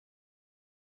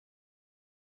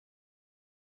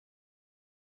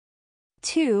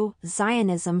2.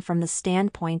 Zionism from the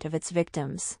standpoint of its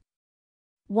victims.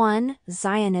 1.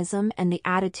 Zionism and the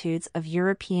attitudes of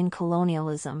European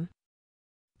colonialism.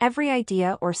 Every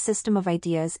idea or system of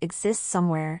ideas exists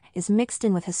somewhere, is mixed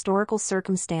in with historical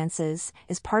circumstances,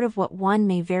 is part of what one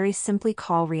may very simply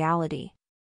call reality.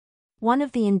 One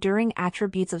of the enduring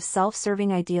attributes of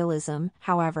self-serving idealism,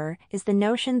 however, is the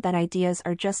notion that ideas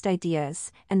are just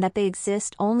ideas, and that they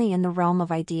exist only in the realm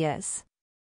of ideas.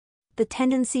 The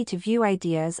tendency to view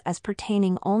ideas as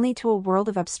pertaining only to a world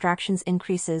of abstractions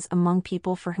increases among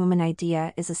people for whom an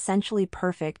idea is essentially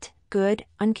perfect, good,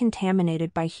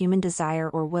 uncontaminated by human desire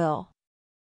or will.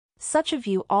 Such a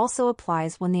view also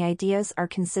applies when the ideas are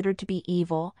considered to be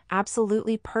evil,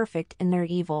 absolutely perfect in their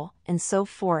evil, and so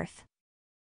forth.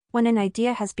 When an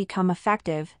idea has become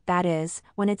effective, that is,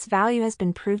 when its value has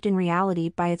been proved in reality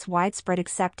by its widespread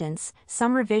acceptance,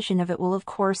 some revision of it will of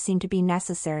course seem to be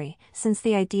necessary, since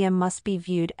the idea must be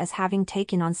viewed as having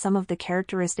taken on some of the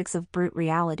characteristics of brute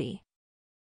reality.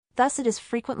 Thus it is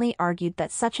frequently argued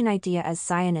that such an idea as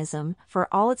Zionism, for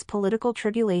all its political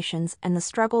tribulations and the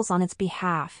struggles on its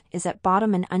behalf, is at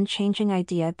bottom an unchanging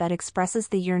idea that expresses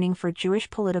the yearning for Jewish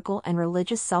political and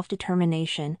religious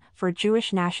self-determination, for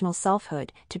Jewish national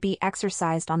selfhood, to be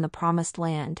exercised on the Promised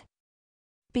Land.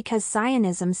 Because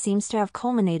Zionism seems to have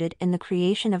culminated in the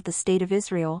creation of the State of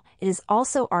Israel, it is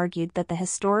also argued that the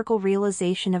historical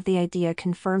realization of the idea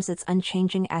confirms its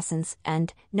unchanging essence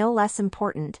and, no less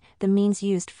important, the means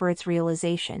used for its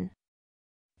realization.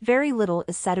 Very little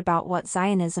is said about what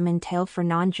Zionism entailed for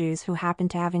non-Jews who happen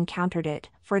to have encountered it.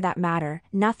 For that matter,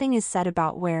 nothing is said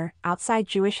about where, outside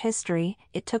Jewish history,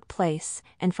 it took place,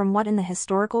 and from what in the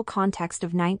historical context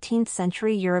of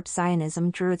 19th-century Europe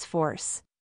Zionism drew its force.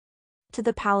 To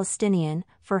the Palestinian,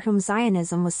 for whom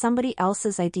Zionism was somebody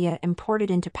else's idea imported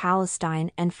into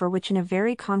Palestine and for which in a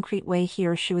very concrete way he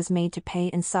or she was made to pay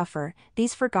and suffer,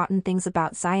 these forgotten things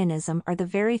about Zionism are the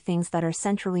very things that are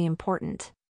centrally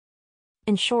important.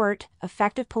 In short,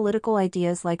 effective political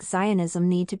ideas like Zionism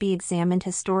need to be examined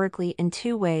historically in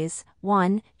two ways: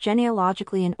 1.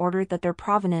 Genealogically in order that their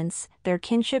provenance, their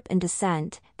kinship and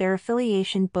descent, their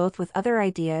affiliation both with other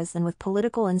ideas and with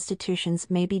political institutions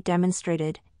may be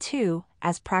demonstrated; 2.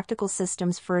 As practical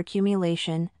systems for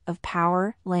accumulation, of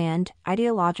power, land,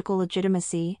 ideological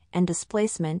legitimacy, and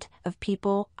displacement, of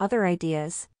people, other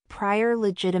ideas, prior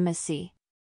legitimacy.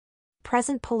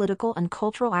 Present political and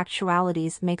cultural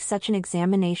actualities make such an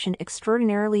examination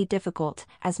extraordinarily difficult,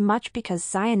 as much because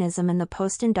Zionism in the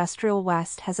post-industrial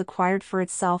West has acquired for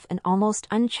itself an almost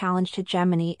unchallenged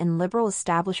hegemony in liberal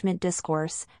establishment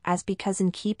discourse, as because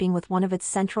in keeping with one of its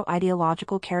central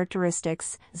ideological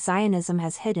characteristics, Zionism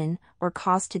has hidden, or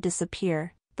caused to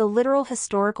disappear, the literal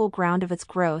historical ground of its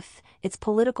growth, its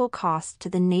political cost to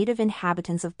the native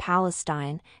inhabitants of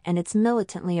Palestine, and its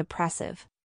militantly oppressive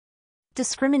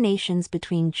discriminations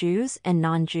between Jews and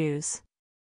non-Jews.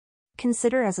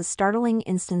 Consider as a startling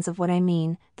instance of what I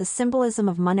mean, the symbolism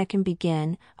of Menachem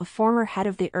Begin, a former head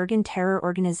of the Irgun terror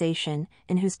organization,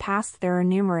 in whose past there are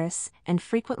numerous, and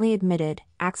frequently admitted,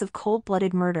 acts of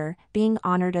cold-blooded murder, being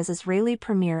honored as Israeli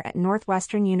premier at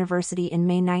Northwestern University in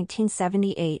May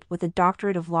 1978 with a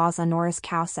doctorate of laws honoris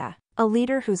causa. A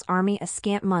leader whose army a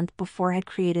scant month before had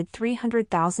created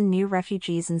 300,000 new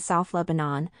refugees in South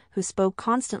Lebanon, who spoke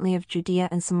constantly of Judea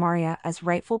and Samaria as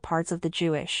rightful parts of the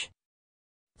Jewish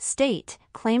state,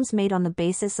 claims made on the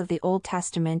basis of the Old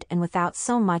Testament and without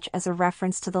so much as a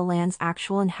reference to the land's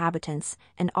actual inhabitants,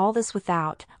 and all this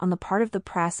without, on the part of the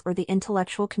press or the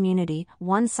intellectual community,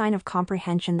 one sign of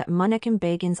comprehension that Menachem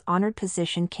Begin's honored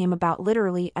position came about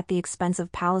literally at the expense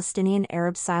of Palestinian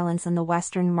Arab silence in the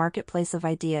Western marketplace of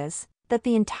ideas, that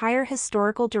the entire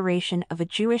historical duration of a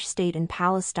Jewish state in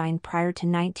Palestine prior to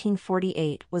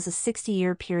 1948 was a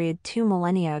 60-year period 2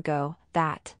 millennia ago,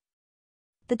 that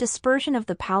the dispersion of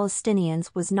the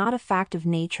Palestinians was not a fact of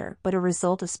nature but a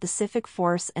result of specific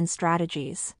force and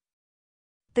strategies.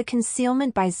 The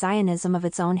concealment by Zionism of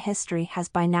its own history has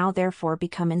by now therefore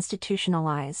become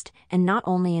institutionalized, and not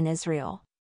only in Israel.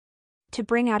 To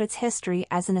bring out its history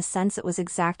as in a sense it was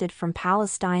exacted from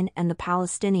Palestine and the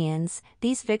Palestinians,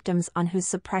 these victims on whose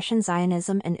suppression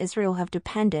Zionism and Israel have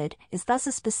depended, is thus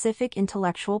a specific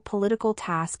intellectual political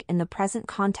task in the present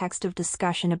context of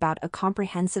discussion about a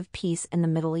comprehensive peace in the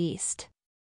Middle East.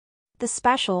 The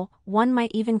special, one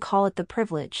might even call it the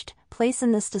privileged, place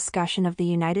in this discussion of the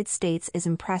United States is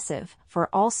impressive, for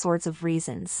all sorts of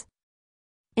reasons.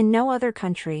 In no other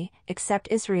country, except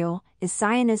Israel, is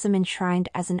Zionism enshrined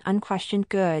as an unquestioned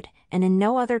good, and in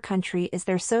no other country is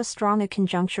there so strong a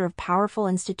conjuncture of powerful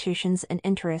institutions and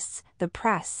interests: the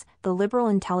press, the liberal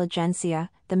intelligentsia,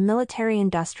 the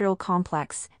military-industrial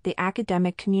complex, the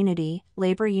academic community,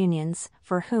 labor unions,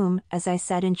 for whom, as I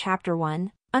said in Chapter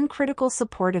 1, uncritical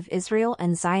support of Israel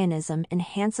and Zionism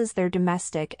enhances their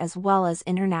domestic as well as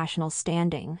international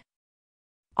standing.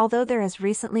 Although there has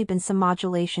recently been some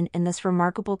modulation in this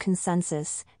remarkable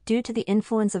consensus, due to the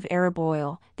influence of Arab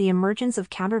oil, the emergence of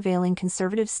countervailing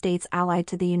conservative states allied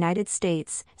to the United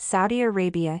States, Saudi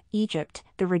Arabia, Egypt,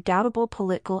 the redoubtable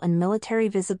political and military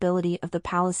visibility of the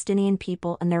Palestinian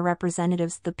people and their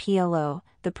representatives, the PLO,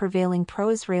 the prevailing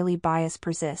pro-Israeli bias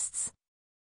persists.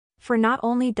 For not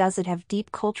only does it have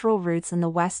deep cultural roots in the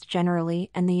West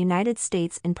generally and the United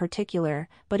States in particular,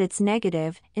 but its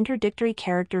negative, interdictory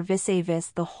character vis-a-vis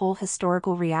the whole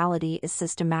historical reality is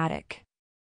systematic.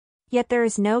 Yet there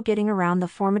is no getting around the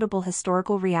formidable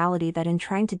historical reality that in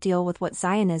trying to deal with what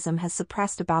Zionism has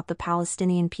suppressed about the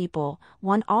Palestinian people,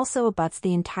 one also abuts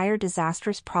the entire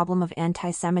disastrous problem of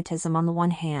anti-Semitism on the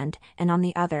one hand, and on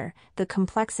the other, the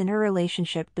complex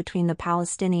interrelationship between the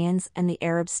Palestinians and the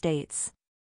Arab states.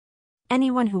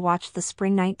 Anyone who watched the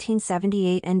spring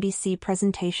 1978 NBC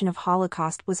presentation of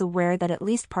Holocaust was aware that at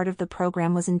least part of the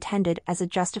program was intended as a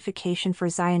justification for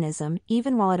Zionism,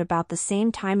 even while at about the same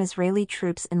time Israeli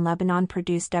troops in Lebanon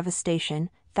produced devastation,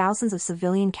 thousands of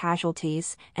civilian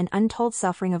casualties, and untold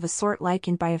suffering of a sort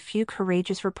likened by a few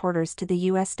courageous reporters to the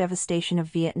U.S. devastation of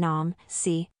Vietnam.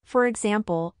 See, for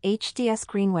example, HDS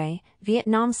Greenway,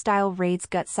 Vietnam-style raids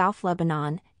gut South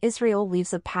Lebanon, Israel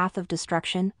leaves a path of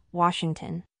destruction,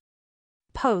 Washington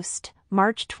Post,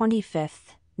 March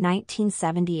 25,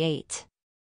 1978.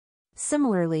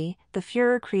 Similarly, the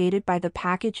furor created by the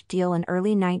package deal in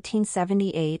early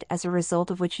 1978, as a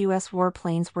result of which U.S.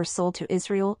 warplanes were sold to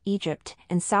Israel, Egypt,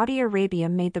 and Saudi Arabia,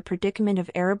 made the predicament of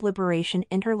Arab liberation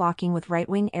interlocking with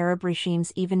right-wing Arab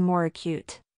regimes even more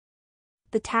acute.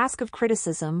 The task of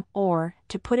criticism, or,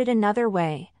 to put it another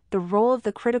way, the role of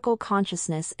the critical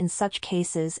consciousness in such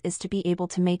cases is to be able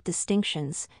to make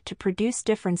distinctions, to produce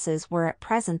differences where at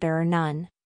present there are none.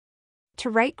 To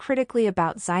write critically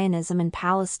about Zionism in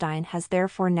Palestine has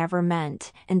therefore never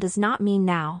meant, and does not mean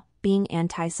now, being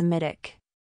anti-Semitic.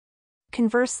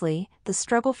 Conversely, the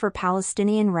struggle for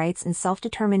Palestinian rights and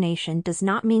self-determination does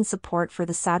not mean support for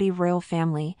the Saudi royal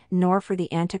family, nor for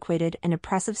the antiquated and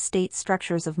oppressive state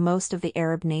structures of most of the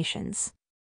Arab nations.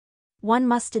 One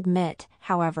must admit,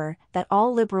 however, that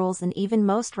all liberals and even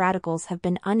most radicals have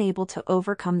been unable to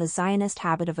overcome the Zionist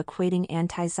habit of equating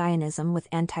anti-Zionism with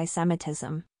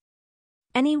anti-Semitism.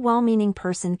 Any well-meaning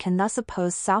person can thus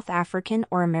oppose South African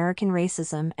or American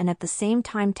racism and at the same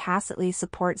time tacitly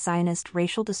support Zionist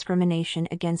racial discrimination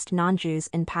against non-Jews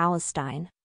in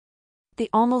Palestine. The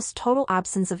almost total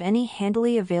absence of any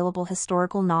handily available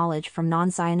historical knowledge from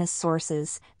non-Zionist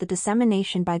sources, the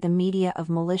dissemination by the media of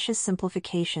malicious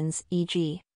simplifications,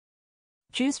 e.g.,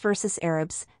 Jews versus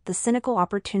Arabs, the cynical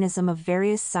opportunism of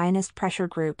various Zionist pressure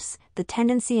groups, the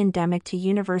tendency endemic to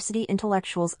university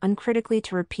intellectuals uncritically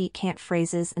to repeat cant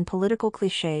phrases and political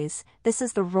cliches. This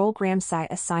is the role Gramsci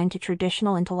assigned to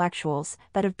traditional intellectuals,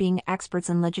 that of being experts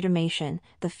in legitimation,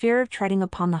 the fear of treading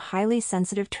upon the highly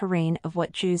sensitive terrain of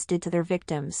what Jews did to their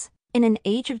victims. In an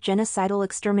age of genocidal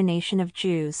extermination of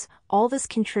Jews, all this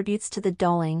contributes to the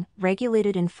dulling,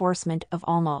 regulated enforcement of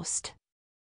almost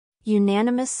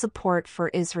unanimous support for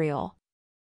Israel.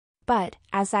 But,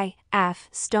 as I.F.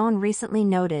 Stone recently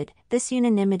noted, this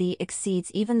unanimity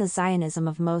exceeds even the Zionism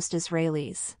of most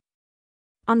Israelis.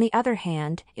 On the other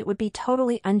hand, it would be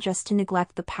totally unjust to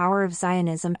neglect the power of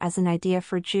Zionism as an idea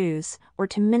for Jews, or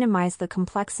to minimize the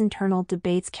complex internal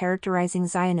debates characterizing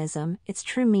Zionism, its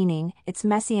true meaning, its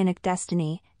messianic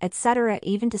destiny, etc.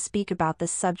 Even to speak about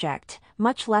this subject,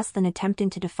 much less than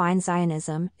attempting to define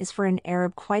Zionism, is for an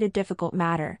Arab quite a difficult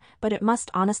matter, but it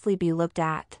must honestly be looked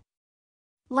at.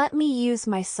 Let me use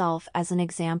myself as an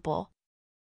example.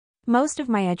 Most of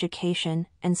my education,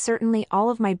 and certainly all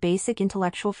of my basic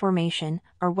intellectual formation,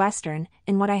 are Western.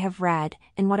 In what I have read,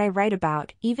 in what I write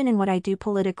about, even in what I do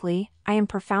politically, I am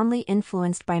profoundly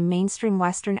influenced by mainstream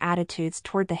Western attitudes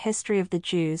toward the history of the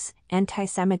Jews,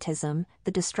 anti-Semitism,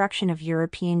 the destruction of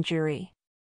European Jewry.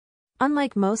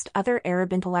 Unlike most other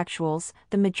Arab intellectuals,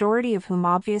 the majority of whom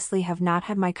obviously have not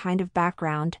had my kind of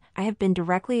background, I have been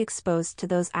directly exposed to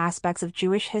those aspects of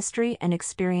Jewish history and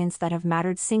experience that have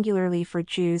mattered singularly for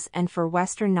Jews and for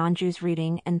Western non-Jews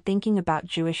reading and thinking about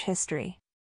Jewish history.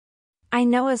 I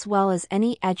know as well as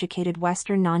any educated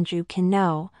Western non-Jew can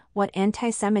know, what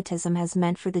anti-Semitism has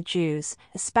meant for the Jews,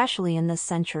 especially in this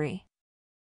century.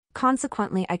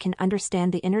 Consequently, I can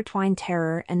understand the intertwined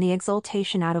terror and the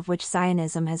exultation out of which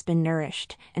Zionism has been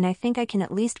nourished, and I think I can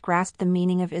at least grasp the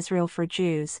meaning of Israel for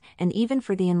Jews, and even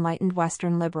for the enlightened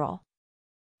Western liberal.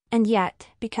 And yet,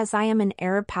 because I am an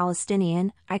Arab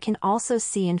Palestinian, I can also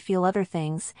see and feel other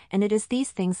things, and it is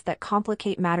these things that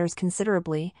complicate matters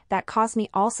considerably, that cause me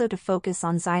also to focus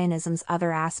on Zionism's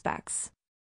other aspects.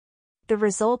 The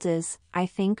result is, I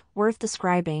think, worth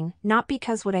describing, not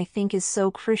because what I think is so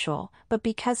crucial, but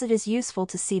because it is useful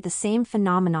to see the same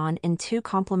phenomenon in two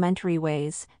complementary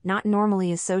ways, not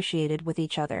normally associated with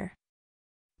each other.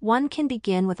 One can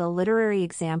begin with a literary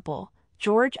example,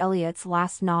 George Eliot's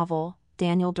last novel,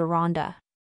 Daniel Deronda.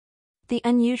 The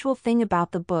unusual thing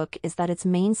about the book is that its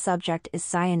main subject is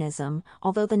Zionism,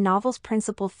 although the novel's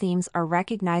principal themes are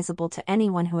recognizable to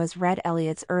anyone who has read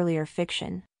Eliot's earlier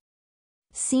fiction.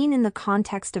 Seen in the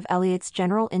context of Eliot's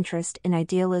general interest in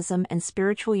idealism and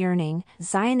spiritual yearning,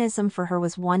 Zionism for her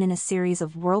was one in a series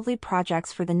of worldly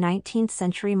projects for the 19th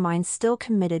century mind still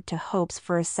committed to hopes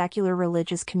for a secular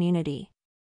religious community.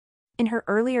 In her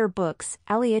earlier books,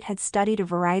 Eliot had studied a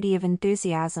variety of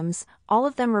enthusiasms, all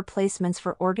of them replacements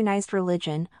for organized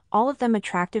religion, all of them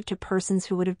attractive to persons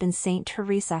who would have been Saint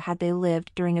Teresa had they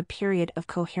lived during a period of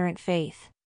coherent faith.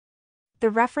 The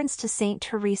reference to Saint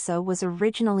Teresa was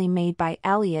originally made by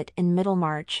Eliot in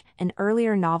Middlemarch, an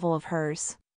earlier novel of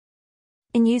hers.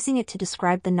 In using it to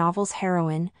describe the novel's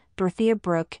heroine, Dorothea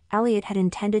Brooke, Eliot had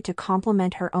intended to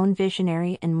complement her own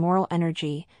visionary and moral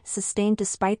energy, sustained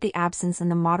despite the absence in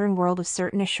the modern world of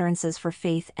certain assurances for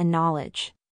faith and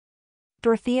knowledge.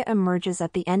 Dorothea emerges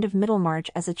at the end of Middlemarch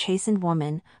as a chastened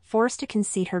woman, forced to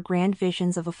concede her grand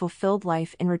visions of a fulfilled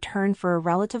life in return for a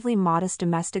relatively modest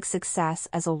domestic success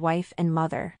as a wife and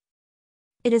mother.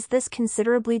 It is this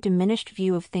considerably diminished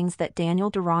view of things that Daniel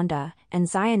Deronda, and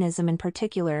Zionism in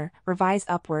particular, revise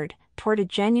upward, toward a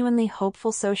genuinely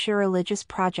hopeful socio-religious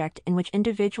project in which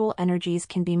individual energies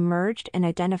can be merged and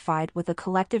identified with a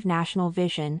collective national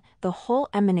vision, the whole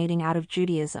emanating out of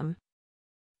Judaism.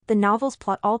 The novel's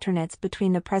plot alternates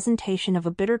between the presentation of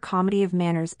a bitter comedy of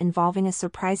manners involving a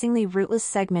surprisingly rootless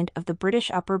segment of the British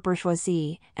upper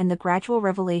bourgeoisie, and the gradual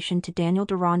revelation to Daniel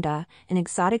Deronda, an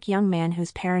exotic young man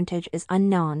whose parentage is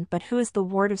unknown but who is the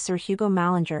ward of Sir Hugo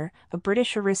Mallinger, a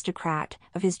British aristocrat,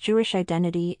 of his Jewish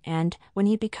identity and, when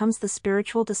he becomes the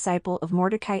spiritual disciple of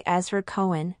Mordecai Ezra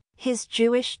Cohen, his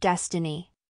Jewish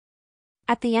destiny.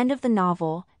 At the end of the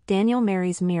novel, Daniel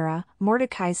marries Mira,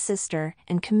 Mordecai's sister,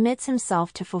 and commits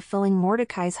himself to fulfilling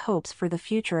Mordecai's hopes for the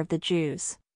future of the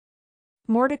Jews.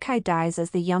 Mordecai dies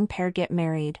as the young pair get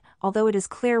married, although it is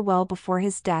clear well before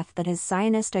his death that his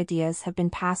Zionist ideas have been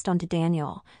passed on to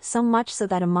Daniel, so much so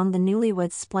that among the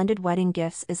newlyweds' splendid wedding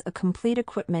gifts is a complete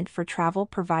equipment for travel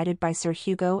provided by Sir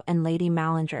Hugo and Lady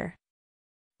Mallinger.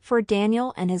 For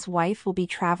Daniel and his wife will be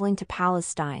traveling to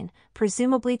Palestine,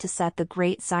 presumably to set the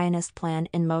great Zionist plan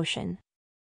in motion.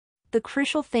 The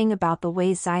crucial thing about the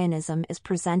way Zionism is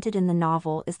presented in the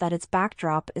novel is that its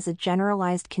backdrop is a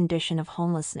generalized condition of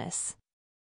homelessness.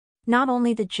 Not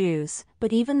only the Jews,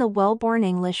 but even the well-born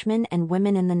Englishmen and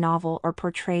women in the novel are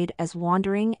portrayed as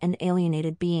wandering and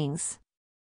alienated beings.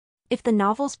 If the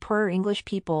novel's poorer English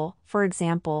people, for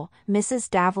example, Mrs.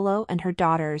 Davilow and her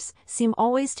daughters, seem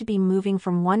always to be moving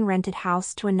from one rented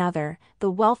house to another,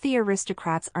 the wealthy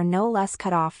aristocrats are no less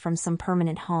cut off from some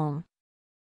permanent home.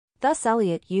 Thus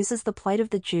Eliot uses the plight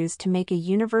of the Jews to make a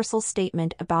universal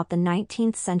statement about the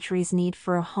 19th century's need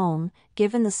for a home,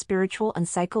 given the spiritual and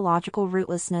psychological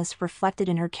rootlessness reflected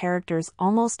in her character's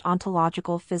almost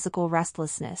ontological physical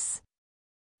restlessness.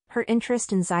 Her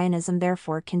interest in Zionism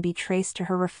therefore can be traced to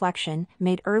her reflection,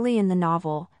 made early in the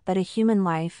novel, that a human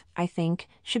life, I think,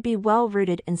 should be well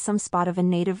rooted in some spot of a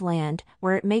native land,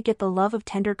 where it may get the love of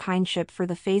tender kindship for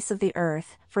the face of the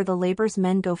earth, for the labors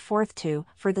men go forth to,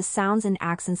 for the sounds and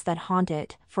accents that haunt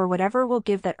it, for whatever will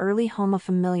give that early home a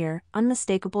familiar,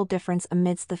 unmistakable difference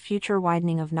amidst the future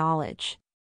widening of knowledge.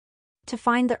 To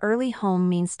find the early home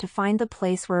means to find the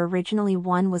place where originally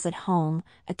one was at home,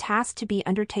 a task to be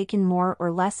undertaken more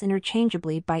or less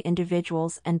interchangeably by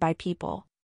individuals and by people.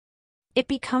 It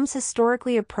becomes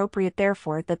historically appropriate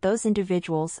therefore that those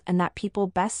individuals and that people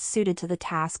best suited to the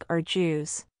task are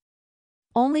Jews.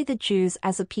 Only the Jews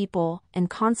as a people, and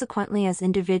consequently as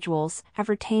individuals, have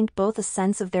retained both a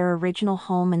sense of their original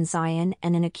home in Zion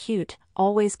and an acute,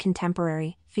 always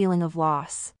contemporary, feeling of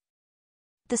loss.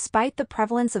 Despite the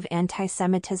prevalence of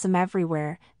anti-Semitism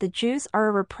everywhere, the Jews are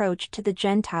a reproach to the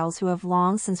Gentiles who have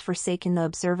long since forsaken the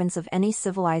observance of any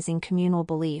civilizing communal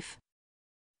belief.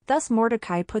 Thus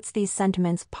Mordecai puts these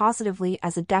sentiments positively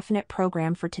as a definite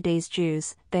program for today's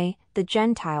Jews. They, the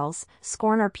Gentiles,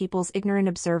 scorn our people's ignorant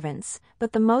observance,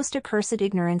 but the most accursed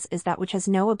ignorance is that which has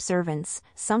no observance,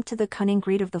 sunk to the cunning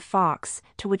greed of the fox,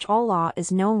 to which all law is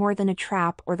no more than a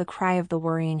trap or the cry of the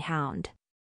worrying hound.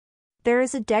 There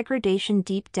is a degradation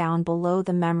deep down below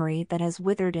the memory that has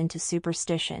withered into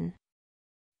superstition.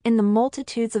 In the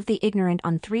multitudes of the ignorant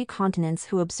on 3 continents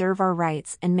who observe our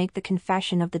rites and make the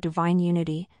confession of the divine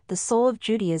unity, the soul of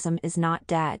Judaism is not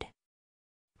dead.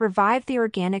 Revive the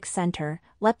organic center,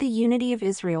 let the unity of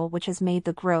Israel which has made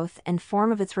the growth and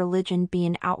form of its religion be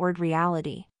an outward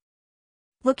reality.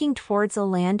 Looking towards a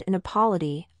land in a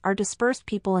polity, our dispersed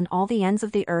people in all the ends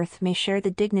of the earth may share the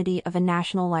dignity of a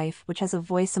national life which has a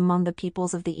voice among the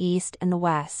peoples of the East and the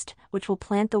West, which will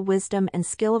plant the wisdom and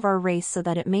skill of our race so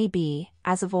that it may be,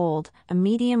 as of old, a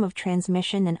medium of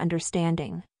transmission and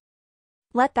understanding.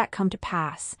 Let that come to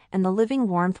pass, and the living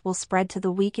warmth will spread to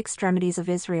the weak extremities of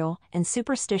Israel, and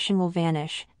superstition will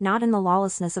vanish, not in the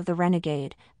lawlessness of the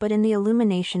renegade, but in the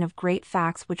illumination of great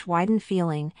facts which widen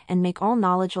feeling, and make all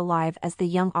knowledge alive as the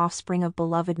young offspring of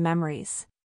beloved memories.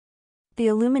 The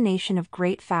illumination of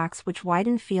great facts which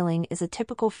widen feeling is a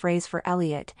typical phrase for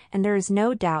Eliot, and there is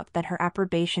no doubt that her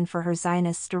approbation for her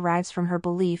Zionists derives from her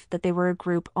belief that they were a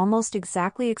group almost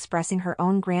exactly expressing her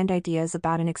own grand ideas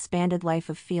about an expanded life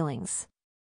of feelings.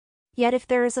 Yet if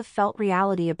there is a felt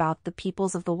reality about the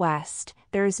peoples of the West,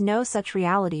 there is no such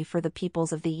reality for the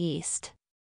peoples of the East.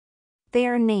 They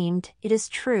are named, it is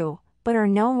true, but are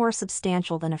no more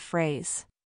substantial than a phrase.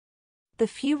 The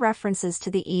few references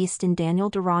to the East in Daniel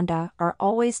Deronda are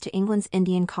always to England's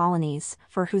Indian colonies,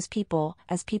 for whose people,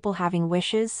 as people having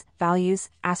wishes, values,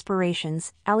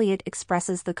 aspirations, Eliot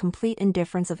expresses the complete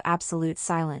indifference of absolute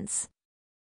silence.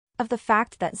 Of the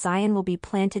fact that Zion will be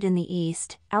planted in the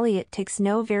East, Eliot takes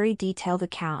no very detailed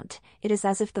account. It is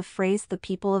as if the phrase "the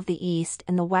people of the East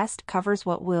and the West" covers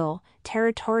what will,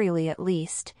 territorially at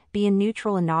least, be a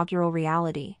neutral inaugural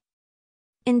reality.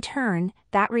 In turn,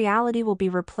 that reality will be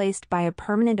replaced by a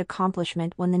permanent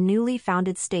accomplishment when the newly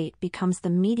founded state becomes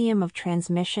the medium of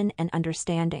transmission and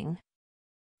understanding.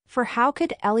 For how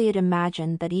could Eliot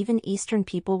imagine that even Eastern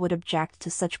people would object to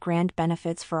such grand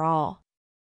benefits for all?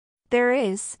 There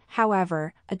is,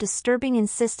 however, a disturbing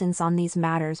insistence on these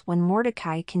matters when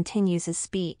Mordecai continues his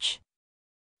speech.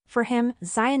 For him,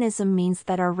 Zionism means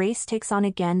that our race takes on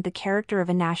again the character of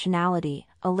a nationality,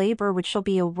 a labor which shall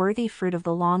be a worthy fruit of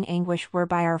the long anguish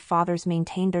whereby our fathers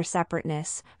maintained their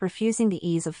separateness, refusing the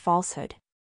ease of falsehood.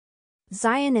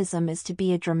 Zionism is to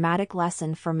be a dramatic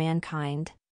lesson for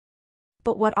mankind.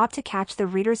 But what ought to catch the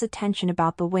reader's attention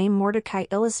about the way Mordecai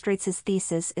illustrates his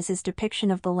thesis is his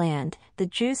depiction of the land. The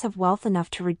Jews have wealth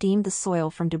enough to redeem the soil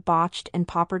from debauched and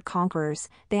paupered conquerors,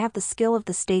 they have the skill of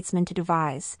the statesman to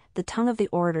devise, the tongue of the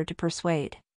orator to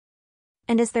persuade.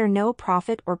 And is there no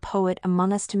prophet or poet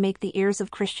among us to make the ears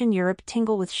of Christian Europe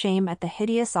tingle with shame at the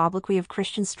hideous obloquy of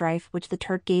Christian strife which the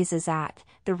Turk gazes at?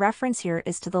 The reference here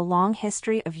is to the long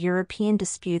history of European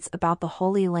disputes about the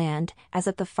Holy Land, as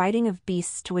at the fighting of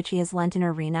beasts to which he has lent an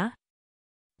arena.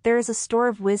 There is a store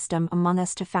of wisdom among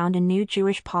us to found a new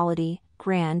Jewish polity,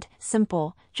 grand,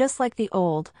 simple, just like the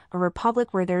old, a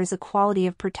republic where there is equality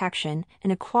of protection,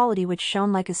 an equality which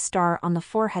shone like a star on the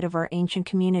forehead of our ancient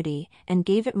community, and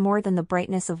gave it more than the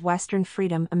brightness of Western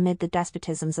freedom amid the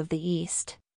despotisms of the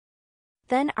East.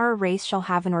 Then our race shall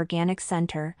have an organic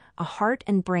center, a heart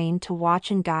and brain to watch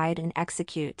and guide and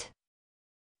execute.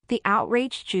 The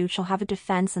outraged Jew shall have a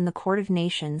defense in the court of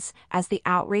nations, as the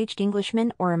outraged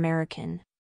Englishman or American.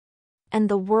 And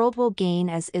the world will gain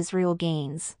as Israel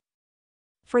gains.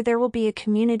 For there will be a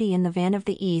community in the van of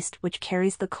the East which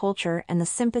carries the culture and the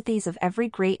sympathies of every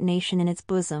great nation in its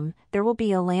bosom. There will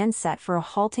be a land set for a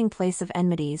halting place of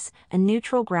enmities, a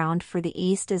neutral ground for the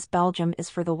East as Belgium is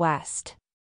for the West.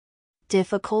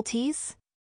 Difficulties?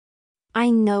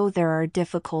 I know there are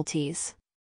difficulties.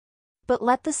 But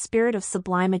let the spirit of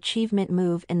sublime achievement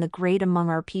move in the great among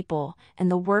our people,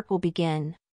 and the work will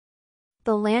begin.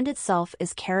 The land itself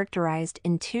is characterized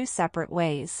in 2 separate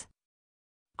ways.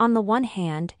 On the one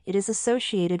hand, it is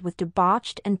associated with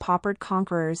debauched and paupered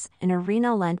conquerors, an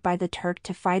arena lent by the Turk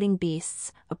to fighting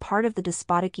beasts, a part of the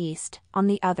despotic East; on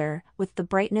the other, with the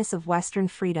brightness of Western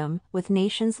freedom, with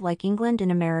nations like England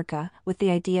and America, with the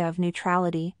idea of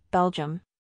neutrality, Belgium.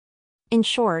 In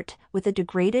short, with a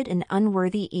degraded and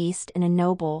unworthy East and a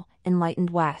noble,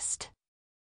 enlightened West.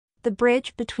 The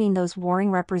bridge between those warring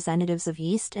representatives of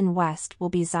East and West will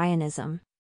be Zionism.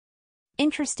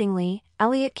 Interestingly,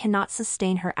 Eliot cannot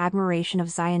sustain her admiration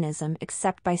of Zionism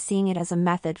except by seeing it as a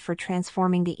method for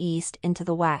transforming the East into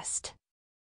the West.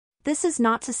 This is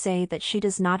not to say that she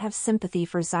does not have sympathy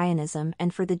for Zionism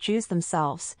and for the Jews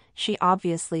themselves, she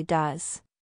obviously does.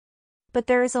 But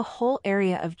there is a whole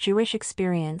area of Jewish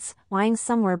experience, lying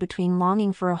somewhere between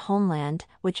longing for a homeland,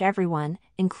 which everyone,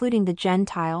 including the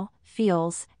Gentile,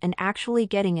 feels, and actually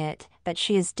getting it, that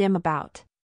she is dim about.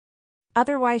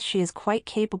 Otherwise she is quite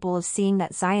capable of seeing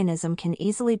that Zionism can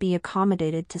easily be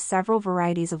accommodated to several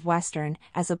varieties of Western,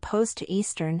 as opposed to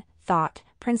Eastern, thought,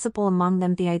 principle among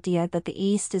them the idea that the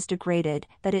East is degraded,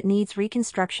 that it needs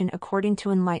reconstruction according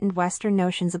to enlightened Western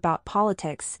notions about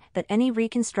politics, that any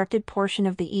reconstructed portion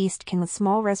of the East can with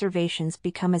small reservations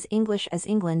become as English as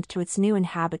England to its new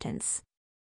inhabitants.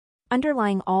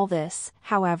 Underlying all this,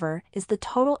 however, is the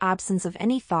total absence of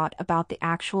any thought about the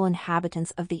actual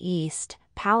inhabitants of the East,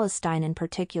 Palestine in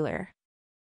particular.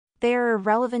 They are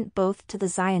irrelevant both to the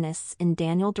Zionists in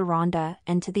Daniel Deronda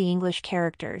and to the English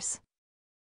characters.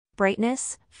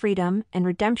 Brightness, freedom, and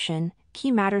redemption, key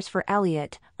matters for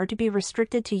Eliot, are to be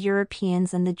restricted to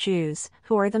Europeans and the Jews,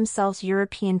 who are themselves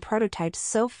European prototypes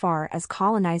so far as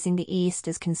colonizing the East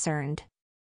is concerned.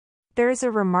 There is a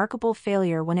remarkable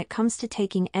failure when it comes to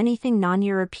taking anything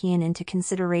non-European into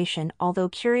consideration, although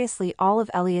curiously all of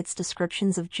Eliot's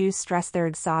descriptions of Jews stress their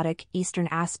exotic, Eastern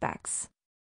aspects.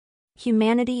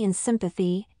 Humanity and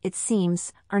sympathy, it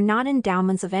seems, are not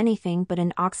endowments of anything but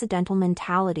an Occidental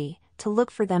mentality. To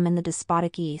look for them in the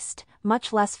despotic East,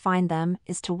 much less find them,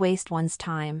 is to waste one's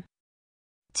time.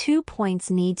 2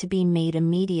 points need to be made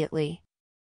immediately.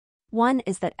 One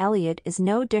is that Eliot is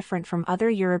no different from other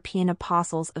European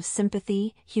apostles of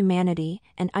sympathy, humanity,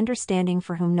 and understanding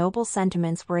for whom noble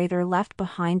sentiments were either left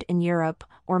behind in Europe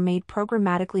or made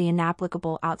programmatically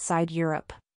inapplicable outside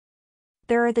Europe.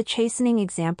 There are the chastening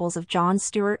examples of John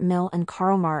Stuart Mill and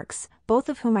Karl Marx, both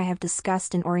of whom I have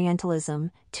discussed in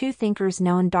Orientalism, two thinkers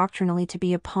known doctrinally to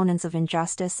be opponents of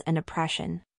injustice and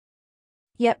oppression.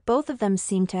 Yet both of them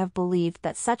seem to have believed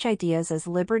that such ideas as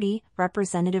liberty,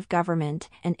 representative government,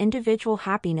 and individual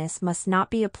happiness must not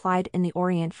be applied in the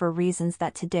Orient for reasons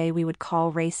that today we would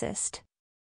call racist.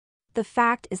 The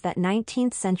fact is that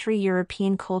 19th-century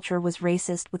European culture was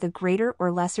racist with a greater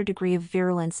or lesser degree of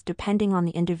virulence depending on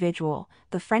the individual.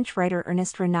 The French writer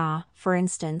Ernest Renan, for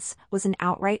instance, was an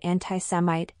outright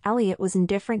anti-Semite. Eliot was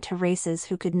indifferent to races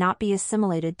who could not be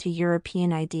assimilated to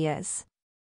European ideas.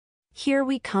 Here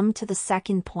we come to the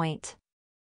second point.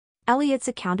 Eliot's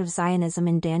account of Zionism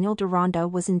in Daniel Deronda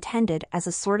was intended as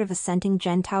a sort of assenting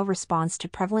Gentile response to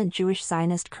prevalent Jewish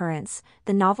Zionist currents.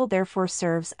 The novel therefore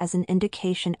serves as an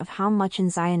indication of how much in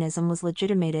Zionism was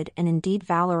legitimated and indeed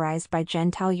valorized by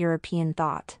Gentile European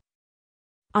thought.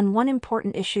 On one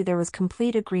important issue there was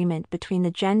complete agreement between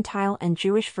the Gentile and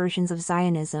Jewish versions of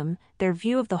Zionism, their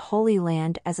view of the Holy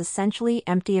Land as essentially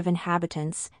empty of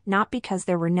inhabitants, not because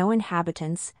there were no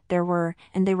inhabitants, there were,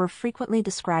 and they were frequently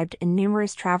described in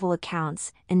numerous travel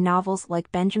accounts, in novels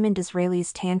like Benjamin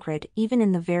Disraeli's Tancred, even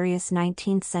in the various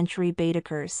 19th-century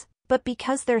Baedekers, but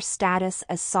because their status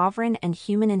as sovereign and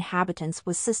human inhabitants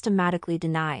was systematically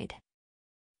denied.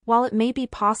 While it may be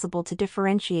possible to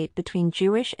differentiate between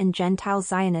Jewish and Gentile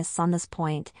Zionists on this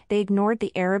point, they ignored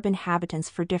the Arab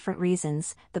inhabitants for different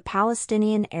reasons. The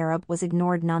Palestinian Arab was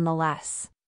ignored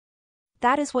nonetheless.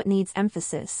 That is what needs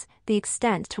emphasis, the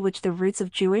extent to which the roots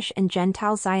of Jewish and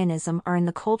Gentile Zionism are in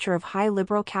the culture of high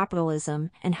liberal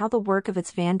capitalism, and how the work of its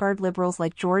vanguard liberals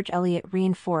like George Eliot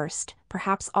reinforced,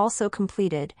 perhaps also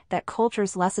completed, that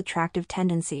culture's less attractive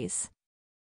tendencies.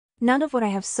 None of what I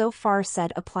have so far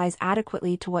said applies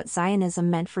adequately to what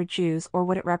Zionism meant for Jews or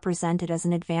what it represented as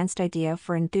an advanced idea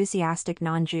for enthusiastic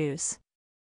non-Jews.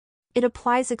 It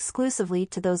applies exclusively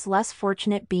to those less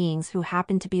fortunate beings who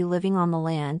happened to be living on the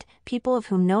land, people of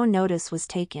whom no notice was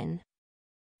taken.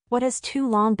 What has too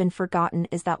long been forgotten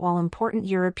is that while important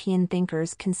European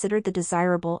thinkers considered the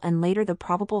desirable and later the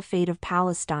probable fate of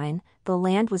Palestine, the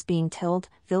land was being tilled,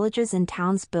 villages and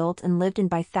towns built and lived in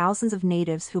by thousands of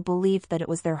natives who believed that it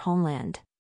was their homeland.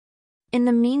 In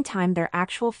the meantime their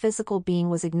actual physical being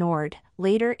was ignored.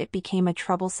 Later it became a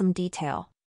troublesome detail.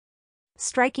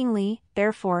 Strikingly,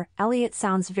 therefore, Eliot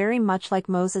sounds very much like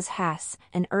Moses Hess,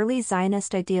 an early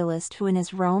Zionist idealist who in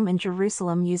his Rome and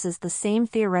Jerusalem uses the same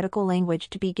theoretical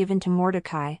language to be given to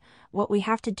Mordecai. What we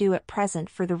have to do at present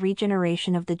for the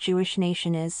regeneration of the Jewish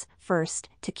nation is, first,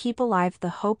 to keep alive the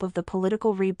hope of the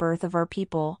political rebirth of our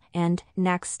people, and,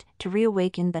 next, to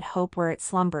reawaken that hope where it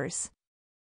slumbers.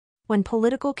 When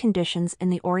political conditions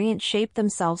in the Orient shape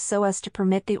themselves so as to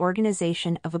permit the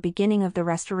organization of a beginning of the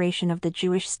restoration of the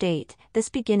Jewish state, this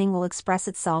beginning will express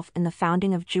itself in the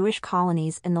founding of Jewish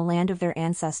colonies in the land of their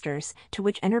ancestors, to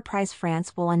which enterprise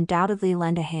France will undoubtedly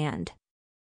lend a hand.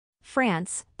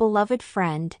 France, beloved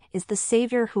friend, is the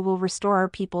savior who will restore our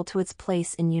people to its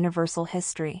place in universal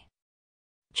history.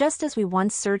 Just as we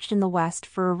once searched in the West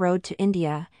for a road to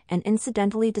India, and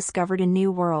incidentally discovered a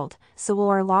new world, so will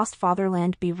our lost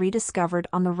fatherland be rediscovered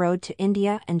on the road to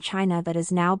India and China that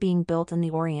is now being built in the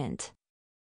Orient.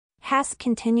 Hess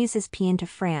continues his paean to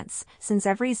France, since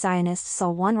every Zionist saw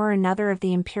one or another of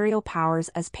the imperial powers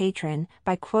as patron,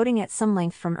 by quoting at some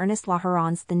length from Ernest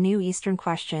Laharon's The New Eastern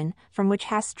Question, from which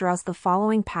Hess draws the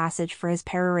following passage for his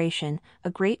peroration: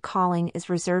 "A great calling is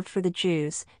reserved for the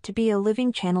Jews, to be a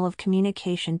living channel of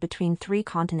communication between three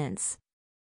continents.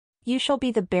 You shall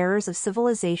be the bearers of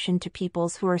civilization to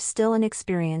peoples who are still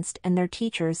inexperienced and their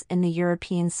teachers in the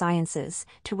European sciences,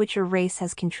 to which your race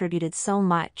has contributed so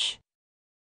much.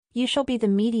 You shall be the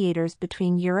mediators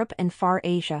between Europe and Far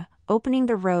Asia, opening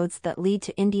the roads that lead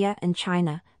to India and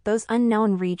China, those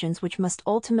unknown regions which must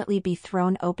ultimately be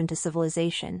thrown open to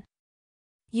civilization.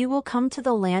 You will come to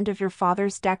the land of your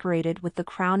fathers decorated with the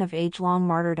crown of age-long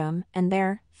martyrdom, and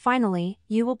there, finally,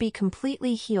 you will be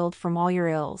completely healed from all your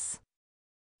ills.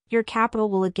 Your capital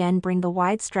will again bring the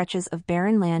wide stretches of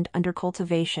barren land under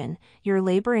cultivation, your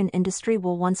labor and industry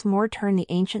will once more turn the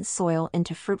ancient soil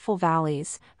into fruitful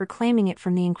valleys, reclaiming it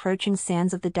from the encroaching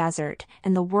sands of the desert,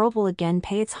 and the world will again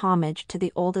pay its homage to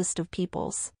the oldest of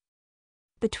peoples."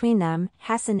 Between them,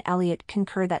 Hess and Eliot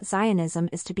concur that Zionism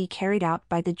is to be carried out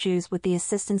by the Jews with the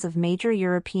assistance of major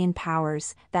European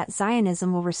powers, that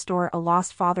Zionism will restore a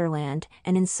lost fatherland,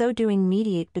 and in so doing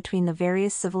mediate between the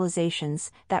various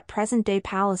civilizations, that present-day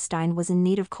Palestine was in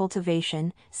need of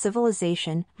cultivation,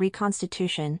 civilization,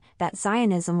 reconstitution, that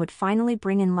Zionism would finally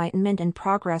bring enlightenment and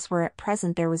progress where at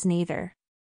present there was neither.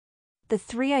 The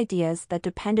three ideas that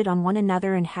depended on one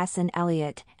another in Hess and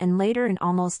Eliot, and later in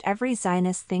almost every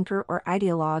Zionist thinker or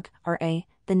ideologue, are a.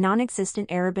 the non-existent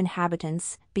Arab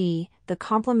inhabitants, b. the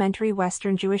complementary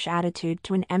Western Jewish attitude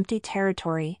to an empty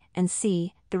territory, and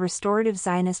c. the restorative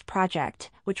Zionist project,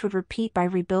 which would repeat by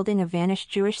rebuilding a vanished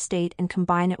Jewish state and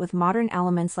combine it with modern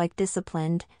elements like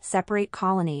disciplined, separate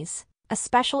colonies, a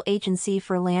special agency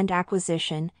for land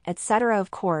acquisition, etc.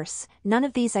 Of course, none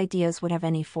of these ideas would have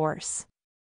any force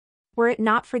were it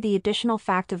not for the additional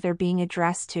fact of their being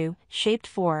addressed to, shaped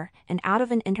for, and out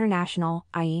of an international,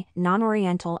 i.e.,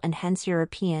 non-Oriental and hence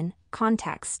European,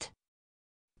 context.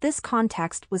 This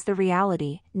context was the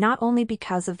reality, not only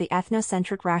because of the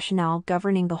ethnocentric rationale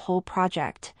governing the whole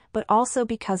project, but also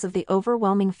because of the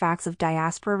overwhelming facts of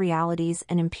diaspora realities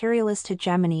and imperialist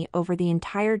hegemony over the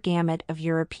entire gamut of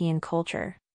European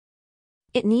culture.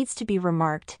 It needs to be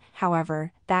remarked,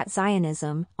 however, that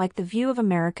Zionism, like the view of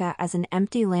America as an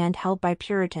empty land held by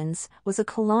Puritans, was a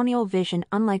colonial vision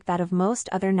unlike that of most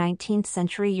other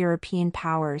 19th-century European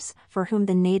powers, for whom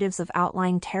the natives of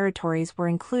outlying territories were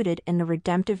included in the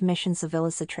redemptive mission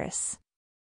civilicitris.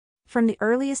 From the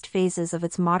earliest phases of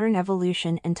its modern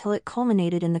evolution until it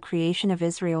culminated in the creation of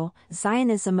Israel,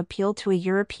 Zionism appealed to a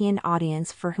European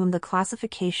audience for whom the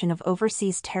classification of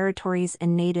overseas territories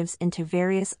and natives into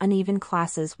various uneven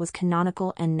classes was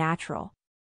canonical and natural.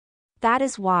 That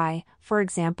is why, for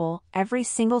example, every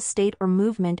single state or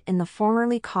movement in the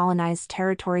formerly colonized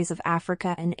territories of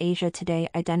Africa and Asia today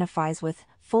identifies with,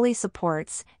 fully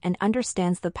supports, and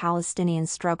understands the Palestinian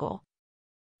struggle.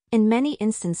 In many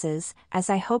instances, as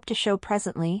I hope to show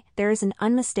presently, there is an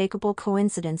unmistakable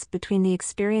coincidence between the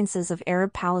experiences of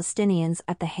Arab Palestinians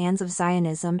at the hands of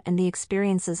Zionism and the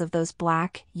experiences of those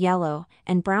black, yellow,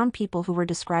 and brown people who were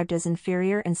described as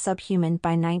inferior and subhuman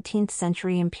by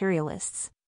 19th-century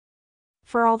imperialists.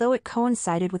 For although it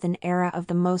coincided with an era of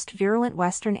the most virulent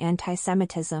Western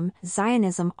anti-Semitism,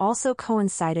 Zionism also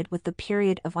coincided with the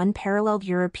period of unparalleled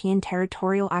European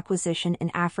territorial acquisition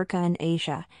in Africa and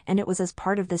Asia, and it was as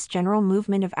part of this general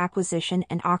movement of acquisition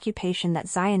and occupation that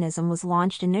Zionism was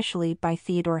launched initially by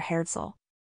Theodor Herzl.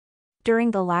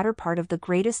 During the latter part of the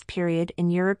greatest period in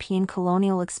European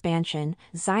colonial expansion,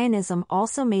 Zionism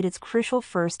also made its crucial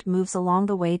first moves along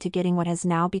the way to getting what has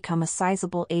now become a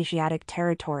sizable Asiatic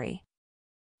territory.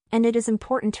 And it is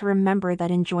important to remember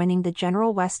that in joining the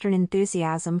general Western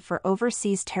enthusiasm for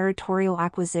overseas territorial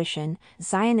acquisition,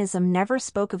 Zionism never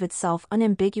spoke of itself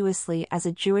unambiguously as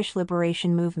a Jewish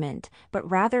liberation movement, but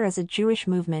rather as a Jewish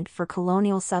movement for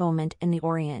colonial settlement in the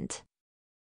Orient.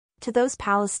 To those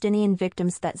Palestinian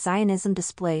victims that Zionism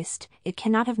displaced, it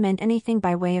cannot have meant anything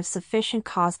by way of sufficient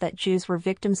cause that Jews were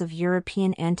victims of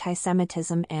European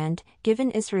anti-Semitism and,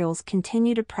 given Israel's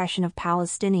continued oppression of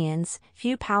Palestinians,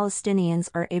 few Palestinians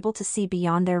are able to see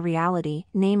beyond their reality,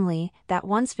 namely, that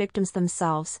once victims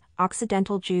themselves,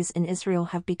 Occidental Jews in Israel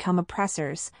have become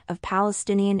oppressors of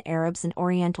Palestinian Arabs and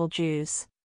Oriental Jews.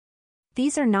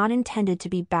 These are not intended to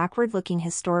be backward-looking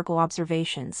historical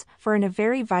observations, for in a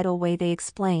very vital way they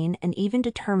explain and even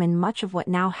determine much of what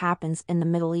now happens in the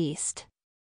Middle East.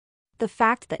 The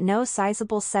fact that no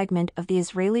sizable segment of the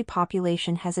Israeli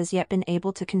population has as yet been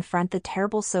able to confront the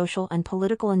terrible social and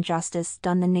political injustice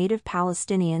done the native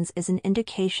Palestinians is an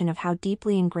indication of how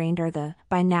deeply ingrained are the,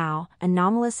 by now,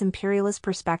 anomalous imperialist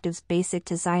perspectives basic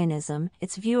to Zionism,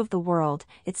 its view of the world,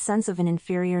 its sense of an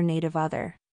inferior native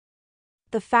other.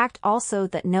 The fact also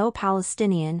that no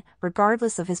Palestinian,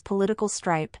 regardless of his political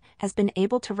stripe, has been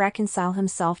able to reconcile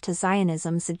himself to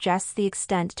Zionism suggests the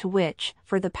extent to which,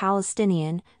 for the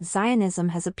Palestinian, Zionism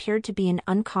has appeared to be an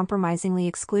uncompromisingly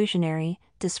exclusionary,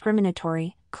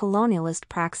 discriminatory, colonialist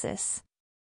praxis.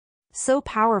 So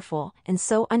powerful, and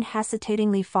so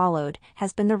unhesitatingly followed,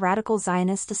 has been the radical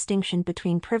Zionist distinction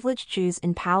between privileged Jews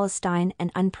in Palestine and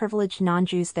unprivileged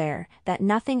non-Jews there, that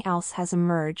nothing else has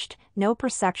emerged, no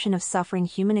perception of suffering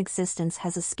human existence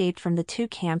has escaped from the two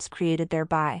camps created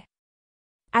thereby.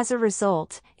 As a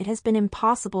result, it has been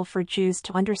impossible for Jews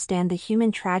to understand the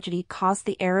human tragedy caused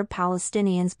the Arab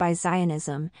Palestinians by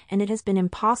Zionism, and it has been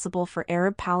impossible for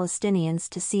Arab Palestinians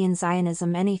to see in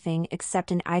Zionism anything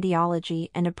except an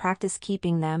ideology and a practice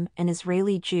keeping them and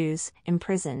Israeli Jews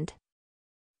imprisoned.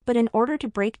 But in order to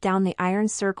break down the iron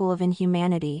circle of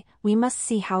inhumanity, we must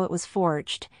see how it was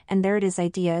forged, and there it is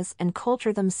ideas and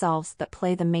culture themselves that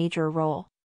play the major role.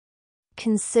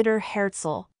 Consider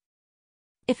Herzl.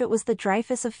 If it was the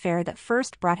Dreyfus affair that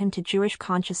first brought him to Jewish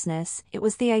consciousness, it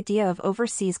was the idea of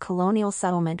overseas colonial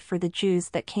settlement for the Jews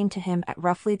that came to him at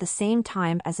roughly the same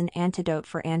time as an antidote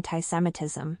for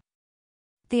anti-Semitism.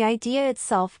 The idea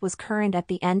itself was current at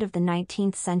the end of the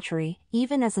 19th century,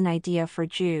 even as an idea for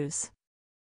Jews.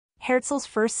 Herzl's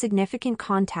first significant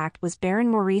contact was Baron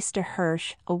Maurice de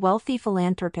Hirsch, a wealthy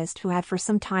philanthropist who had for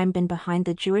some time been behind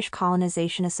the Jewish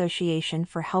Colonization Association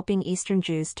for helping Eastern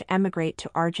Jews to emigrate to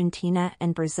Argentina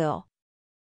and Brazil.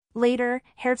 Later,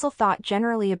 Herzl thought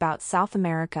generally about South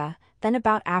America, then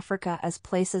about Africa as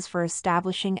places for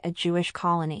establishing a Jewish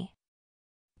colony.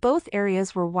 Both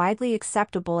areas were widely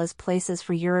acceptable as places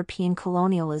for European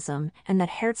colonialism, and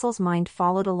that Herzl's mind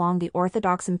followed along the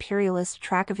orthodox imperialist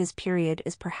track of his period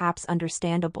is perhaps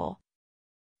understandable.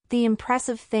 The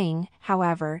impressive thing,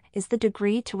 however, is the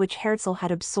degree to which Herzl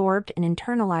had absorbed and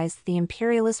internalized the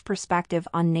imperialist perspective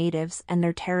on natives and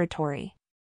their territory.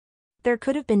 There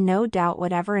could have been no doubt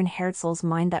whatever in Herzl's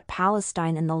mind that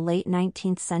Palestine in the late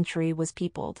 19th century was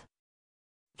peopled.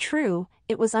 True,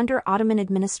 it was under Ottoman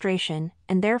administration,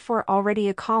 and therefore already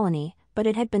a colony, but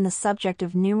it had been the subject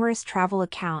of numerous travel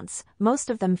accounts, most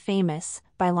of them famous,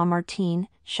 by Lamartine,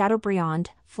 Chateaubriand,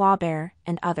 Flaubert,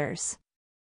 and others.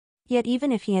 Yet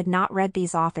even if he had not read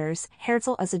these authors,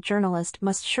 Herzl as a journalist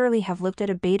must surely have looked at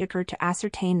a Baedeker to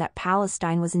ascertain that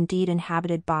Palestine was indeed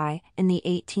inhabited by, in the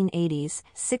 1880s,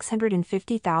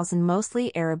 650,000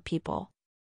 mostly Arab people.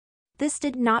 This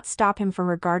did not stop him from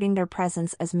regarding their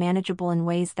presence as manageable in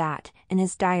ways that, in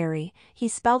his diary, he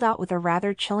spelled out with a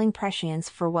rather chilling prescience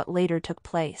for what later took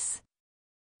place.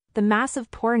 The mass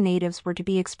of poor natives were to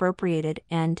be expropriated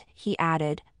and, he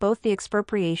added, both the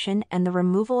expropriation and the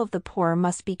removal of the poor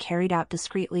must be carried out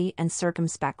discreetly and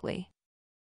circumspectly.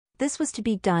 This was to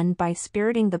be done by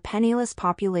spiriting the penniless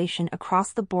population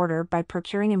across the border by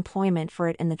procuring employment for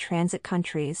it in the transit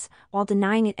countries, while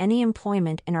denying it any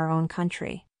employment in our own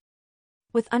country.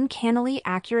 With uncannily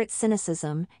accurate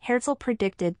cynicism, Herzl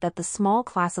predicted that the small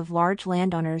class of large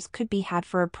landowners could be had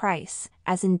for a price,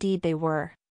 as indeed they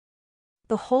were.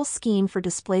 The whole scheme for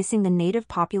displacing the native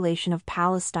population of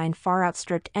Palestine far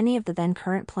outstripped any of the then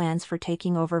current plans for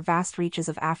taking over vast reaches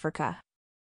of Africa.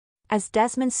 As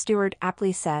Desmond Stewart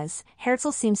aptly says,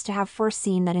 Herzl seems to have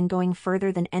foreseen that in going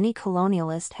further than any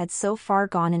colonialist had so far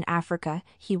gone in Africa,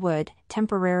 he would,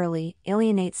 temporarily,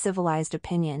 alienate civilized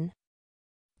opinion.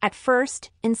 At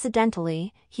first,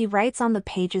 incidentally, he writes on the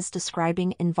pages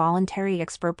describing involuntary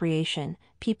expropriation,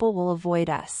 "People will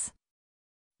avoid us.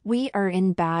 We are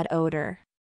in bad odor."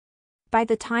 By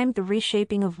the time the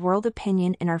reshaping of world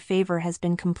opinion in our favor has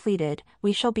been completed,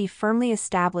 we shall be firmly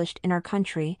established in our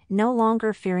country, no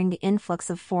longer fearing the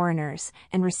influx of foreigners,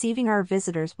 and receiving our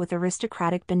visitors with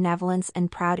aristocratic benevolence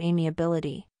and proud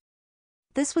amiability.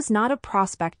 This was not a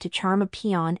prospect to charm a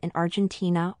peon in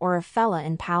Argentina or a fella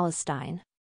in Palestine.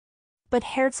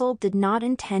 But Herzl did not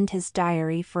intend his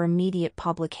diary for immediate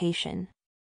publication.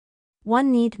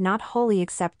 One need not wholly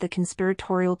accept the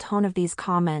conspiratorial tone of these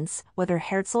comments, whether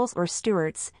Herzl's or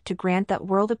Stewart's, to grant that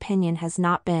world opinion has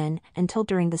not been, until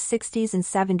during the 60s and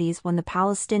 70s when the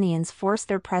Palestinians forced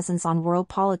their presence on world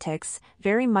politics,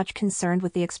 very much concerned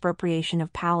with the expropriation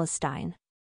of Palestine.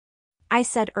 I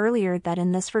said earlier that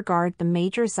in this regard the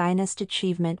major Zionist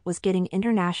achievement was getting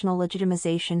international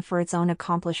legitimization for its own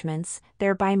accomplishments,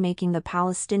 thereby making the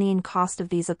Palestinian cost of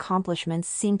these accomplishments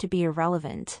seem to be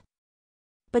irrelevant.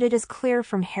 But it is clear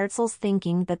from Herzl's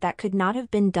thinking that that could not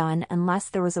have been done unless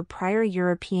there was a prior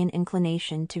European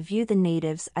inclination to view the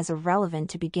natives as irrelevant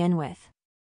to begin with.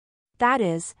 That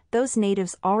is, those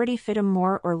natives already fit a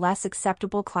more or less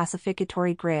acceptable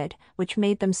classificatory grid, which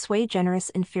made them sui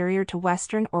generis inferior to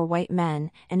Western or white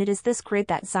men, and it is this grid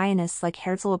that Zionists like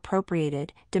Herzl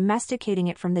appropriated, domesticating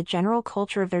it from the general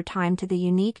culture of their time to the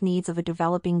unique needs of a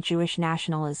developing Jewish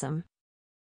nationalism.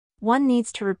 One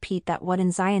needs to repeat that what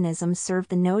in Zionism served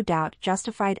the no doubt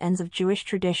justified ends of Jewish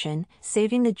tradition,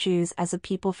 saving the Jews as a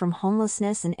people from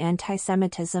homelessness and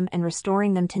anti-Semitism and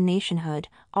restoring them to nationhood,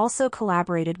 also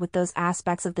collaborated with those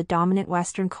aspects of the dominant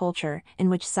Western culture in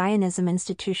which Zionism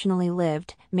institutionally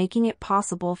lived, making it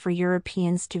possible for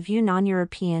Europeans to view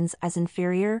non-Europeans as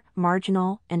inferior,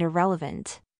 marginal, and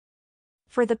irrelevant.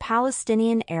 For the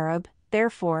Palestinian Arab,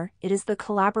 therefore, it is the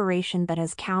collaboration that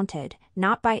has counted,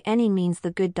 not by any means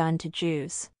the good done to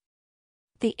Jews.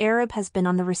 The Arab has been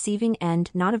on the receiving end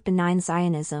not of benign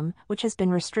Zionism, which has been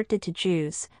restricted to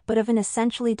Jews, but of an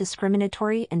essentially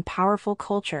discriminatory and powerful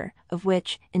culture, of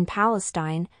which, in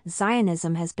Palestine,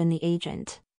 Zionism has been the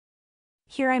agent.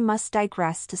 Here I must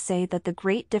digress to say that the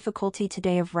great difficulty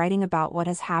today of writing about what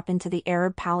has happened to the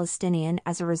Arab Palestinian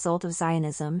as a result of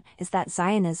Zionism is that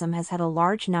Zionism has had a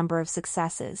large number of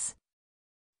successes.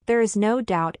 There is no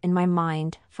doubt in my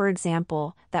mind, for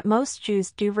example, that most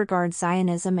Jews do regard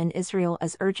Zionism and Israel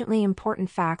as urgently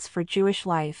important facts for Jewish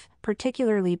life,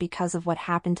 particularly because of what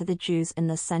happened to the Jews in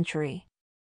this century.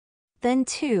 Then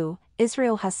too,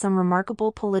 Israel has some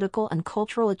remarkable political and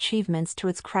cultural achievements to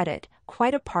its credit,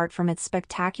 quite apart from its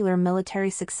spectacular military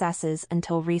successes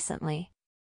until recently.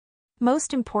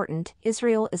 Most important,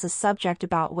 Israel is a subject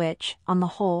about which, on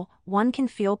the whole, one can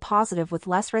feel positive with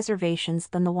less reservations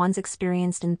than the ones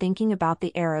experienced in thinking about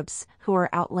the Arabs, who are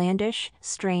outlandish,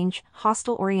 strange,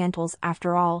 hostile Orientals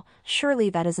after all. Surely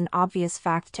that is an obvious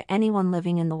fact to anyone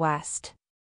living in the West.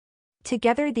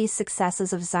 Together these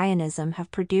successes of Zionism have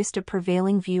produced a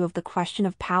prevailing view of the question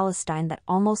of Palestine that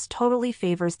almost totally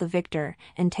favors the victor,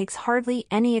 and takes hardly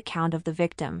any account of the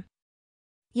victim.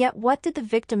 Yet what did the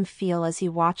victim feel as he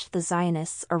watched the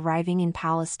Zionists arriving in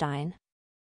Palestine?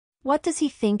 What does he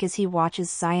think as he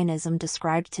watches Zionism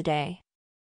described today?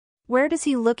 Where does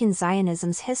he look in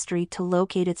Zionism's history to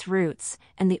locate its roots,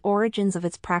 and the origins of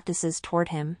its practices toward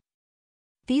him?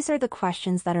 These are the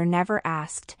questions that are never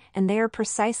asked, and they are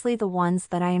precisely the ones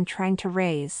that I am trying to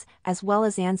raise, as well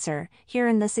as answer, here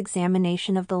in this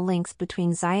examination of the links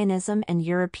between Zionism and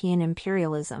European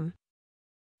imperialism.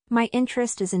 My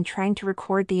interest is in trying to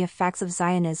record the effects of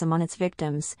Zionism on its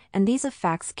victims, and these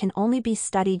effects can only be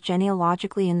studied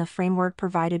genealogically in the framework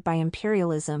provided by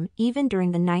imperialism, even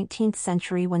during the 19th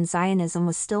century when Zionism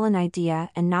was still an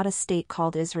idea and not a state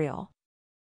called Israel.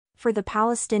 For the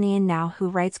Palestinian now who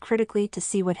writes critically to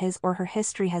see what his or her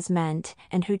history has meant,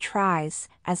 and who tries,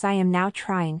 as I am now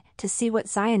trying, to see what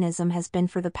Zionism has been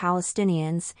for the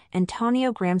Palestinians,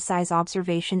 Antonio Gramsci's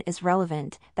observation is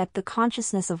relevant, that the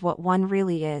consciousness of what one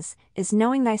really is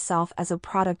knowing thyself as a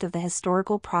product of the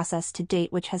historical process to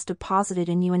date which has deposited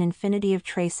in you an infinity of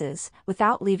traces,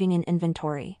 without leaving an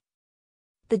inventory.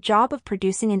 The job of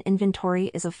producing an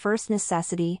inventory is a first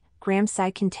necessity,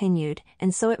 Gramsci continued,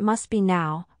 and so it must be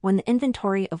now, when the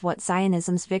inventory of what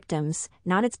Zionism's victims,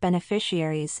 not its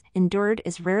beneficiaries, endured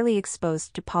is rarely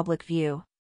exposed to public view.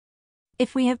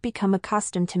 If we have become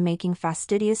accustomed to making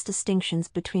fastidious distinctions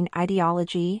between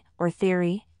ideology, or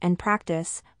theory, and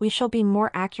practice, we shall be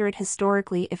more accurate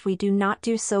historically if we do not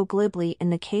do so glibly in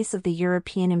the case of the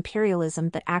European imperialism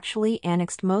that actually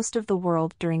annexed most of the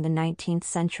world during the 19th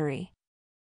century.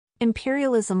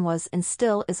 Imperialism was and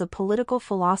still is a political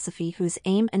philosophy whose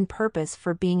aim and purpose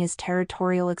for being is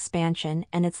territorial expansion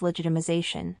and its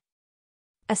legitimization.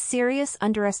 A serious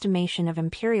underestimation of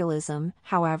imperialism,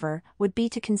 however, would be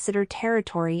to consider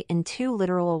territory in too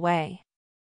literal a way.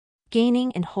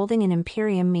 Gaining and holding an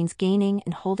imperium means gaining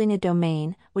and holding a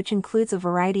domain, which includes a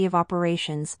variety of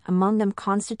operations, among them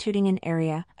constituting an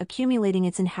area, accumulating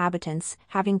its inhabitants,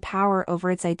 having power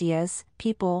over its ideas,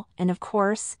 people, and of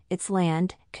course, its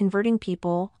land, converting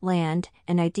people, land,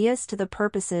 and ideas to the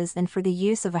purposes and for the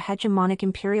use of a hegemonic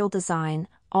imperial design,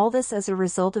 all this as a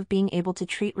result of being able to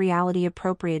treat reality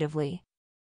appropriatively.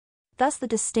 Thus the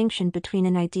distinction between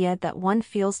an idea that one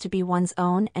feels to be one's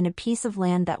own and a piece of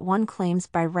land that one claims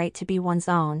by right to be one's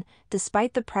own,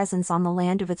 despite the presence on the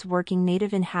land of its working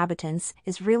native inhabitants,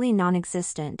 is really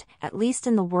non-existent, at least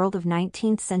in the world of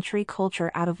 19th century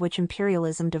culture out of which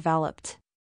imperialism developed.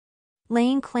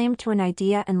 laying claim to an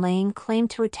idea and laying claim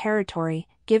to a territory,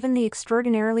 given the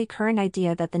extraordinarily current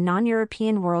idea that the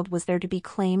non-European world was there to be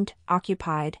claimed,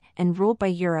 occupied, and ruled by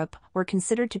Europe, were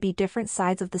considered to be different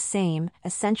sides of the same,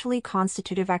 essentially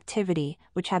constitutive activity,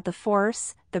 which had the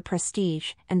force, the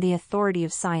prestige, and the authority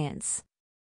of science.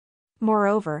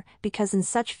 Moreover, because in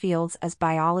such fields as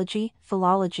biology,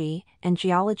 philology, and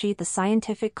geology the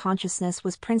scientific consciousness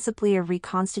was principally a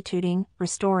reconstituting,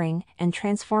 restoring, and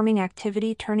transforming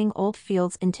activity turning old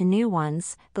fields into new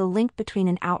ones, the link between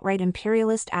an outright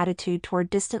imperialist attitude toward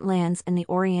distant lands in the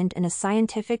Orient and a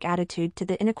scientific attitude to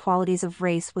the inequalities of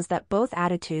race was that both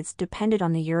attitudes depended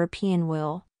on the European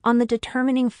will, on the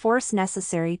determining force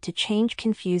necessary to change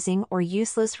confusing or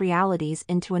useless realities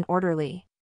into an orderly,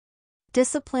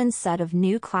 disciplined set of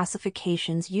new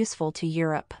classifications useful to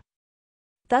Europe.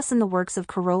 Thus in the works of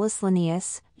Carolus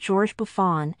Linnaeus, Georges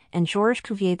Buffon, and Georges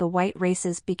Cuvier the white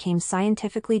races became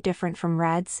scientifically different from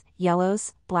reds,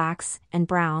 yellows, blacks, and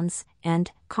browns,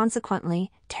 and,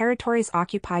 consequently, territories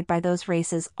occupied by those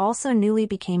races also newly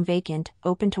became vacant,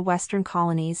 open to Western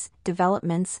colonies,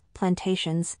 developments,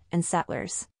 plantations, and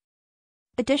settlers.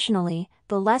 Additionally,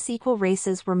 the less equal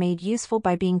races were made useful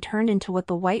by being turned into what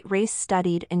the white race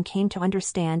studied and came to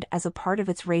understand as a part of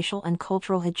its racial and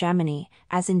cultural hegemony,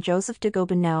 as in Joseph de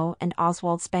Gobineau and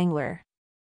Oswald Spengler.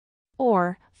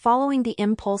 Or, following the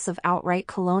impulse of outright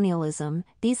colonialism,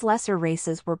 these lesser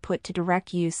races were put to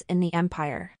direct use in the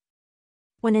empire.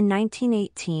 When in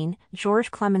 1918,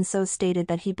 Georges Clemenceau stated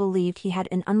that he believed he had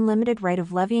an unlimited right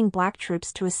of levying black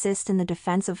troops to assist in the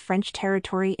defense of French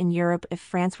territory in Europe if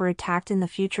France were attacked in the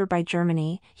future by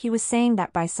Germany, he was saying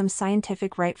that by some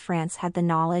scientific right France had the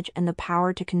knowledge and the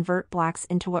power to convert blacks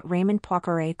into what Raymond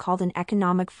Poincaré called an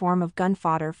economic form of gun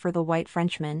fodder for the white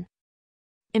Frenchman.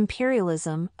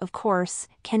 Imperialism, of course,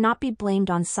 cannot be blamed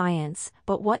on science,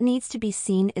 but what needs to be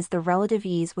seen is the relative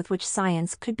ease with which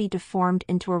science could be deformed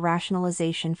into a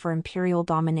rationalization for imperial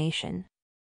domination.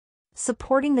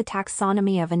 Supporting the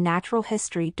taxonomy of a natural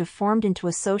history deformed into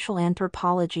a social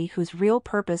anthropology whose real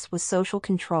purpose was social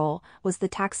control was the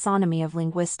taxonomy of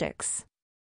linguistics.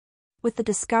 With the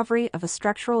discovery of a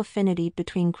structural affinity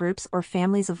between groups or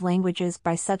families of languages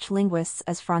by such linguists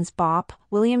as Franz Bopp,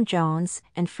 William Jones,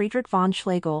 and Friedrich von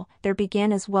Schlegel, there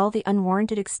began as well the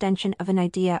unwarranted extension of an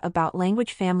idea about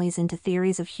language families into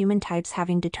theories of human types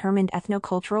having determined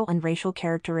ethnocultural and racial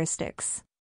characteristics.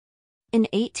 In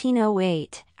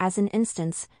 1808, as an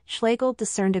instance, Schlegel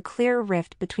discerned a clear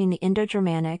rift between the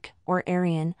Indo-Germanic, or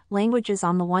Aryan, languages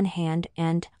on the one hand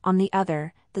and, on the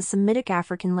other, the Semitic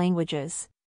African languages.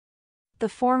 The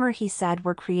former, he said,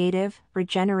 were creative,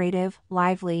 regenerative,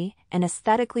 lively, and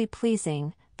aesthetically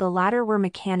pleasing, the latter were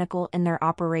mechanical in their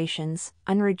operations,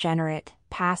 unregenerate,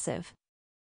 passive.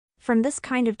 From this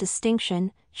kind of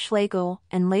distinction, Schlegel,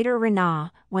 and later Renan,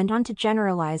 went on to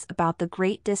generalize about the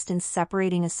great distance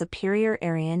separating a superior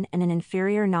Aryan and an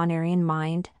inferior non-Aryan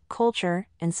mind, culture,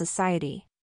 and society.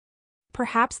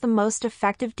 Perhaps the most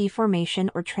effective deformation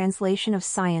or translation of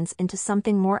science into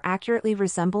something more accurately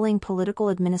resembling political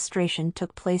administration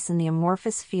took place in the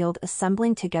amorphous field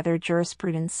assembling together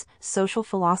jurisprudence, social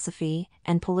philosophy,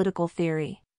 and political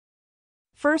theory.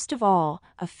 First of all,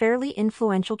 a fairly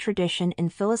influential tradition in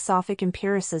philosophic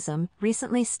empiricism,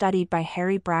 recently studied by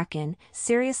Harry Bracken,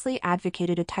 seriously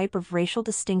advocated a type of racial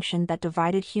distinction that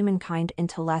divided humankind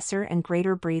into lesser and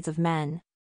greater breeds of men.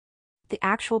 The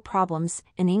actual problems,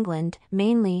 in England,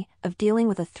 mainly, of dealing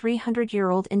with a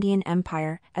 300-year-old Indian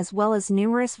empire, as well as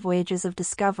numerous voyages of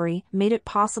discovery, made it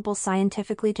possible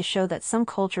scientifically to show that some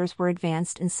cultures were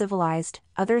advanced and civilized,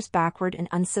 others backward and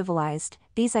uncivilized.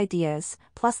 These ideas,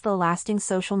 plus the lasting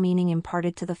social meaning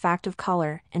imparted to the fact of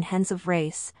color, and hence of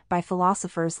race, by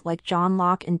philosophers like John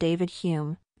Locke and David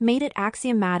Hume, made it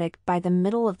axiomatic by the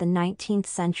middle of the 19th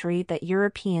century that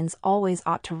Europeans always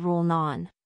ought to rule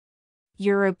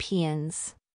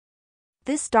non-Europeans.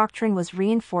 This doctrine was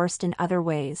reinforced in other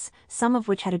ways, some of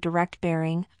which had a direct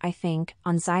bearing, I think,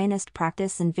 on Zionist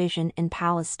practice and vision in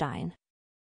Palestine.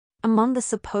 Among the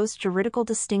supposed juridical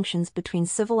distinctions between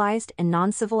civilized and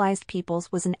non-civilized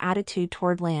peoples was an attitude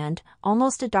toward land,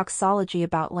 almost a doxology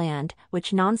about land,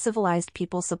 which non-civilized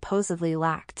people supposedly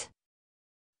lacked.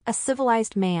 A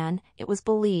civilized man, it was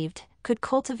believed, could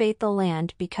cultivate the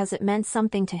land because it meant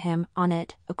something to him. On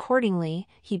it, accordingly,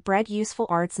 he bred useful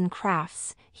arts and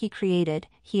crafts, he created,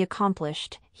 he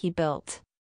accomplished, he built.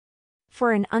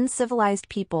 For an uncivilized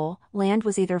people, land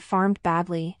was either farmed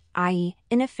badly, i.e.,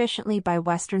 inefficiently by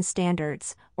Western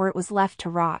standards, or it was left to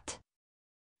rot.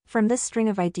 From this string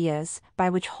of ideas, by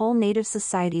which whole native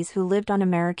societies who lived on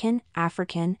American,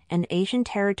 African, and Asian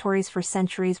territories for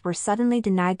centuries were suddenly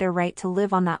denied their right to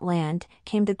live on that land,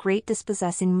 came the great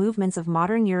dispossessing movements of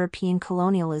modern European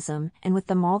colonialism, and with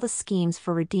them all the schemes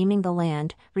for redeeming the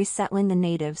land, resettling the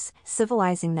natives,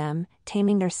 civilizing them,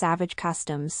 taming their savage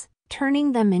customs,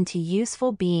 turning them into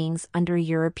useful beings under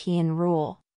European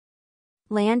rule.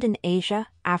 Land in Asia,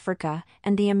 Africa,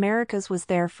 and the Americas was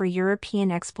there for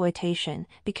European exploitation,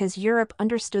 because Europe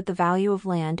understood the value of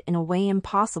land in a way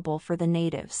impossible for the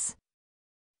natives.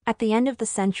 At the end of the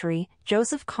century,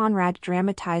 Joseph Conrad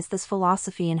dramatized this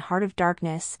philosophy in Heart of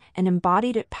Darkness, and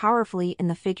embodied it powerfully in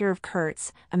the figure of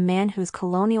Kurtz, a man whose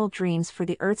colonial dreams for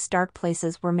the Earth's dark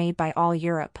places were made by all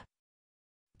Europe.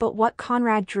 But what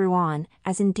Conrad drew on,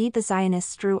 as indeed the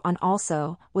Zionists drew on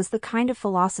also, was the kind of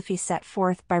philosophy set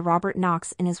forth by Robert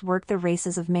Knox in his work The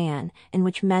Races of Man, in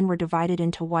which men were divided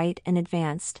into white and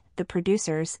advanced, the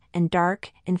producers, and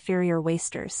dark, inferior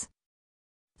wasters.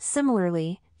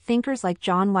 Similarly, thinkers like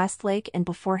John Westlake and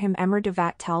before him Emer de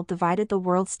Vattel divided the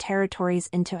world's territories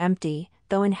into empty,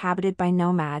 though inhabited by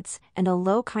nomads, and a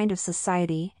low kind of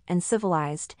society, and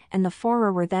civilized, and the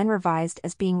former were then revised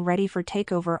as being ready for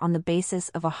takeover on the basis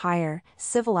of a higher,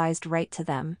 civilized right to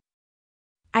them.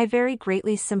 I very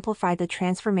greatly simplify the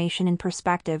transformation in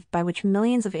perspective by which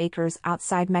millions of acres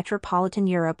outside metropolitan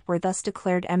Europe were thus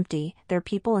declared empty, their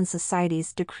people and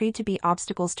societies decreed to be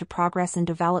obstacles to progress and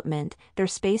development, their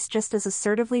space just as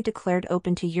assertively declared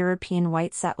open to European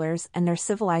white settlers and their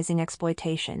civilizing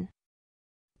exploitation.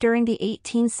 During the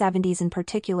 1870s in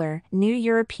particular, new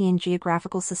European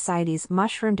geographical societies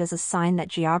mushroomed as a sign that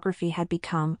geography had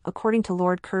become, according to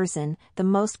Lord Curzon, the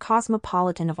most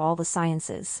cosmopolitan of all the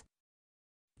sciences.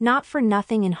 Not for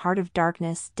nothing in Heart of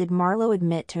Darkness did Marlowe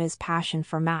admit to his passion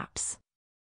for maps.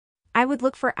 I would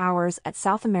look for hours at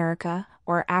South America,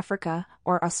 or Africa,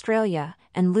 or Australia,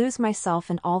 and lose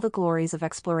myself in all the glories of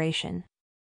exploration.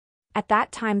 At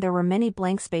that time there were many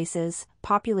blank spaces,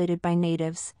 populated by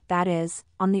natives, that is,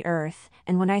 on the earth,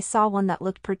 and when I saw one that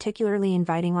looked particularly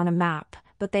inviting on a map,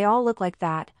 but they all look like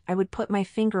that, I would put my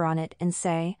finger on it and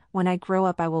say, when I grow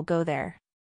up I will go there.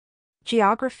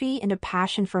 Geography and a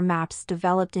passion for maps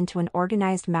developed into an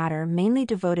organized matter mainly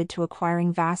devoted to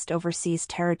acquiring vast overseas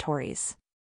territories.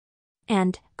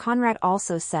 And, Conrad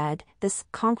also said, this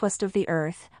conquest of the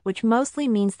earth, which mostly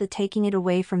means the taking it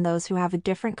away from those who have a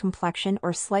different complexion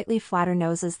or slightly flatter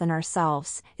noses than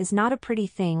ourselves, is not a pretty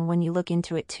thing when you look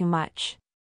into it too much.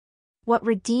 What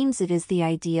redeems it is the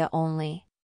idea only.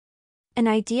 An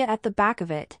idea at the back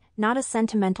of it, not a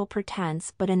sentimental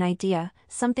pretense but an idea,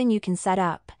 something you can set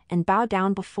up, and bow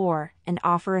down before, and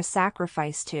offer a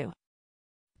sacrifice to.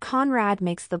 Conrad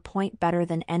makes the point better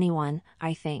than anyone,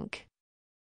 I think.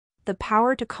 The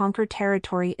power to conquer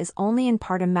territory is only in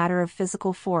part a matter of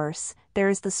physical force, there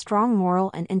is the strong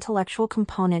moral and intellectual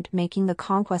component making the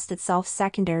conquest itself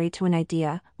secondary to an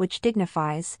idea, which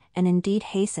dignifies, and indeed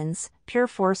hastens, pure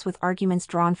force with arguments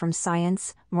drawn from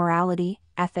science, morality,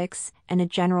 ethics, and a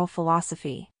general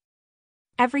philosophy.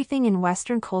 Everything in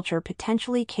Western culture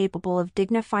potentially capable of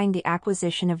dignifying the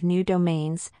acquisition of new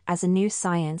domains, as a new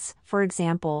science, for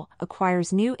example,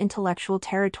 acquires new intellectual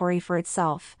territory for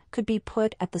itself, could be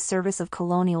put at the service of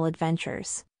colonial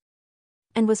adventures.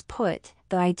 And was put,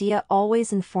 the idea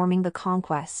always informing the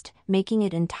conquest, making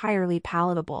it entirely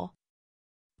palatable.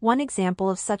 One example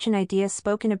of such an idea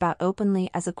spoken about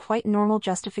openly as a quite normal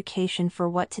justification for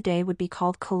what today would be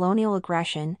called colonial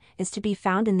aggression, is to be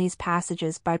found in these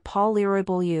passages by Paul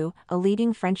Leroy-Beaulieu, a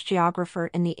leading French geographer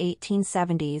in the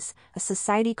 1870s. A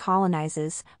society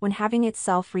colonizes, when having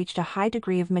itself reached a high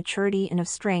degree of maturity and of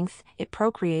strength, it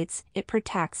procreates, it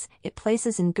protects, it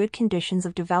places in good conditions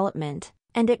of development,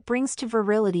 and it brings to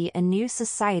virility a new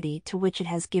society to which it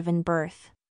has given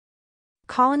birth.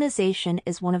 Colonization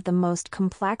is one of the most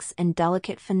complex and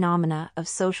delicate phenomena of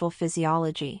social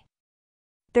physiology.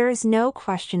 There is no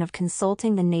question of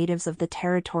consulting the natives of the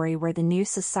territory where the new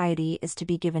society is to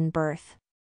be given birth.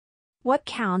 What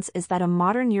counts is that a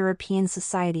modern European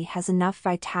society has enough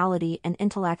vitality and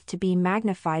intellect to be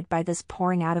magnified by this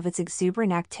pouring out of its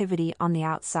exuberant activity on the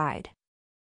outside.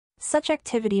 Such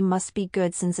activity must be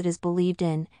good since it is believed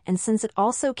in, and since it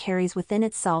also carries within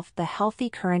itself the healthy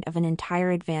current of an entire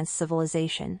advanced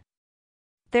civilization.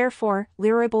 Therefore,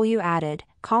 Leroy-Beaulieu added,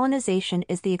 colonization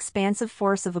is the expansive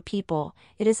force of a people,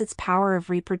 it is its power of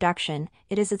reproduction,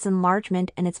 it is its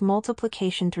enlargement and its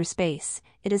multiplication through space,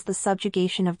 it is the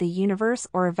subjugation of the universe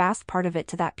or a vast part of it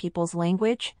to that people's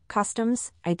language,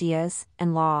 customs, ideas,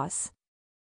 and laws.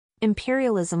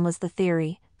 Imperialism was the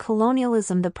theory,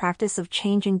 Colonialism, the practice of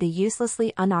changing the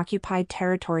uselessly unoccupied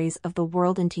territories of the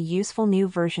world into useful new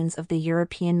versions of the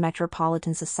European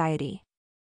metropolitan society.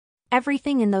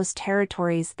 Everything in those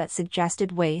territories that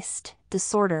suggested waste,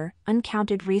 disorder,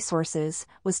 uncounted resources,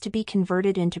 was to be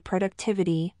converted into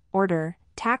productivity, order,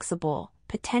 taxable,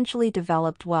 potentially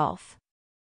developed wealth.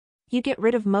 You get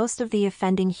rid of most of the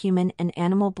offending human and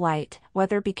animal blight,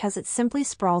 whether because it simply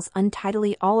sprawls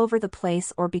untidily all over the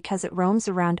place or because it roams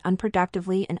around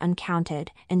unproductively and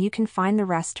uncounted, and you confine the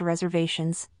rest to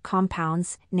reservations,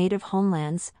 compounds, native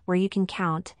homelands, where you can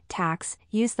count, tax,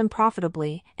 use them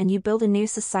profitably, and you build a new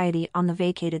society on the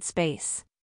vacated space.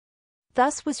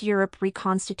 Thus was Europe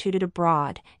reconstituted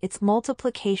abroad, its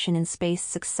multiplication in space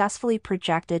successfully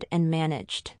projected and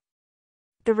managed.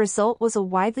 The result was a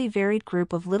widely varied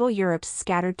group of little Europes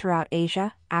scattered throughout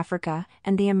Asia, Africa,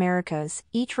 and the Americas,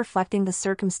 each reflecting the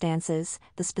circumstances,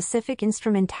 the specific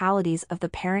instrumentalities of the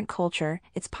parent culture,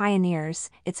 its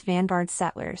pioneers, its vanguard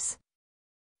settlers.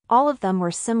 All of them were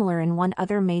similar in one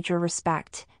other major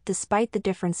respect, despite the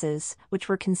differences, which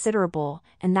were considerable,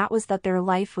 and that was that their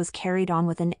life was carried on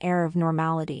with an air of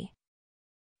normality.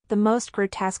 The most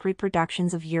grotesque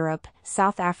reproductions of Europe,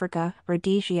 South Africa,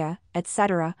 Rhodesia,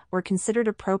 etc., were considered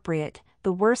appropriate.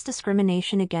 The worst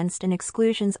discrimination against and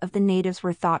exclusions of the natives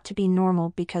were thought to be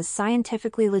normal because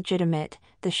scientifically legitimate.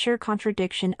 The sheer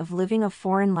contradiction of living a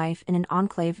foreign life in an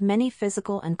enclave many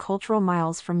physical and cultural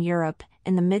miles from Europe,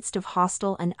 in the midst of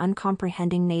hostile and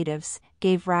uncomprehending natives,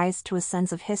 gave rise to a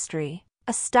sense of history,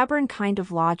 a stubborn kind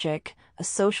of logic, a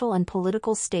social and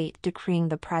political state decreeing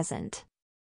the present.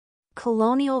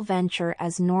 Colonial venture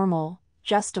as normal,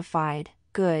 justified,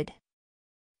 good.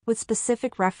 With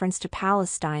specific reference to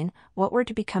Palestine, what were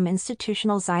to become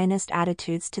institutional Zionist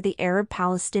attitudes to the Arab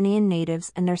Palestinian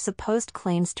natives and their supposed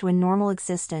claims to a normal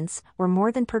existence were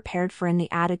more than prepared for in the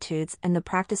attitudes and the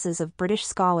practices of British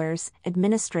scholars,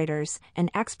 administrators, and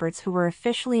experts who were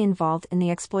officially involved in the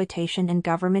exploitation and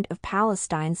government of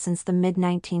Palestine since the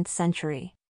mid-19th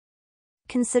century.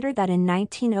 Consider that in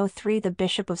 1903 the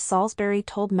Bishop of Salisbury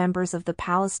told members of the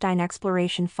Palestine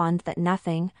Exploration Fund that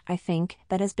nothing, I think,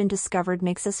 that has been discovered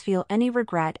makes us feel any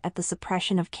regret at the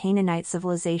suppression of Canaanite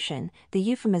civilization, the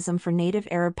euphemism for native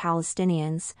Arab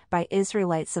Palestinians, by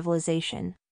Israelite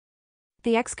civilization.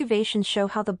 The excavations show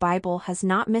how the Bible has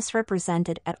not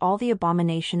misrepresented at all the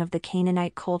abomination of the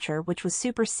Canaanite culture which was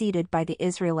superseded by the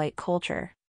Israelite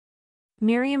culture.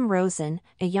 Miriam Rosen,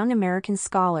 a young American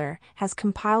scholar, has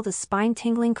compiled a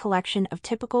spine-tingling collection of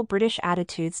typical British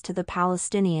attitudes to the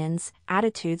Palestinians,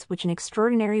 attitudes which in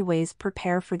extraordinary ways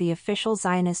prepare for the official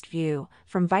Zionist view,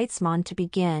 from Weizmann to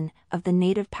begin, of the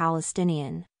native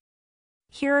Palestinian.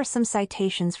 Here are some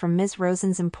citations from Ms.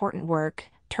 Rosen's important work,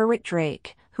 Turwit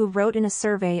Drake, who wrote in a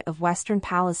survey of Western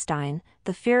Palestine,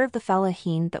 "The fear of the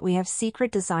fellahin that we have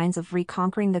secret designs of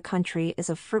reconquering the country is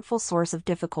a fruitful source of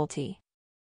difficulty.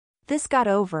 This got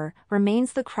over,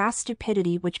 remains the crass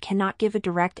stupidity which cannot give a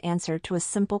direct answer to a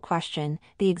simple question,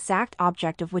 the exact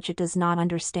object of which it does not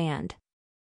understand.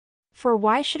 For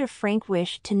why should a Frank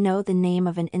wish to know the name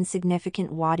of an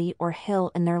insignificant wadi or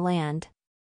hill in their land?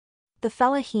 The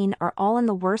fellahin are all in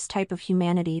the worst type of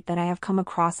humanity that I have come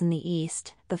across in the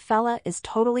East. The fellah is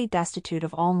totally destitute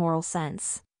of all moral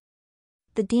sense."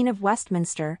 The Dean of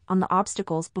Westminster, on the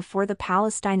obstacles before the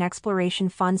Palestine Exploration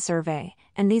Fund survey,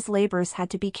 and these labors had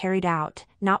to be carried out,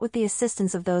 not with the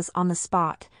assistance of those on the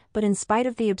spot, but in spite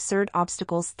of the absurd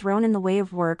obstacles thrown in the way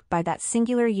of work by that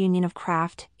singular union of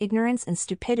craft, ignorance and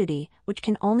stupidity, which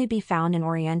can only be found in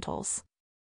Orientals.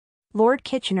 Lord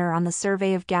Kitchener on the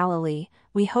survey of Galilee,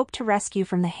 "We hope to rescue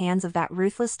from the hands of that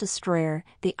ruthless destroyer,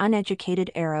 the uneducated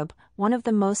Arab, one of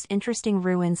the most interesting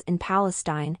ruins in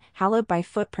Palestine, hallowed by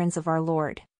footprints of our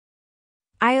Lord."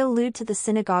 I allude to the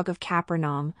synagogue of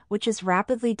Capernaum, which is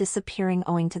rapidly disappearing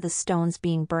owing to the stones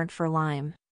being burnt for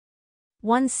lime.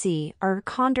 1c. Our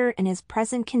Condor in his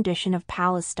present condition of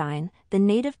Palestine, the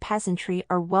native peasantry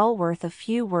are well worth a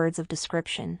few words of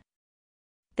description.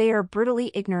 They are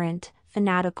brutally ignorant,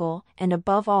 fanatical, and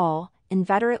above all,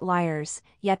 inveterate liars,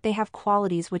 yet they have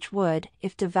qualities which would,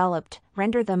 if developed,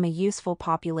 render them a useful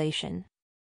population.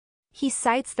 He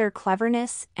cites their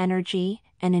cleverness, energy,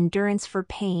 and endurance for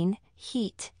pain,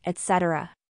 heat,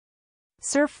 etc.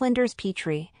 Sir Flinders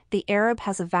Petrie, the Arab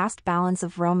has a vast balance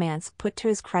of romance put to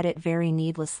his credit very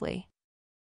needlessly.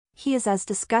 He is as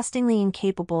disgustingly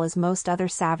incapable as most other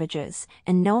savages,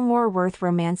 and no more worth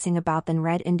romancing about than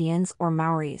Red Indians or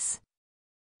Maoris.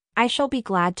 I shall be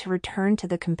glad to return to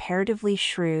the comparatively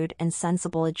shrewd and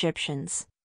sensible Egyptians.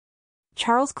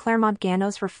 Charles Claremont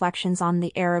Gano's reflections on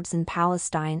the Arabs in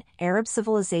Palestine. Arab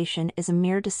civilization is a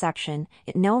mere deception,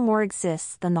 it no more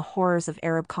exists than the horrors of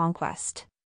Arab conquest.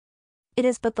 It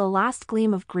is but the last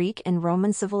gleam of Greek and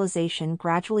Roman civilization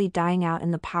gradually dying out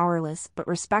in the powerless but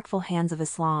respectful hands of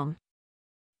Islam.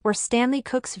 Or Stanley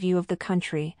Cook's view of the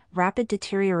country, rapid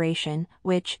deterioration,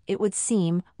 which, it would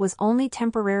seem, was only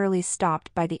temporarily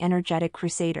stopped by the energetic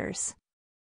crusaders.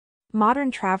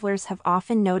 Modern travelers have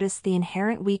often noticed the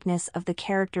inherent weakness of the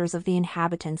characters of the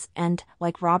inhabitants and,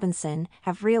 like Robinson,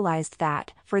 have realized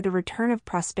that, for the return of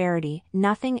prosperity,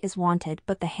 nothing is wanted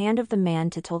but the hand of the man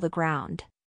to till the ground.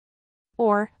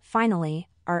 Or, finally,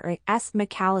 R.S.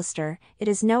 McAllister, it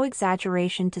is no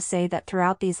exaggeration to say that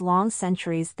throughout these long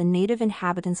centuries the native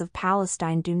inhabitants of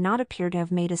Palestine do not appear to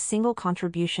have made a single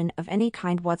contribution of any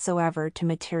kind whatsoever to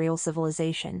material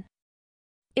civilization.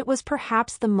 It was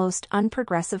perhaps the most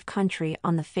unprogressive country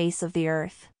on the face of the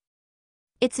earth.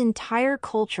 Its entire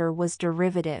culture was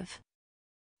derivative.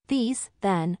 These,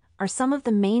 then, are some of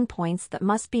the main points that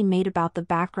must be made about the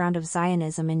background of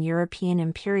Zionism in European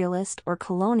imperialist or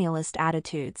colonialist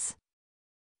attitudes.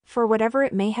 For whatever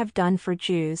it may have done for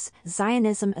Jews,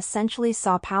 Zionism essentially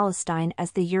saw Palestine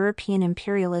as the European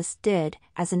imperialists did,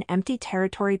 as an empty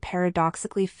territory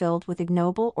paradoxically filled with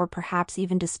ignoble or perhaps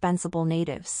even dispensable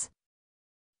natives.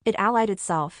 It allied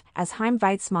itself, as Chaim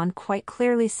Weizmann quite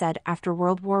clearly said after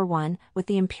World War I, with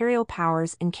the imperial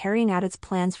powers in carrying out its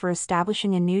plans for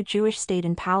establishing a new Jewish state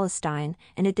in Palestine,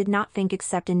 and it did not think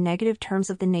except in negative terms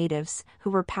of the natives,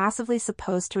 who were passively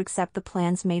supposed to accept the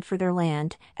plans made for their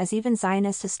land, as even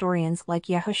Zionist historians like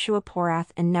Yehoshua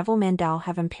Porath and Neville Mandel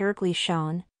have empirically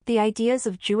shown. The ideas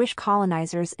of Jewish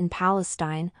colonizers in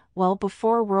Palestine, well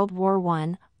before World War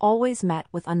I, always met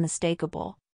with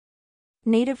unmistakable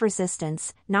native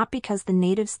resistance, not because the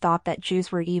natives thought that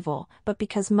Jews were evil, but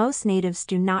because most natives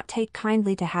do not take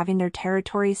kindly to having their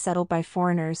territories settled by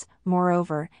foreigners.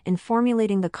 Moreover, in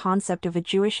formulating the concept of a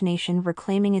Jewish nation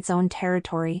reclaiming its own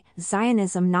territory,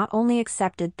 Zionism not only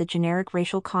accepted the generic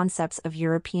racial concepts of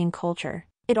European culture,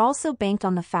 it also banked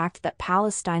on the fact that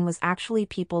Palestine was actually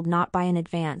peopled not by an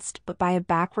advanced but by a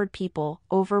backward people,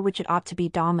 over which it ought to be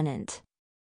dominant.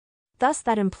 Thus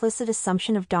that implicit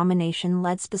assumption of domination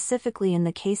led specifically in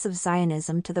the case of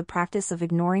Zionism to the practice of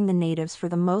ignoring the natives for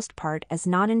the most part as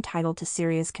not entitled to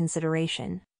serious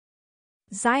consideration.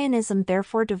 Zionism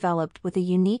therefore developed with a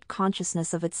unique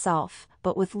consciousness of itself,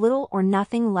 but with little or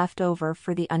nothing left over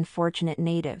for the unfortunate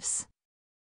natives.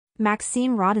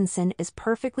 Maxime Rodinson is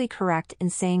perfectly correct in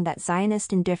saying that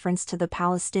Zionist indifference to the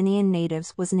Palestinian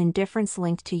natives was an indifference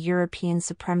linked to European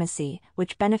supremacy,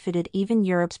 which benefited even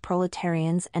Europe's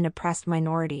proletarians and oppressed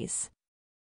minorities.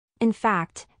 In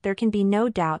fact, there can be no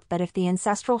doubt that if the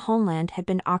ancestral homeland had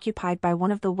been occupied by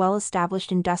one of the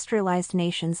well-established industrialized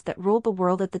nations that ruled the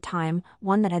world at the time,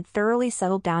 one that had thoroughly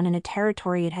settled down in a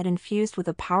territory it had infused with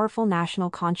a powerful national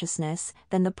consciousness,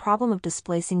 then the problem of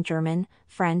displacing German,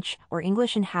 French, or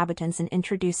English inhabitants and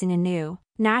introducing a new,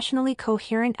 nationally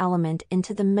coherent element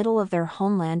into the middle of their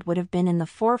homeland would have been in the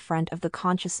forefront of the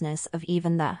consciousness of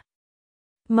even the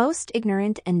most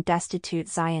ignorant and destitute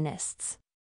Zionists.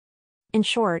 In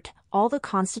short, all the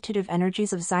constitutive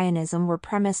energies of Zionism were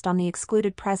premised on the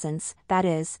excluded presence, that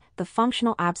is, the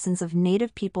functional absence of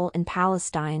native people in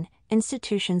Palestine.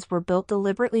 Institutions were built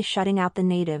deliberately shutting out the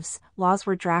natives, laws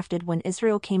were drafted when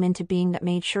Israel came into being that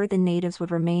made sure the natives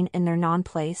would remain in their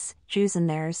non-place, Jews in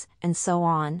theirs, and so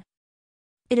on.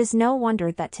 It is no wonder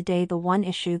that today the one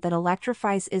issue that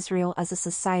electrifies Israel as a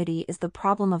society is the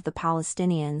problem of the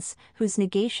Palestinians, whose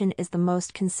negation is the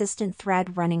most consistent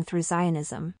thread running through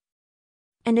Zionism.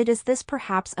 And it is this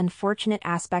perhaps unfortunate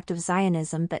aspect of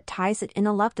Zionism that ties it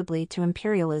ineluctably to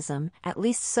imperialism, at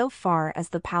least so far as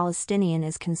the Palestinian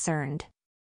is concerned.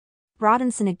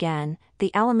 Rodinson again,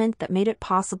 the element that made it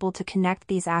possible to connect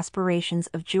these aspirations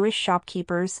of Jewish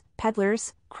shopkeepers,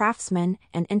 peddlers, craftsmen,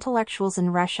 and intellectuals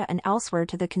in Russia and elsewhere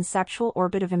to the conceptual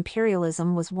orbit of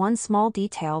imperialism was one small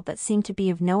detail that seemed to be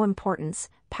of no importance: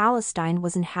 Palestine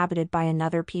was inhabited by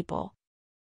another people.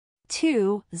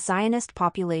 2. Zionist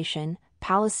population,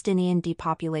 Palestinian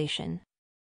depopulation.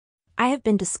 I have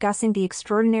been discussing the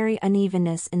extraordinary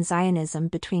unevenness in Zionism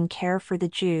between care for the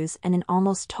Jews and an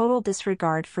almost total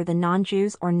disregard for the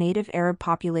non-Jews or native Arab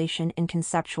population in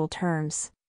conceptual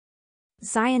terms.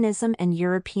 Zionism and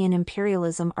European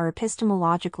imperialism are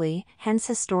epistemologically, hence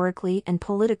historically and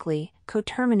politically,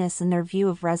 coterminous in their view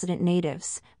of resident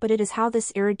natives, but it is how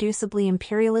this irreducibly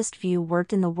imperialist view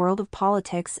worked in the world of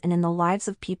politics and in the lives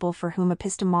of people for whom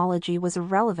epistemology was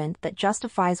irrelevant that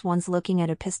justifies one's looking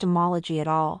at epistemology at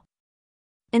all.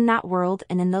 In that world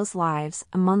and in those lives,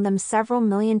 among them several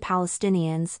million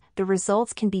Palestinians, the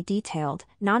results can be detailed,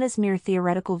 not as mere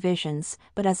theoretical visions,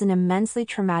 but as an immensely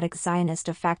traumatic Zionist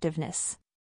effectiveness.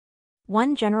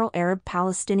 One general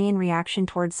Arab-Palestinian reaction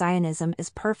toward Zionism is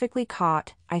perfectly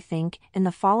caught, I think, in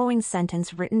the following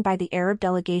sentence written by the Arab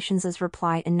delegation's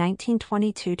reply in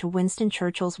 1922 to Winston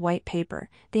Churchill's White Paper: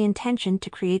 "The intention to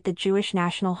create the Jewish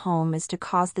national home is to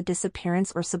cause the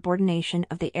disappearance or subordination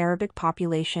of the Arabic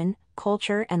population,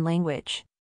 culture and language."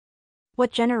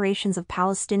 What generations of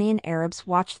Palestinian Arabs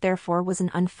watched therefore was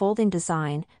an unfolding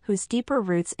design, whose deeper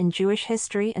roots in Jewish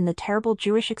history and the terrible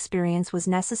Jewish experience was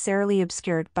necessarily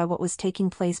obscured by what was taking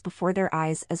place before their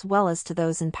eyes as well as to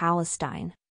those in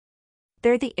Palestine.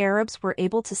 There the Arabs were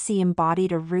able to see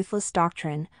embodied a ruthless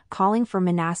doctrine, calling for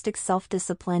monastic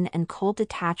self-discipline and cold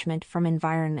detachment from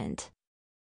environment.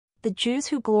 The Jews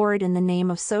who gloried in the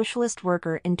name of socialist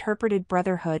worker interpreted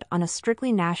brotherhood on a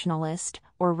strictly nationalist,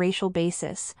 or racial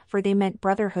basis, for they meant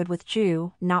brotherhood with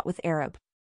Jew, not with Arab.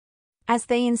 As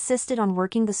they insisted on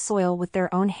working the soil with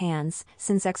their own hands,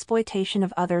 since exploitation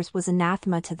of others was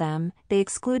anathema to them, they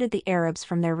excluded the Arabs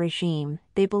from their regime.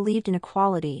 They believed in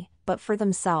equality, but for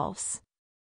themselves.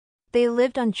 They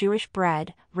lived on Jewish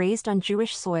bread, raised on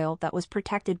Jewish soil that was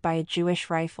protected by a Jewish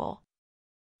rifle.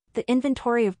 The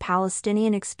inventory of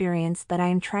Palestinian experience that I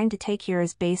am trying to take here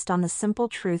is based on the simple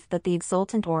truth that the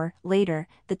exultant or, later,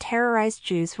 the terrorized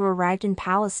Jews who arrived in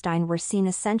Palestine were seen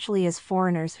essentially as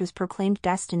foreigners whose proclaimed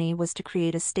destiny was to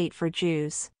create a state for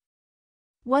Jews.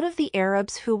 What of the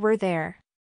Arabs who were there?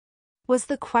 Was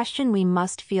the question we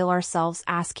must feel ourselves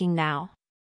asking now.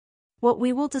 What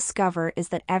we will discover is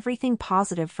that everything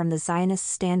positive from the Zionist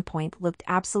standpoint looked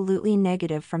absolutely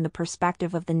negative from the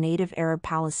perspective of the native Arab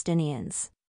Palestinians.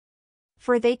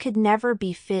 For they could never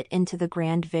be fit into the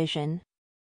grand vision.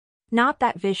 Not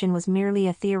that vision was merely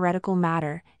a theoretical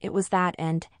matter, it was that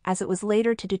and, as it was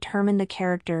later to determine the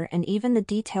character and even the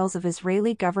details of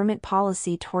Israeli government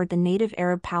policy toward the native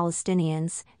Arab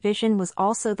Palestinians, vision was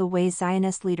also the way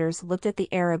Zionist leaders looked at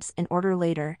the Arabs in order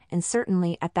later, and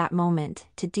certainly at that moment,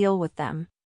 to deal with them.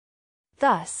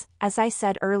 Thus, as I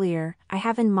said earlier, I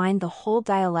have in mind the whole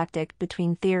dialectic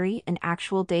between theory and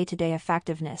actual day-to-day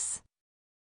effectiveness.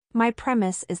 My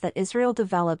premise is that Israel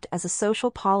developed as a social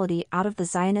polity out of the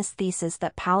Zionist thesis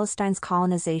that Palestine's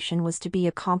colonization was to be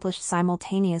accomplished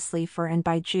simultaneously for and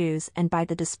by Jews and by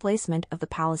the displacement of the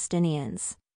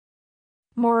Palestinians.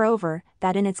 Moreover,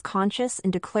 that in its conscious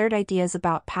and declared ideas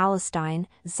about Palestine,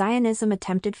 Zionism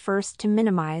attempted first to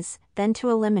minimize, then to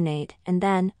eliminate, and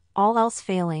then, all else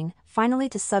failing, finally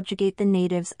to subjugate the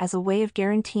natives as a way of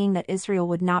guaranteeing that Israel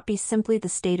would not be simply the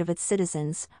state of its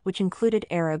citizens, which included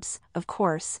Arabs, of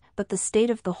course, but the state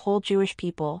of the whole Jewish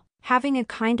people, having a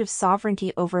kind of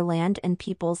sovereignty over land and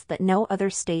peoples that no other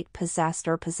state possessed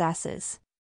or possesses.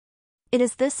 It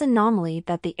is this anomaly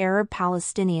that the Arab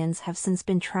Palestinians have since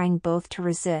been trying both to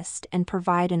resist and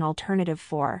provide an alternative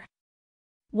for.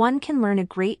 One can learn a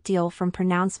great deal from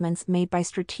pronouncements made by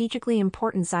strategically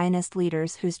important Zionist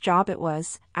leaders whose job it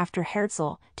was, after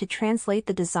Herzl, to translate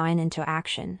the design into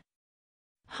action.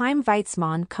 Chaim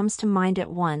Weizmann comes to mind at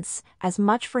once, as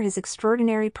much for his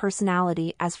extraordinary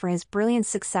personality as for his brilliant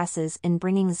successes in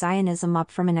bringing Zionism up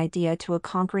from an idea to a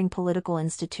conquering political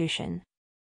institution.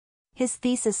 His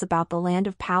thesis about the land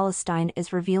of Palestine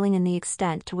is revealing in the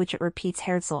extent to which it repeats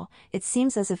Herzl. It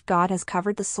seems as if God has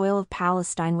covered the soil of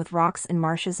Palestine with rocks and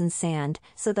marshes and sand,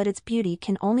 so that its beauty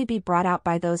can only be brought out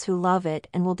by those who love it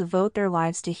and will devote their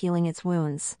lives to healing its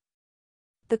wounds.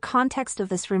 The context of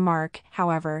this remark,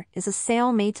 however, is a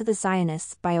sale made to the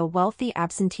Zionists by a wealthy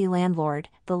absentee landlord,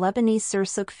 the Lebanese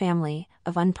Sursuk family,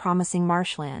 of unpromising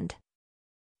marshland.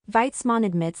 Weizmann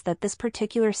admits that this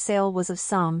particular sale was of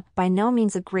some, by no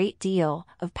means a great deal,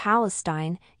 of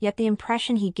Palestine, yet the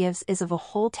impression he gives is of a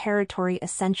whole territory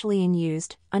essentially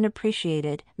unused,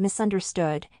 unappreciated,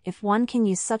 misunderstood, if one can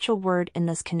use such a word in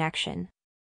this connection.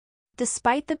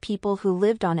 Despite the people who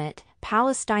lived on it,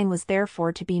 Palestine was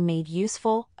therefore to be made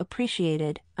useful,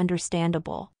 appreciated,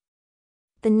 understandable.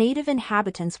 The native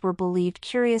inhabitants were believed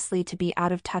curiously to be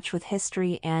out of touch with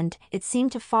history and, it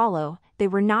seemed to follow, they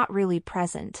were not really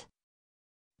present.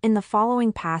 In the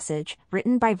following passage,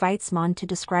 written by Weizmann to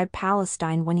describe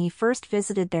Palestine when he first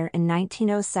visited there in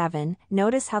 1907,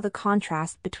 notice how the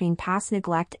contrast between past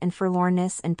neglect and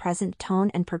forlornness and present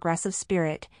tone and progressive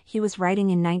spirit, he was writing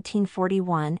in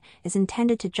 1941, is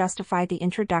intended to justify the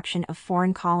introduction of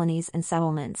foreign colonies and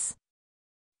settlements.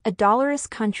 A dolorous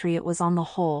country it was on the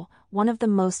whole, one of the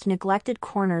most neglected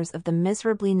corners of the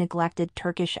miserably neglected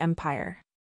Turkish Empire.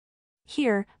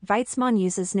 Here, Weizmann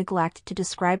uses neglect to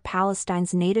describe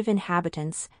Palestine's native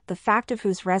inhabitants, the fact of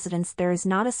whose residence there is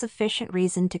not a sufficient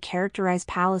reason to characterize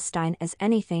Palestine as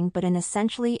anything but an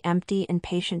essentially empty and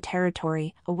patient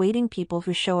territory, awaiting people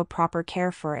who show a proper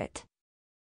care for it.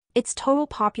 Its total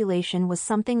population was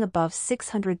something above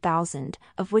 600,000,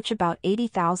 of which about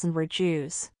 80,000 were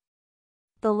Jews.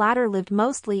 The latter lived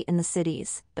mostly in the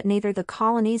cities, but neither the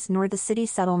colonies nor the city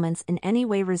settlements in any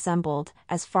way resembled,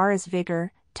 as far as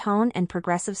vigor, tone and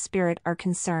progressive spirit are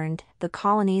concerned, the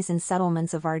colonies and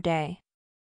settlements of our day.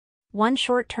 One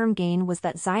short-term gain was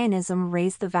that Zionism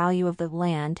raised the value of the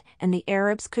land, and the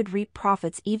Arabs could reap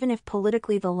profits even if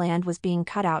politically the land was being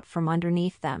cut out from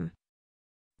underneath them.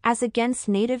 As against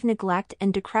native neglect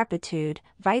and decrepitude,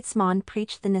 Weizmann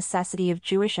preached the necessity of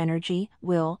Jewish energy,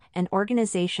 will, and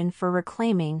organization for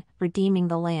reclaiming, redeeming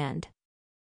the land.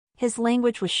 His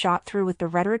language was shot through with the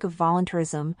rhetoric of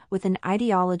voluntarism, with an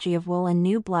ideology of will and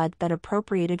new blood that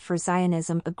appropriated for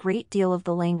Zionism a great deal of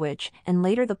the language, and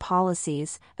later the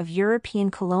policies, of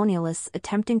European colonialists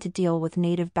attempting to deal with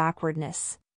native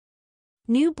backwardness.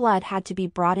 New blood had to be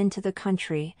brought into the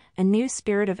country, a new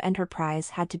spirit of enterprise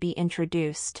had to be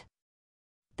introduced.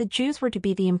 The Jews were to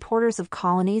be the importers of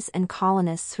colonies and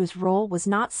colonists whose role was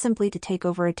not simply to take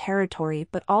over a territory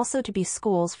but also to be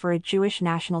schools for a Jewish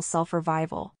national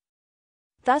self-revival.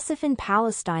 Thus, if in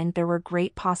Palestine there were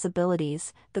great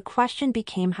possibilities, the question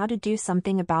became how to do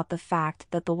something about the fact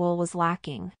that the will was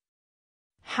lacking.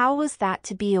 How was that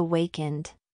to be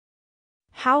awakened?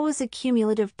 How was a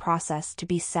cumulative process to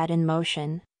be set in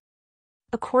motion?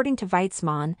 According to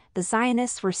Weizmann, the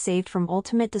Zionists were saved from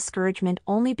ultimate discouragement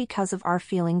only because of our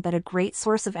feeling that a great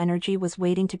source of energy was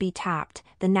waiting to be tapped,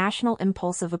 the national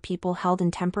impulse of a people held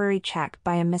in temporary check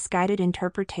by a misguided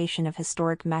interpretation of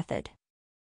historic method.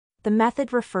 The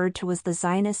method referred to was the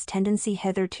Zionist tendency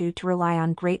hitherto to rely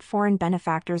on great foreign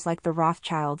benefactors like the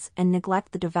Rothschilds and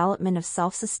neglect the development of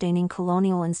self-sustaining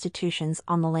colonial institutions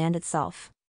on the land itself.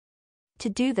 To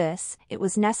do this, it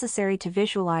was necessary to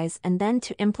visualize and then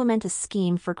to implement a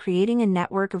scheme for creating a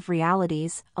network of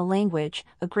realities, a language,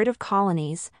 a grid of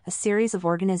colonies, a series of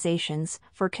organizations,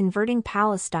 for converting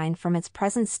Palestine from its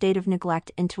present state of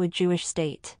neglect into a Jewish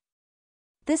state.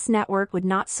 This network would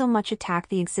not so much attack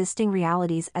the existing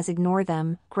realities as ignore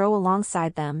them, grow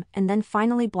alongside them, and then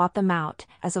finally blot them out,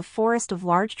 as a forest of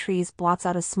large trees blots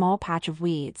out a small patch of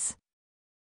weeds.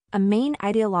 A main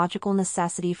ideological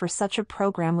necessity for such a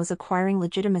program was acquiring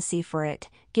legitimacy for it,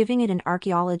 giving it an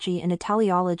archaeology and a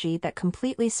teleology that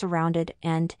completely surrounded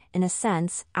and, in a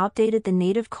sense, outdated the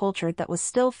native culture that was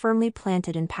still firmly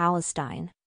planted in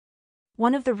Palestine.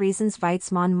 One of the reasons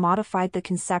Weizmann modified the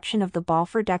conception of the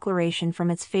Balfour Declaration from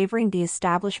its favoring the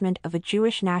establishment of a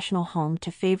Jewish national home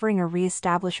to favoring a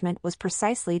re-establishment was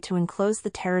precisely to enclose the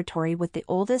territory with the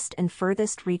oldest and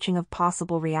furthest reaching of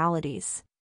possible realities.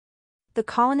 The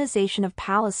colonization of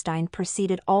Palestine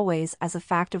proceeded always as a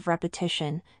fact of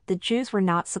repetition. The Jews were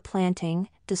not supplanting,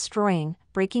 destroying,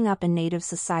 breaking up a native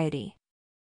society.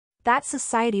 That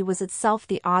society was itself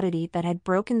the oddity that had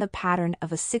broken the pattern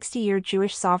of a 60-year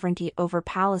Jewish sovereignty over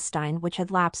Palestine which had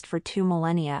lapsed for 2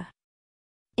 millennia.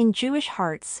 In Jewish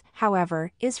hearts,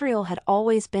 however, Israel had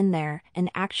always been there, an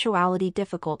actuality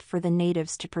difficult for the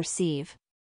natives to perceive.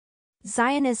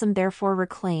 Zionism therefore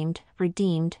reclaimed,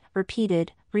 redeemed,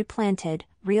 repeated, replanted,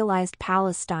 realized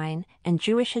Palestine, and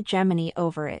Jewish hegemony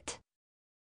over it.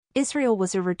 Israel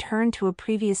was a return to a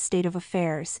previous state of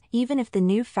affairs, even if the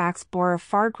new facts bore a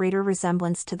far greater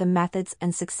resemblance to the methods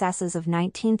and successes of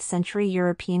 19th-century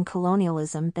European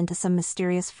colonialism than to some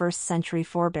mysterious first-century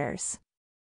forebears.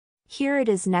 Here it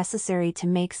is necessary to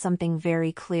make something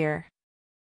very clear.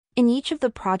 In each of the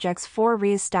projects for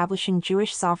re-establishing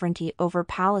Jewish sovereignty over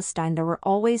Palestine there were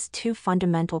always 2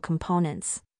 fundamental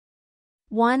components.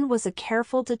 One was a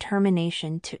careful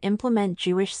determination to implement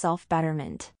Jewish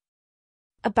self-betterment.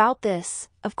 About this,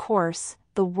 of course,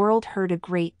 the world heard a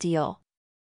great deal.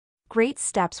 Great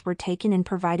steps were taken in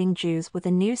providing Jews with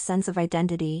a new sense of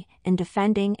identity, in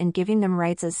defending and giving them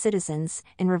rights as citizens,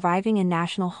 in reviving a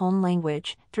national home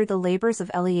language, through the labors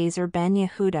of Eliezer ben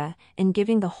Yehuda, in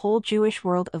giving the whole Jewish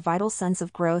world a vital sense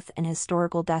of growth and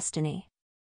historical destiny.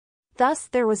 Thus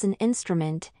there was an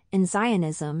instrument, in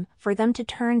Zionism, for them to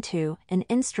turn to, an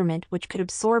instrument which could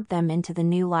absorb them into the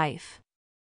new life.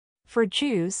 For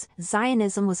Jews,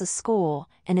 Zionism was a school,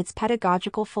 and its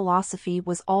pedagogical philosophy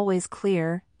was always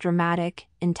clear, dramatic,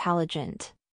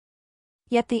 intelligent.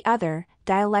 Yet the other,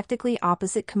 dialectically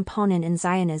opposite component in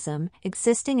Zionism,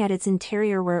 existing at its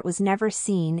interior where it was never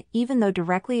seen, even though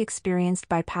directly experienced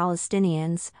by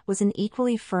Palestinians, was an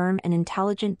equally firm and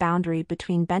intelligent boundary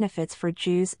between benefits for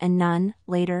Jews and none,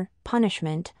 later,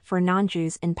 punishment, for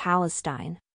non-Jews in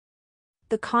Palestine.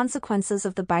 The consequences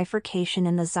of the bifurcation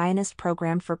in the Zionist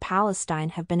program for Palestine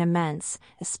have been immense,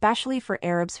 especially for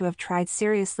Arabs who have tried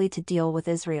seriously to deal with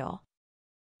Israel.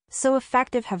 So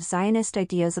effective have Zionist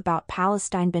ideas about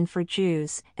Palestine been for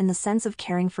Jews, in the sense of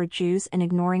caring for Jews and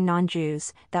ignoring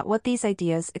non-Jews, that what these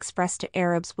ideas expressed to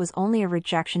Arabs was only a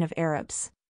rejection of Arabs.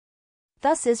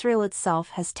 Thus Israel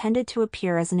itself has tended to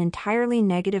appear as an entirely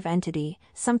negative entity,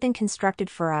 something constructed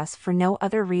for us for no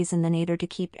other reason than either to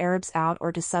keep Arabs out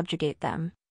or to subjugate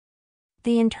them.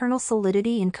 The internal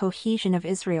solidity and cohesion of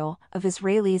Israel, of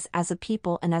Israelis as a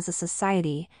people and as a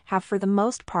society, have for the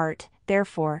most part,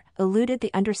 therefore, eluded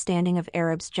the understanding of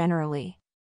Arabs generally.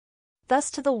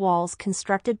 Thus to the walls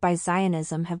constructed by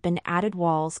Zionism have been added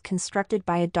walls constructed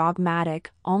by a dogmatic,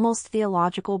 almost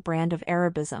theological brand of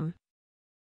Arabism.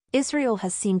 Israel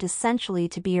has seemed essentially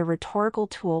to be a rhetorical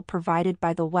tool provided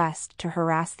by the West to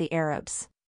harass the Arabs.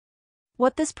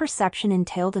 What this perception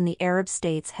entailed in the Arab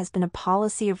states has been a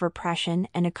policy of repression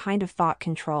and a kind of thought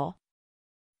control.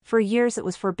 For years it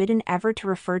was forbidden ever to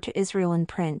refer to Israel in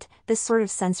print. This sort of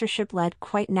censorship led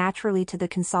quite naturally to the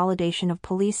consolidation of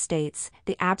police states,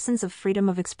 the absence of freedom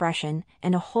of expression,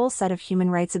 and a whole set of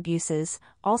human rights abuses,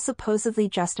 all supposedly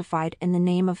justified in the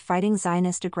name of fighting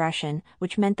Zionist aggression,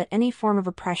 which meant that any form of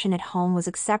oppression at home was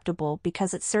acceptable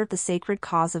because it served the sacred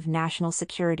cause of national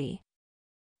security.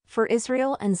 For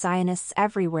Israel and Zionists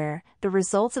everywhere, the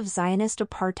results of Zionist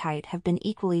apartheid have been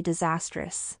equally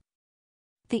disastrous.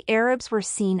 The Arabs were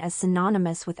seen as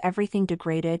synonymous with everything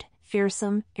degraded,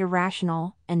 fearsome,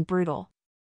 irrational, and brutal.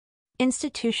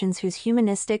 Institutions whose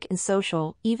humanistic and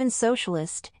social, even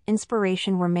socialist,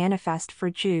 inspiration were manifest for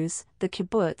Jews, the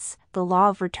kibbutz, the law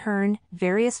of return,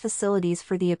 various facilities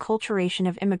for the acculturation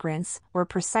of immigrants, were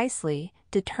precisely,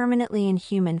 determinately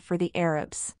inhuman for the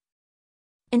Arabs.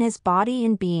 In his body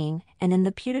and being, and in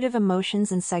the putative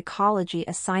emotions and psychology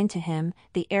assigned to him,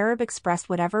 the Arab expressed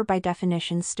whatever by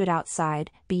definition stood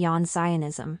outside, beyond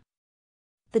Zionism.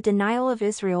 The denial of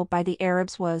Israel by the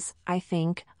Arabs was, I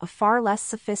think, a far less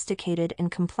sophisticated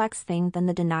and complex thing than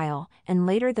the denial, and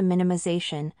later the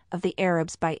minimization, of the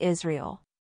Arabs by Israel.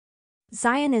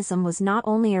 Zionism was not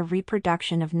only a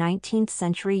reproduction of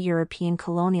 19th-century European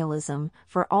colonialism,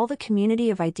 for all the community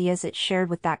of ideas it shared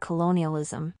with that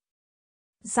colonialism.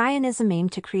 Zionism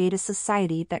aimed to create a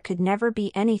society that could never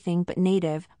be anything but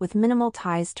native, with minimal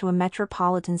ties to a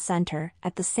metropolitan center,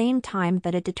 at the same time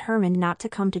that it determined not to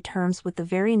come to terms with the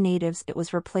very natives it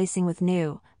was replacing with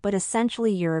new, but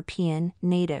essentially European,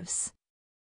 natives.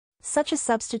 Such a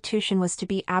substitution was to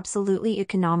be absolutely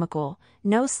economical,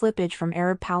 no slippage from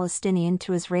Arab-Palestinian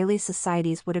to Israeli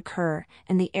societies would occur,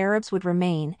 and the Arabs would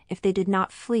remain, if they did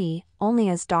not flee, only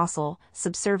as docile,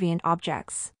 subservient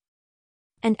objects.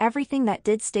 And everything that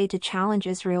did stay to challenge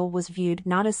Israel was viewed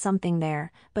not as something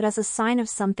there, but as a sign of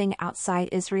something outside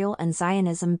Israel, and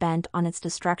Zionism bent on its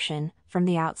destruction, from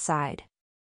the outside.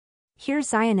 Here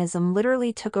Zionism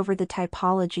literally took over the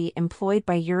typology employed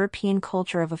by European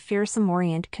culture of a fearsome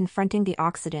Orient confronting the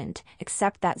Occident,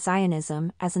 except that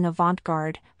Zionism, as an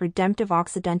avant-garde, redemptive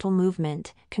Occidental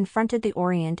movement, confronted the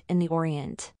Orient in the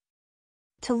Orient.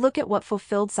 To look at what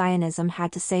fulfilled Zionism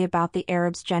had to say about the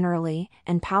Arabs generally,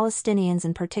 and Palestinians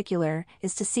in particular,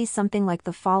 is to see something like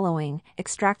the following,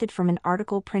 extracted from an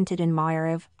article printed in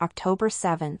Ma'ariv, October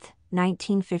 7,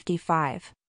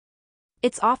 1955.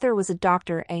 Its author was a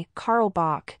Dr. A. Karl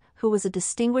Bach, who was a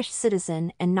distinguished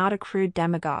citizen and not a crude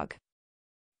demagogue.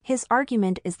 His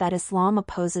argument is that Islam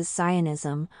opposes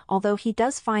Zionism, although he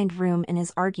does find room in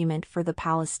his argument for the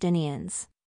Palestinians.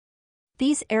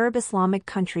 These Arab Islamic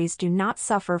countries do not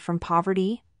suffer from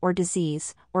poverty, or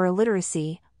disease, or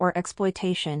illiteracy, or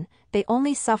exploitation, they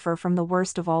only suffer from the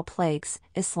worst of all plagues,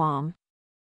 Islam.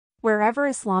 Wherever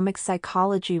Islamic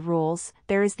psychology rules,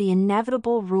 there is the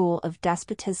inevitable rule of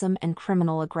despotism and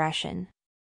criminal aggression.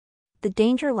 The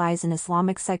danger lies in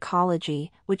Islamic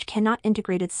psychology, which cannot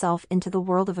integrate itself into the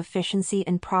world of efficiency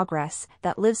and progress,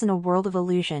 that lives in a world of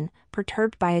illusion,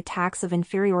 perturbed by attacks of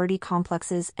inferiority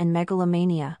complexes and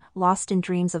megalomania, lost in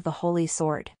dreams of the holy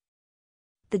sword.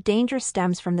 The danger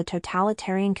stems from the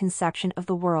totalitarian conception of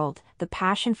the world, the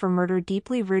passion for murder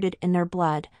deeply rooted in their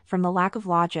blood, from the lack of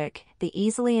logic, the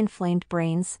easily inflamed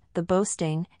brains, the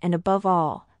boasting, and above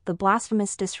all, the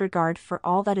blasphemous disregard for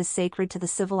all that is sacred to the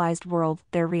civilized world.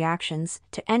 Their reactions,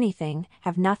 to anything,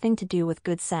 have nothing to do with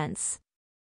good sense.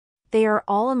 They are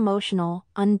all emotional,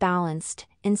 unbalanced,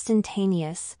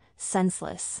 instantaneous,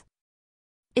 senseless.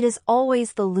 It is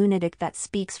always the lunatic that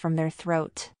speaks from their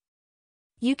throat.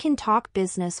 You can talk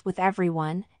business with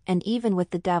everyone, and even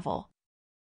with the devil.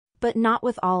 But not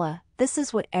with Allah. This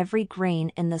is what every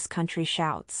grain in this country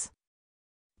shouts.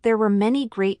 There were many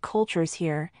great cultures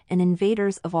here, and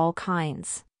invaders of all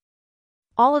kinds.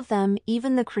 All of them,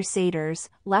 even the Crusaders,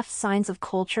 left signs of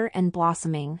culture and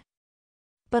blossoming.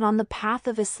 But on the path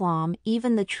of Islam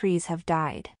even the trees have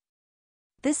died.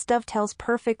 This dovetails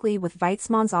perfectly with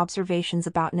Weizmann's observations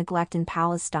about neglect in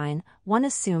Palestine. One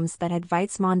assumes that had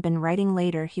Weizmann been writing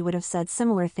later he would have said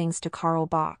similar things to Karl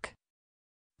Bach.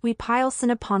 We pile sin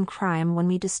upon crime when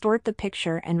we distort the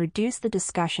picture and reduce the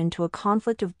discussion to a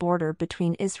conflict of border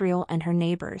between Israel and her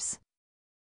neighbors.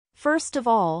 First of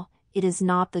all, it is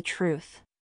not the truth.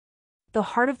 The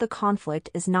heart of the conflict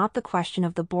is not the question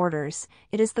of the borders,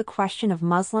 it is the question of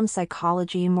Muslim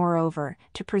psychology. Moreover,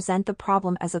 to present the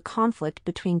problem as a conflict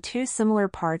between two similar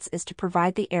parts is to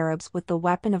provide the Arabs with the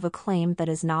weapon of a claim that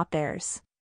is not theirs.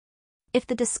 If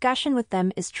the discussion with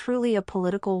them is truly a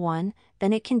political one,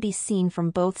 then it can be seen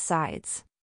from both sides.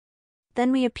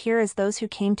 Then we appear as those who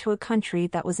came to a country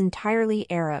that was entirely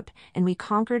Arab, and we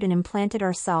conquered and implanted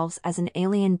ourselves as an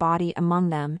alien body among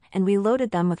them, and we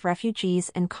loaded them with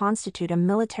refugees and constitute a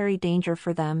military danger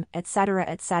for them, etc.,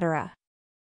 etc.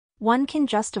 One can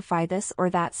justify this or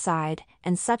that side,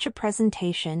 and such a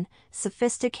presentation,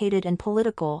 sophisticated and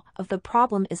political, of the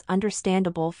problem is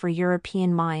understandable for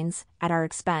European minds, at our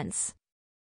expense.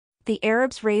 The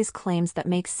Arabs raise claims that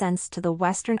make sense to the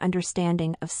Western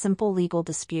understanding of simple legal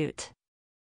dispute.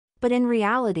 But in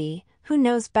reality, who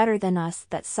knows better than us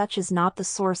that such is not the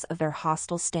source of their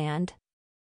hostile stand?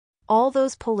 All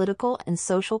those political and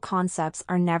social concepts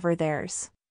are never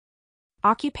theirs.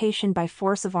 Occupation by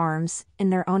force of arms, in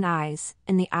their own eyes,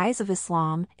 in the eyes of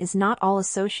Islam, is not all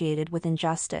associated with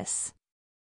injustice.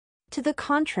 To the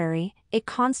contrary, it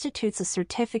constitutes a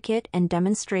certificate and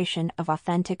demonstration of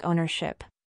authentic ownership.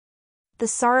 The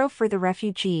sorrow for the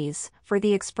refugees, for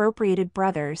the expropriated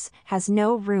brothers, has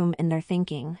no room in their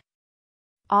thinking.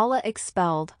 Allah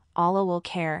expelled, Allah will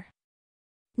care.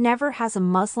 Never has a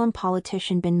Muslim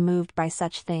politician been moved by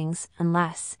such things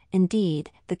unless,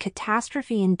 indeed, the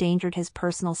catastrophe endangered his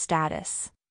personal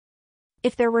status.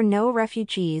 If there were no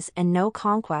refugees and no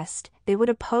conquest, they would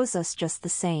oppose us just the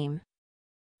same.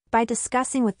 By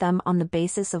discussing with them on the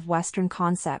basis of Western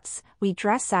concepts, we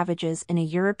dress savages in a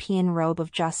European robe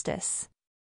of justice.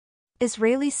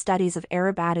 Israeli studies of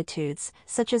Arab attitudes,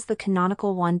 such as the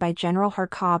canonical one by General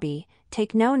Harkabi,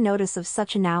 take no notice of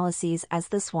such analyses as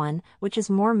this one, which is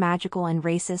more magical and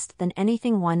racist than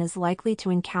anything one is likely to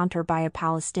encounter by a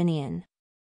Palestinian.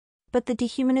 But the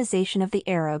dehumanization of the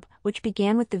Arab, which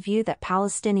began with the view that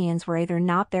Palestinians were either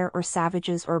not there or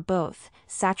savages or both,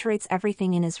 saturates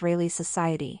everything in Israeli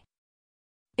society.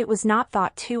 It was not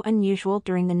thought too unusual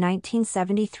during the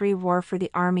 1973 war for the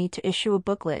army to issue a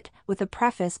booklet, with a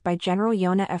preface by General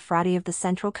Yonah Efrati of the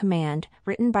Central Command,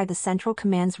 written by the Central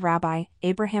Command's Rabbi,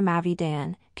 Abraham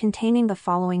Avidan, containing the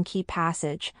following key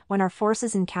passage: when our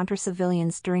forces encounter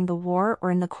civilians during the war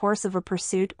or in the course of a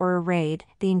pursuit or a raid,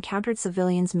 the encountered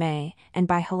civilians may, and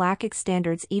by halakhic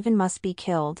standards even must be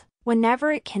killed,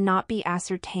 whenever it cannot be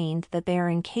ascertained that they are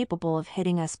incapable of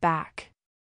hitting us back.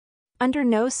 Under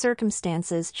no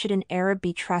circumstances should an Arab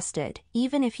be trusted,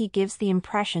 even if he gives the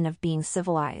impression of being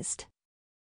civilized.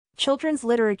 Children's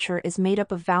literature is made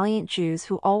up of valiant Jews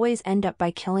who always end up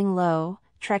by killing low,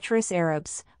 treacherous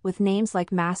Arabs, with names like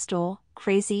Mastul,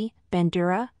 Crazy,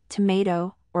 Bandura,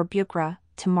 Tomato, or Bukra,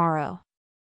 Tomorrow.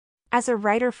 As a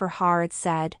writer for Haaretz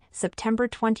said, September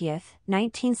 20,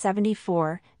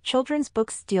 1974, children's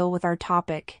books deal with our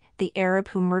topic, the Arab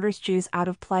who murders Jews out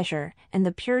of pleasure, and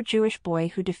the pure Jewish boy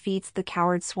who defeats the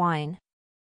coward swine.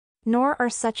 Nor are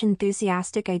such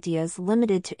enthusiastic ideas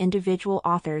limited to individual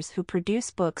authors who produce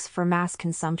books for mass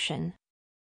consumption.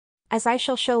 As I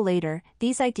shall show later,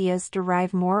 these ideas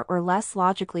derive more or less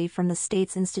logically from the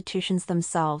state's institutions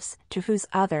themselves, to whose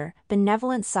other,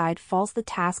 benevolent side falls the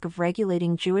task of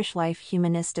regulating Jewish life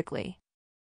humanistically.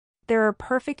 There are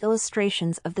perfect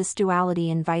illustrations of this duality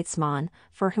in Weizmann,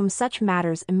 for whom such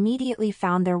matters immediately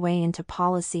found their way into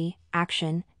policy,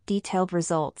 action, detailed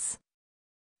results.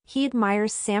 He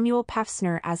admires Samuel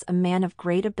Pevsner as a man of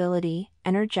great ability,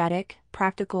 energetic,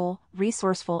 practical,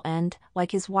 resourceful and,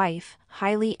 like his wife,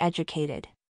 highly educated.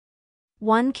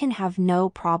 One can have no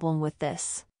problem with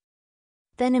this.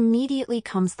 Then immediately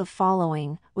comes the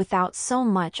following, without so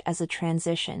much as a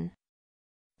transition.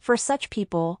 For such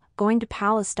people, going to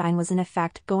Palestine was in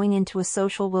effect going into a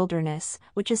social wilderness,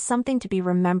 which is something to be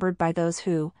remembered by those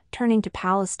who, turning to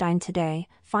Palestine today,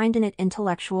 find in it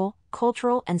intellectual,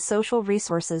 cultural and social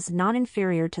resources not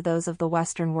inferior to those of the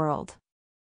Western world.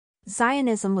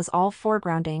 Zionism was all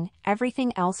foregrounding,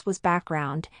 everything else was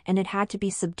background, and it had to be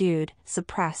subdued,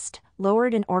 suppressed,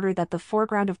 lowered in order that the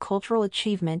foreground of cultural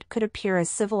achievement could appear as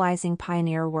civilizing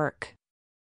pioneer work.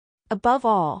 Above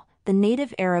all, the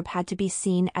native Arab had to be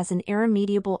seen as an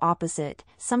irremediable opposite,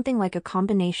 something like a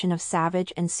combination of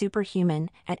savage and superhuman,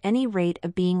 at any rate a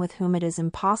being with whom it is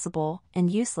impossible,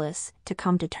 and useless, to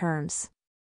come to terms.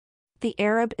 The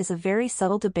Arab is a very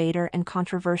subtle debater and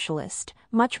controversialist,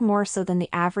 much more so than the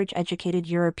average educated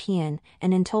European,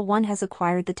 and until one has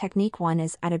acquired the technique one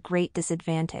is at a great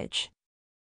disadvantage.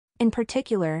 In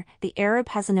particular, the Arab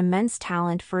has an immense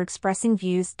talent for expressing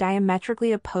views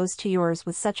diametrically opposed to yours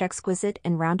with such exquisite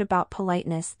and roundabout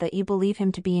politeness that you believe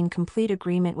him to be in complete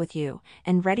agreement with you,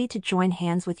 and ready to join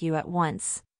hands with you at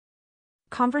once.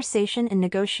 Conversation and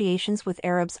negotiations with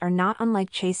Arabs are not unlike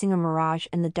chasing a mirage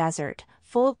in the desert,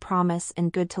 full of promise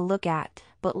and good to look at,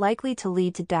 but likely to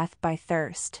lead to death by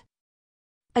thirst.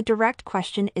 A direct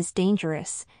question is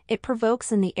dangerous. It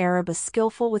provokes in the Arab a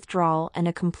skillful withdrawal and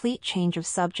a complete change of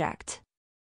subject.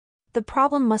 The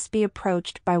problem must be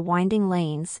approached by winding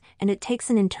lanes, and it takes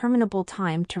an interminable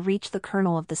time to reach the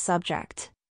kernel of the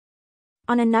subject.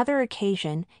 On another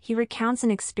occasion, he recounts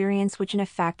an experience which in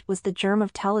effect was the germ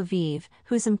of Tel Aviv,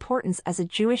 whose importance as a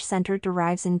Jewish center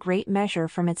derives in great measure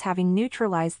from its having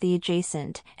neutralized the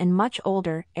adjacent, and much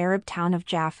older, Arab town of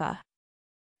Jaffa.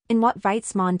 In what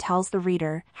Weizmann tells the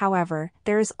reader, however,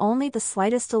 there is only the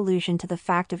slightest allusion to the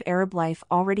fact of Arab life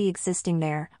already existing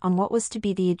there, on what was to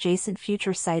be the adjacent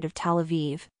future site of Tel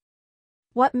Aviv.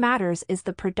 What matters is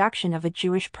the production of a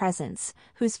Jewish presence,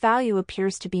 whose value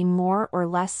appears to be more or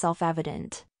less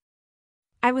self-evident.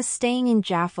 I was staying in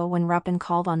Jaffa when Ruppen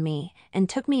called on me, and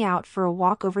took me out for a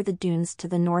walk over the dunes to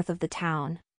the north of the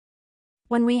town.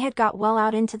 When we had got well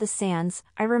out into the sands,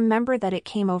 I remember that it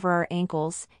came over our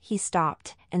ankles. He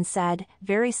stopped, and said,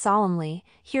 very solemnly,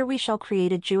 "Here we shall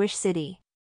create a Jewish city."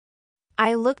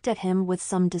 I looked at him with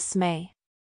some dismay.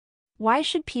 Why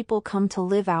should people come to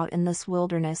live out in this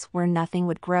wilderness where nothing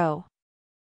would grow?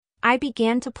 I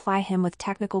began to ply him with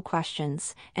technical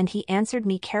questions, and he answered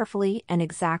me carefully and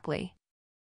exactly.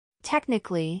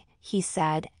 Technically, he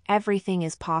said, everything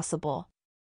is possible.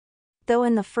 Though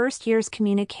in the first years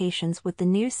communications with the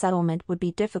new settlement would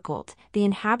be difficult, the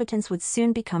inhabitants would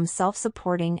soon become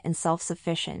self-supporting and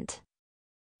self-sufficient.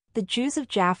 The Jews of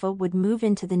Jaffa would move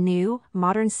into the new,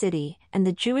 modern city, and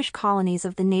the Jewish colonies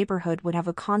of the neighborhood would have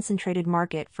a concentrated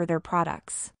market for their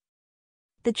products.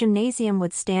 The gymnasium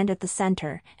would stand at the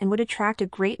center, and would attract a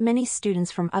great many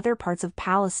students from other parts of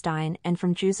Palestine and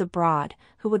from Jews abroad,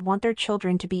 who would want their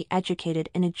children to be educated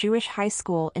in a Jewish high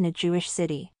school in a Jewish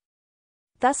city.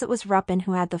 Thus it was Ruppen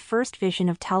who had the first vision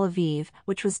of Tel Aviv,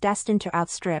 which was destined to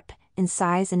outstrip, in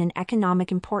size and in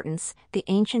economic importance, the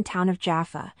ancient town of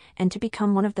Jaffa, and to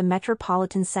become one of the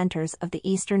metropolitan centers of the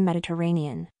eastern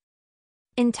Mediterranean.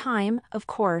 In time, of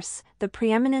course, the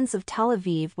preeminence of Tel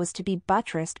Aviv was to be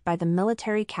buttressed by the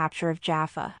military capture of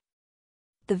Jaffa.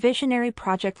 The visionary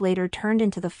project later turned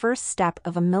into the first step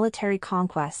of a military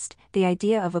conquest, the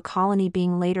idea of a colony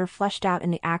being later fleshed out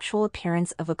in the actual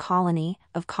appearance of a colony,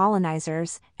 of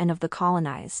colonizers, and of the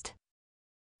colonized.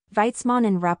 Weizmann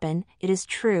and Ruppen, it is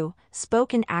true,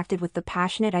 spoke and acted with the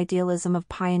passionate idealism of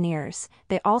pioneers.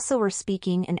 They also were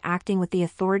speaking and acting with the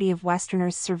authority of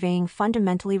Westerners surveying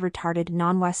fundamentally retarded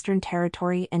non-Western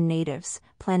territory and natives,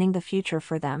 planning the future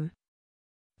for them.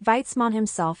 Weizmann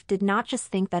himself did not just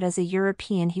think that as a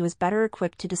European he was better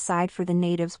equipped to decide for the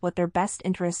natives what their best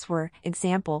interests were,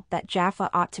 example, that Jaffa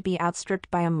ought to be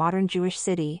outstripped by a modern Jewish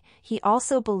city. He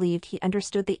also believed he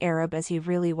understood the Arab as he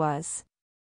really was.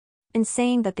 In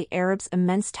saying that the Arab's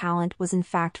immense talent was in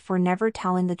fact for never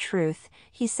telling the truth,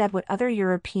 he said what other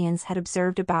Europeans had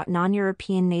observed about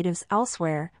non-European natives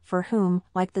elsewhere, for whom,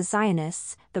 like the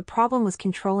Zionists, the problem was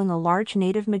controlling a large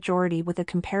native majority with a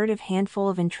comparative handful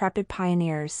of intrepid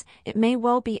pioneers. It may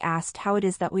well be asked how it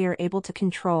is that we are able to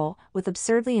control, with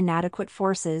absurdly inadequate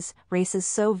forces, races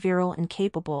so virile and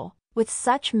capable, with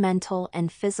such mental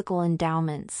and physical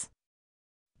endowments.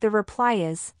 The reply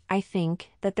is, I think,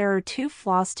 that there are two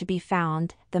flaws to be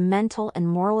found: the mental and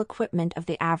moral equipment of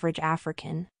the average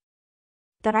African.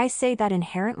 That I say that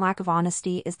inherent lack of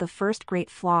honesty is the first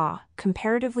great flaw.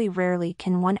 Comparatively rarely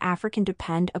can one African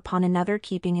depend upon another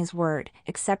keeping his word,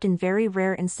 except in very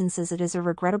rare instances. It is a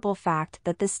regrettable fact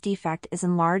that this defect is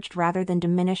enlarged rather than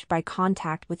diminished by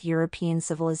contact with European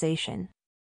civilization.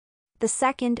 The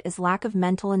second is lack of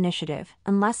mental initiative.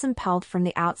 Unless impelled from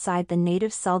the outside, the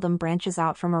native seldom branches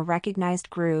out from a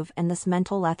recognized groove, and this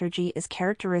mental lethargy is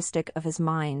characteristic of his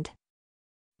mind.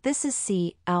 This is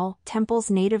C. L.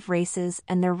 Temple's Native Races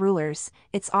and Their Rulers.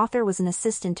 Its author was an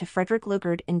assistant to Frederick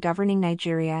Lugard in governing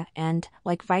Nigeria, and,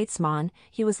 like Weizmann,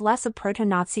 he was less a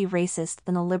proto-Nazi racist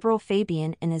than a liberal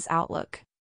Fabian in his outlook.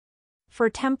 For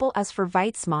Temple as for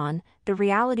Weizmann, the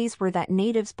realities were that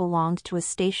natives belonged to a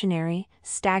stationary,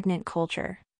 stagnant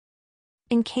culture.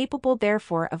 Incapable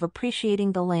therefore of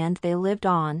appreciating the land they lived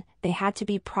on, they had to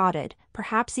be prodded,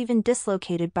 perhaps even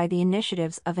dislocated by the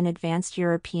initiatives of an advanced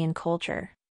European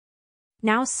culture.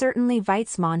 Now certainly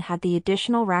Weizmann had the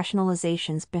additional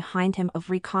rationalizations behind him of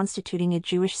reconstituting a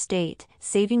Jewish state,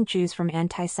 saving Jews from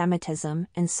anti-Semitism,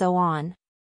 and so on.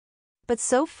 But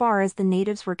so far as the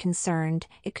natives were concerned,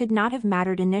 it could not have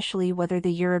mattered initially whether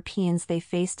the Europeans they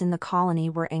faced in the colony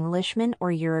were Englishmen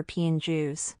or European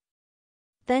Jews.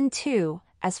 Then too,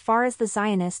 as far as the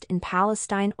Zionist in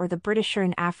Palestine or the Britisher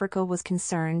in Africa was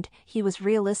concerned, he was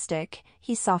realistic,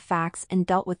 he saw facts and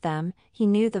dealt with them, he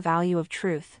knew the value of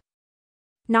truth.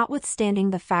 Notwithstanding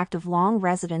the fact of long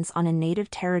residence on a native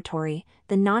territory,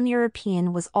 the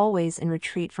non-European was always in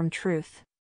retreat from truth.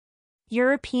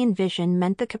 European vision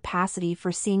meant the capacity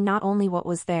for seeing not only what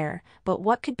was there, but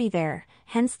what could be there,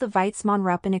 hence the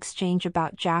Weizmann-Ruppin exchange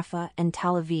about Jaffa and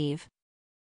Tel Aviv.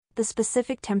 The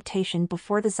specific temptation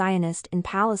before the Zionist in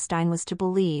Palestine was to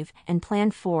believe, and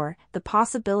plan for, the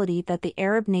possibility that the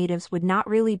Arab natives would not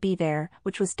really be there,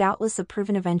 which was doubtless a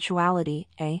proven eventuality,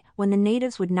 a. when the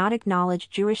natives would not acknowledge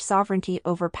Jewish sovereignty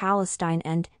over Palestine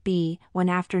and b. when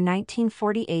after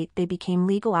 1948 they became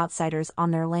legal outsiders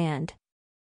on their land.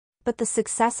 But the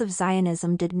success of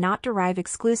Zionism did not derive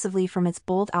exclusively from its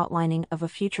bold outlining of a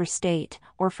future state,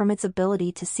 or from its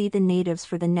ability to see the natives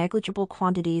for the negligible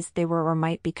quantities they were or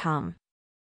might become.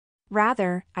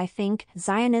 Rather, I think,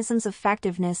 Zionism's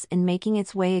effectiveness in making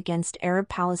its way against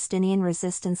Arab-Palestinian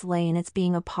resistance lay in its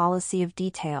being a policy of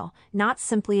detail, not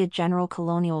simply a general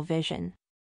colonial vision.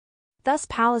 Thus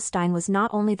Palestine was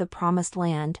not only the promised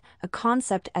land, a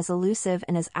concept as elusive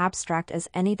and as abstract as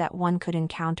any that one could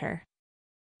encounter.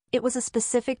 It was a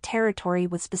specific territory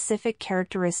with specific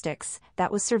characteristics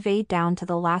that was surveyed down to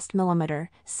the last millimeter,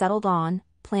 settled on,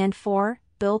 planned for,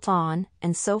 built on,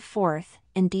 and so forth,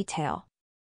 in detail.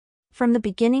 From the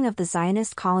beginning of the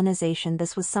Zionist colonization,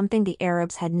 this was something the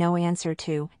Arabs had no answer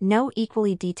to, no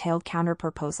equally detailed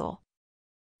counterproposal.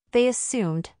 They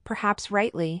assumed, perhaps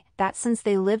rightly, that since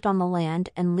they lived on the land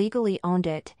and legally owned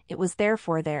it, it was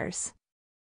therefore theirs.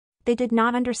 They did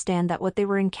not understand that what they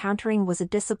were encountering was a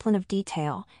discipline of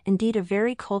detail, indeed a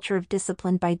very culture of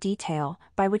discipline by detail,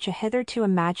 by which a hitherto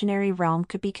imaginary realm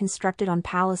could be constructed on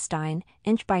Palestine,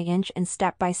 inch by inch and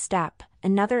step by step,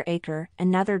 another acre,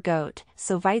 another goat,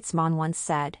 so Weizmann once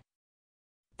said.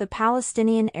 The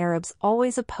Palestinian Arabs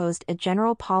always opposed a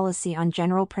general policy on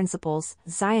general principles.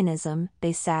 Zionism,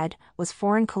 they said, was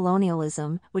foreign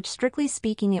colonialism, which strictly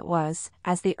speaking it was,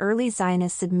 as the early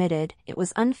Zionists admitted, it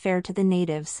was unfair to the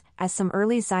natives, as some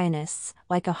early Zionists,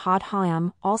 like Ahad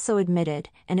Ha'am, also admitted,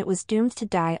 and it was doomed to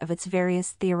die of its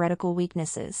various theoretical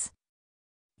weaknesses.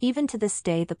 Even to this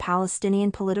day the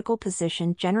Palestinian political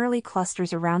position generally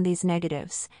clusters around these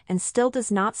negatives, and still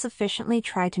does not sufficiently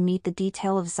try to meet the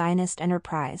detail of Zionist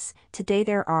enterprise. Today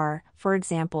there are, for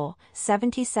example,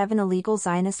 77 illegal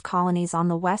Zionist colonies on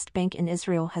the West Bank, and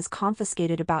Israel has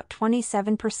confiscated about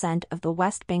 27% of the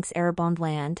West Bank's Arab-owned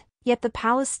land, yet the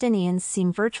Palestinians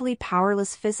seem virtually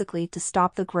powerless physically to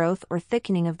stop the growth or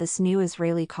thickening of this new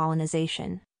Israeli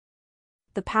colonization.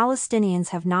 The Palestinians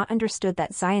have not understood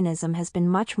that Zionism has been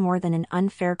much more than an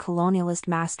unfair colonialist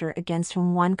master against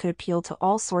whom one could appeal to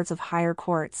all sorts of higher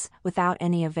courts, without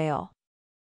any avail.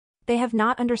 They have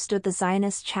not understood the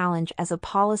Zionist challenge as a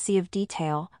policy of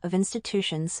detail, of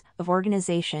institutions, of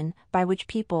organization, by which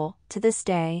people, to this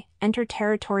day, enter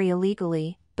territory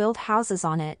illegally, build houses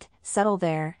on it, settle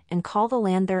there, and call the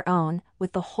land their own,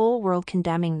 with the whole world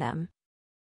condemning them.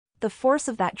 The force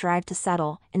of that drive to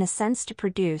settle, in a sense to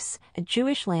produce, a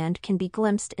Jewish land can be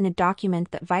glimpsed in a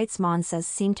document that Weizmann says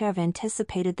seemed to have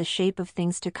anticipated the shape of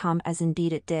things to come, as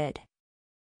indeed it did.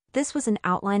 This was an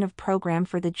outline of program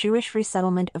for the Jewish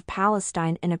resettlement of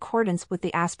Palestine in accordance with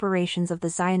the aspirations of the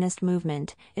Zionist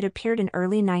movement. It appeared in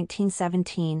early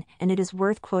 1917, and it is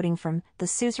worth quoting from the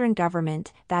suzerain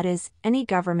government, that is, any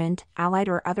government, allied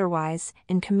or otherwise,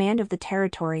 in command of the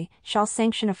territory, shall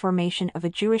sanction a formation of a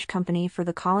Jewish company for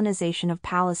the colonization of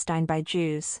Palestine by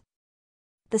Jews.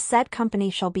 The said company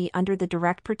shall be under the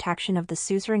direct protection of the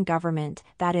suzerain government,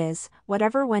 that is,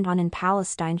 whatever went on in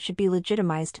Palestine should be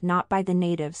legitimized not by the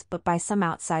natives but by some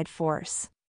outside force.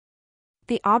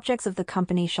 The objects of the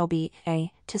company shall be,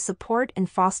 a. to support and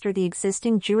foster the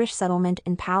existing Jewish settlement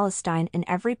in Palestine in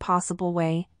every possible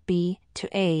way, b. to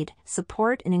aid,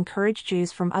 support and encourage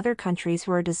Jews from other countries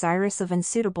who are desirous of and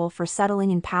suitable for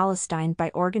settling in Palestine by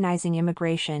organizing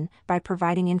immigration, by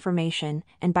providing information,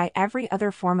 and by every other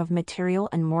form of material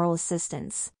and moral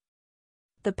assistance.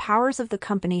 The powers of the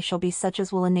company shall be such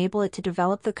as will enable it to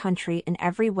develop the country in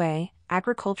every way,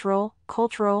 agricultural,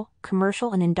 cultural,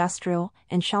 commercial and industrial,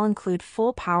 and shall include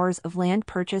full powers of land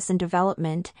purchase and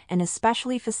development, and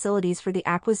especially facilities for the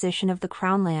acquisition of the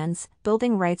crown lands,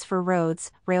 building rights for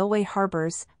roads, railway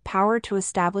harbors, power to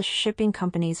establish shipping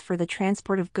companies for the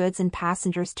transport of goods and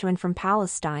passengers to and from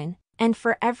Palestine, and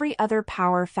for every other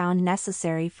power found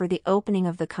necessary for the opening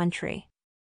of the country.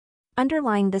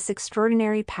 Underlying this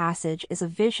extraordinary passage is a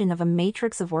vision of a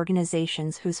matrix of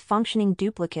organizations whose functioning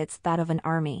duplicates that of an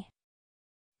army.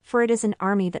 For it is an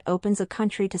army that opens a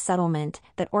country to settlement,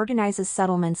 that organizes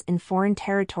settlements in foreign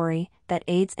territory, that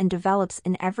aids and develops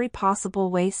in every possible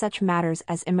way such matters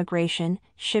as immigration,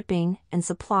 shipping, and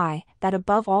supply, that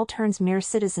above all turns mere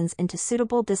citizens into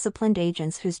suitable disciplined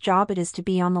agents whose job it is to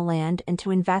be on the land and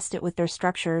to invest it with their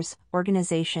structures,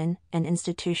 organization, and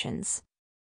institutions.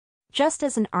 Just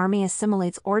as an army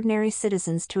assimilates ordinary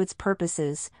citizens to its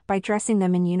purposes, by dressing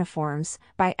them in uniforms,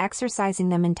 by exercising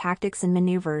them in tactics and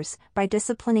maneuvers, by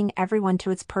disciplining everyone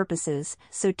to its purposes,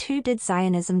 so too did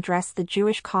Zionism dress the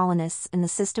Jewish colonists in the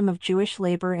system of Jewish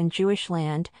labor and Jewish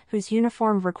land, whose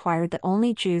uniform required that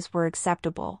only Jews were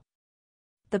acceptable.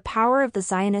 The power of the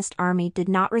Zionist army did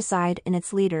not reside in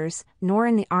its leaders, nor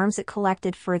in the arms it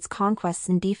collected for its conquests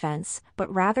and defense,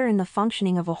 but rather in the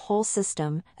functioning of a whole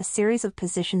system, a series of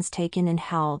positions taken and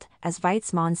held, as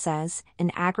Weizmann says,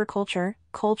 in agriculture,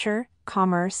 culture,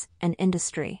 commerce, and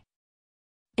industry.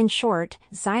 In short,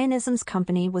 Zionism's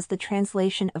company was the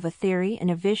translation of a theory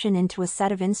and a vision into a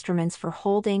set of instruments for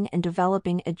holding and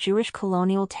developing a Jewish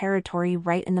colonial territory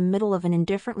right in the middle of an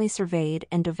indifferently surveyed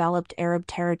and developed Arab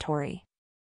territory.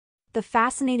 The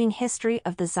fascinating history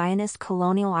of the Zionist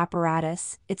colonial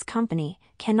apparatus, its company,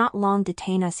 cannot long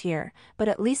detain us here, but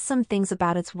at least some things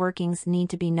about its workings need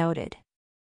to be noted.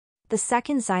 The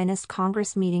Second Zionist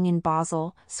Congress meeting in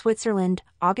Basel, Switzerland,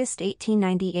 August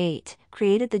 1898,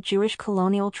 created the Jewish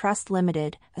Colonial Trust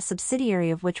Limited, a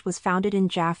subsidiary of which was founded in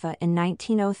Jaffa in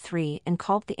 1903 and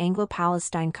called the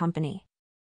Anglo-Palestine Company.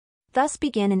 Thus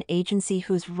began an agency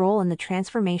whose role in the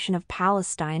transformation of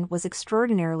Palestine was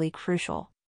extraordinarily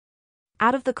crucial.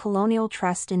 Out of the Colonial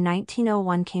Trust in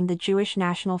 1901 came the Jewish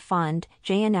National Fund,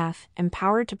 JNF,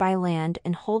 empowered to buy land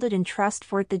and hold it in trust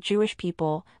for the Jewish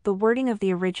people. The wording of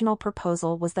the original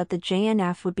proposal was that the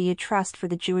JNF would be a trust for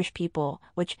the Jewish people,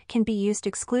 which can be used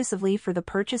exclusively for the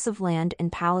purchase of land in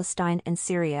Palestine and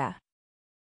Syria.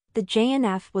 The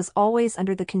JNF was always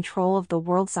under the control of the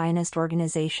World Zionist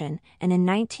Organization, and in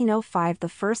 1905 the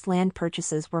first land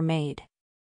purchases were made.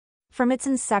 From its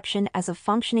inception as a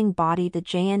functioning body, the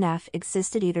JNF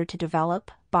existed either to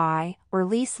develop, buy, or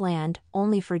lease land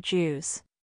only for Jews.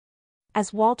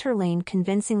 As Walter Lane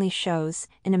convincingly shows,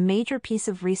 in a major piece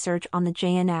of research on the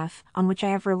JNF, on which I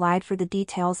have relied for the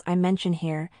details I mention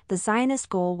here, the Zionist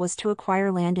goal was to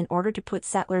acquire land in order to put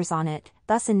settlers on it.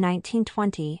 Thus in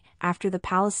 1920, after the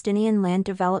Palestinian Land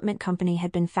Development Company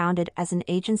had been founded as an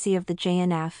agency of the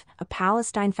JNF, a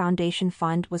Palestine Foundation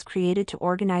Fund was created to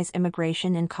organize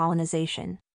immigration and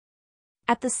colonization.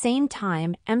 At the same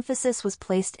time, emphasis was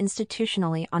placed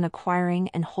institutionally on acquiring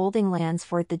and holding lands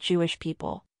for the Jewish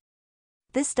people.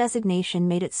 This designation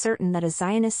made it certain that a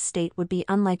Zionist state would be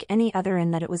unlike any other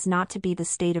in that it was not to be the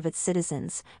state of its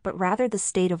citizens, but rather the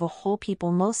state of a whole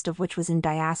people, most of which was in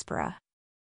diaspora.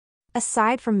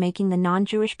 Aside from making the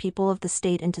non-Jewish people of the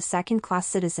state into second-class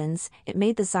citizens, it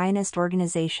made the Zionist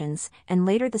organizations, and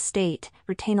later the state,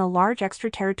 retain a large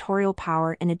extraterritorial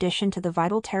power in addition to the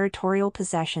vital territorial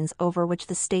possessions over which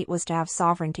the state was to have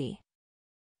sovereignty.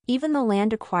 Even the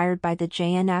land acquired by the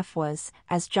JNF was,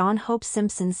 as John Hope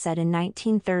Simpson said in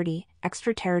 1930,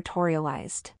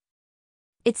 extraterritorialized.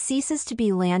 It ceases to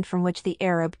be land from which the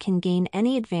Arab can gain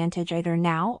any advantage either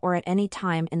now or at any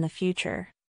time in the future.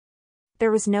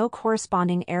 There was no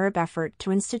corresponding Arab effort to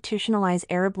institutionalize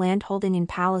Arab landholding in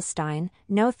Palestine,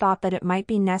 no thought that it might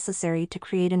be necessary to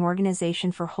create an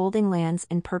organization for holding lands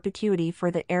in perpetuity for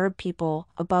the Arab people,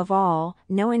 above all,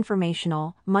 no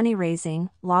informational, money-raising,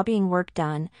 lobbying work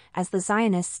done, as the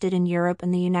Zionists did in Europe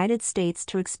and the United States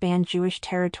to expand Jewish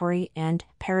territory and,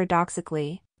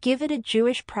 paradoxically, give it a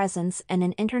Jewish presence and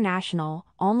an international,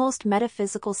 almost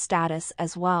metaphysical status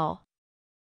as well.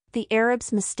 The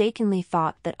Arabs mistakenly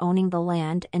thought that owning the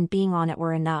land and being on it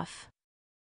were enough.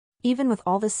 Even with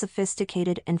all this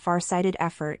sophisticated and far-sighted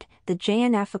effort, the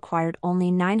JNF acquired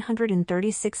only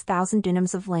 936,000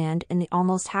 dunams of land in the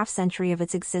almost half-century of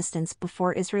its existence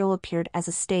before Israel appeared as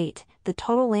a state. The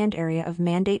total land area of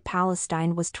Mandate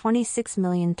Palestine was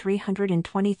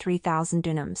 26,323,000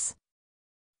 dunams.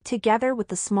 Together with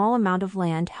the small amount of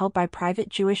land held by private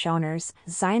Jewish owners,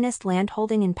 Zionist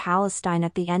landholding in Palestine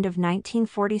at the end of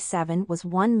 1947 was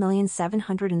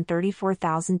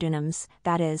 1,734,000 dunams,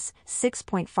 that is,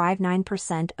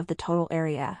 6.59% of the total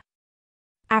area.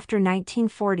 After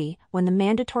 1940, when the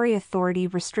Mandatory Authority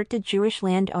restricted Jewish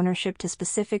land ownership to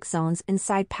specific zones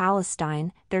inside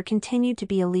Palestine, there continued to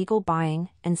be illegal buying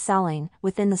and selling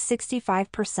within the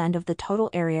 65% of the total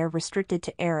area restricted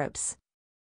to Arabs.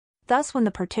 Thus, when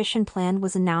the partition plan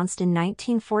was announced in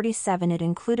 1947, it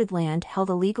included land held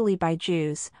illegally by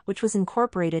Jews, which was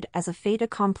incorporated as a fait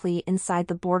accompli inside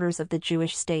the borders of the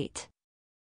Jewish state.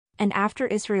 And after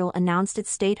Israel announced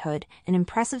its statehood, an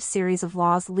impressive series of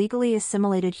laws legally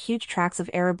assimilated huge tracts of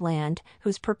Arab land,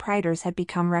 whose proprietors had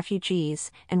become refugees,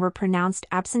 and were pronounced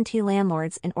absentee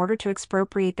landlords in order to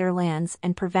expropriate their lands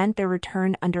and prevent their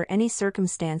return under any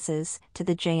circumstances to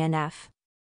the JNF.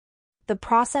 The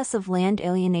process of land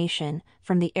alienation,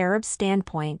 from the Arab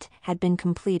standpoint, had been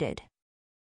completed.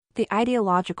 The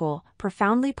ideological,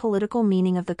 profoundly political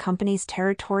meaning of the company's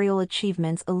territorial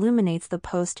achievements illuminates the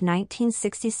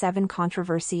post-1967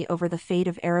 controversy over the fate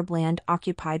of Arab land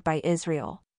occupied by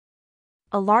Israel.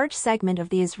 A large segment of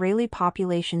the Israeli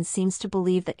population seems to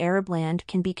believe that Arab land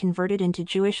can be converted into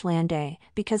Jewish land A,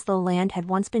 because the land had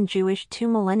once been Jewish 2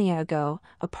 millennia ago,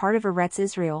 a part of Eretz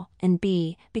Israel, and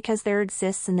B, because there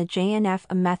exists in the JNF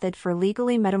a method for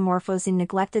legally metamorphosing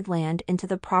neglected land into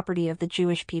the property of the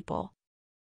Jewish people.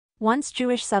 Once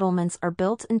Jewish settlements are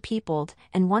built and peopled,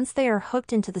 and once they are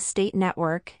hooked into the state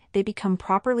network, they become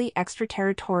properly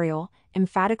extraterritorial,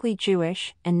 emphatically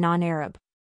Jewish, and non-Arab.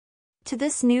 To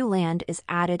this new land is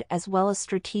added as well as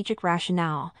strategic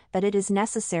rationale that it is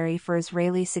necessary for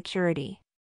Israeli security.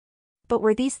 But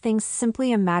were these things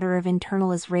simply a matter of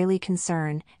internal Israeli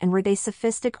concern, and were they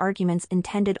sophistic arguments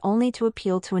intended only to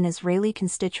appeal to an Israeli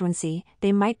constituency,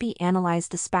 they might be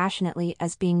analyzed dispassionately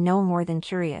as being no more than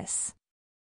curious.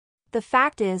 The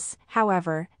fact is,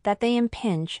 however, that they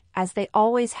impinge, as they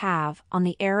always have, on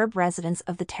the Arab residents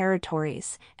of the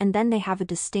territories, and then they have a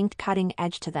distinct cutting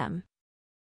edge to them.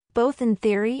 Both in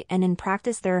theory and in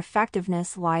practice their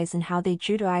effectiveness lies in how they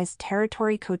Judaize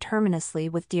territory coterminously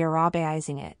with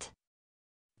de-Arabaizing it.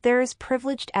 There is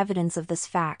privileged evidence of this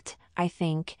fact, I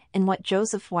think, in what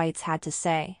Joseph Weitz had to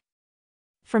say.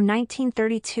 From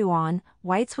 1932 on,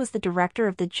 Weitz was the director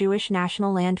of the Jewish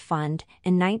National Land Fund.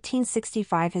 In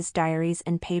 1965 his diaries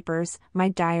and papers, My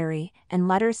Diary, and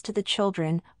Letters to the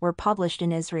Children, were published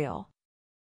in Israel.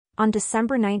 On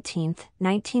December 19,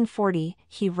 1940,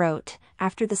 he wrote,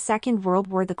 "After the Second World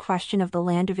War the question of the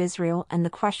land of Israel and the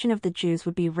question of the Jews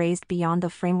would be raised beyond the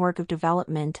framework of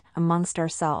development amongst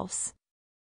ourselves.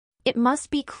 It must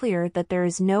be clear that there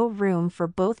is no room for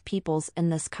both peoples in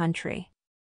this country.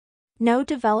 No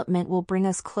development will bring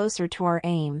us closer to our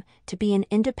aim, to be an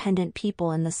independent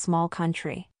people in this small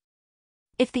country.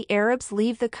 If the Arabs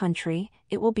leave the country,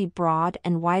 it will be broad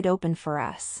and wide open for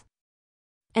us.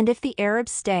 And if the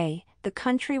Arabs stay, the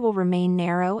country will remain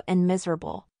narrow and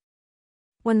miserable.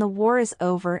 When the war is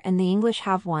over and the English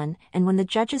have won, and when the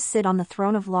judges sit on the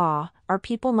throne of law, our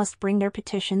people must bring their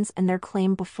petitions and their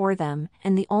claim before them,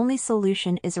 and the only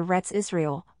solution is Eretz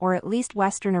Israel, or at least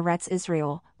Western Eretz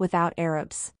Israel, without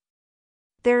Arabs.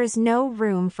 There is no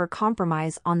room for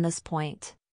compromise on this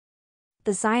point.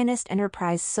 The Zionist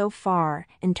enterprise so far,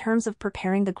 in terms of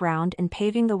preparing the ground and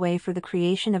paving the way for the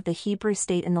creation of the Hebrew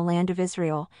state in the land of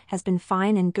Israel, has been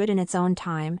fine and good in its own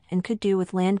time, and could do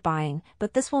with land buying,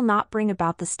 but this will not bring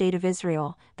about the state of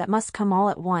Israel, that must come all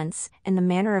at once, in the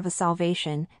manner of a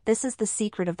salvation. This is the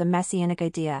secret of the Messianic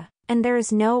idea, and there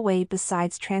is no way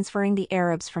besides transferring the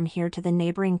Arabs from here to the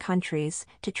neighboring countries,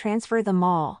 to transfer them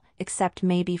all, except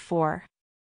maybe for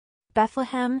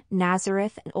Bethlehem,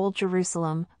 Nazareth and Old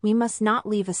Jerusalem. We must not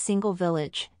leave a single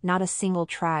village, not a single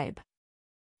tribe.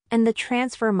 And the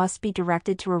transfer must be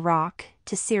directed to Iraq,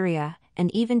 to Syria,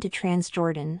 and even to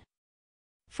Transjordan.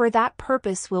 For that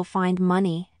purpose we'll find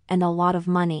money, and a lot of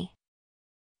money.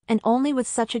 And only with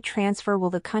such a transfer will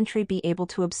the country be able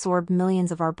to absorb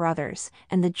millions of our brothers,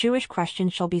 and the Jewish question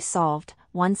shall be solved,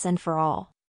 once and for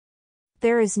all.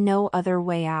 There is no other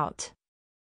way out."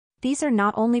 These are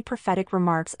not only prophetic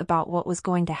remarks about what was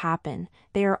going to happen,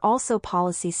 they are also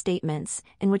policy statements,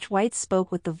 in which Weitz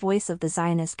spoke with the voice of the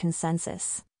Zionist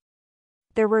consensus.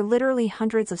 There were literally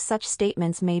hundreds of such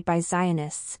statements made by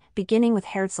Zionists, beginning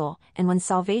with Herzl, and when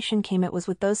salvation came it was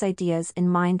with those ideas in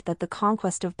mind that the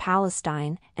conquest of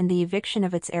Palestine, and the eviction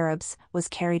of its Arabs, was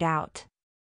carried out.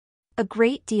 A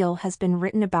great deal has been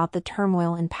written about the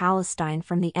turmoil in Palestine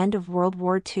from the end of World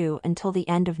War II until the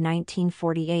end of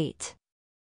 1948.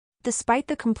 Despite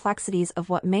the complexities of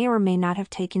what may or may not have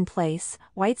taken place,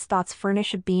 White's thoughts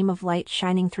furnish a beam of light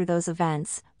shining through those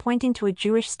events, pointing to a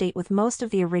Jewish state with most of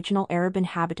the original Arab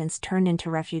inhabitants turned into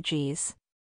refugees.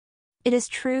 It is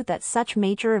true that such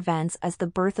major events as the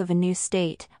birth of a new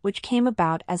state, which came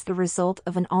about as the result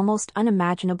of an almost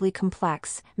unimaginably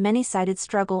complex, many-sided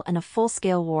struggle and a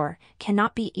full-scale war,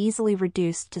 cannot be easily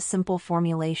reduced to simple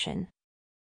formulation.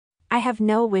 I have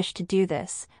no wish to do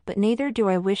this, but neither do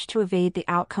I wish to evade the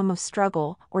outcome of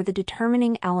struggle, or the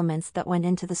determining elements that went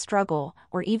into the struggle,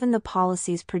 or even the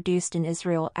policies produced in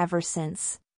Israel ever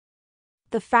since.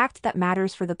 The fact that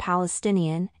matters for the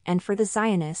Palestinian, and for the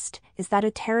Zionist, is that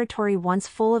a territory once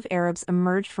full of Arabs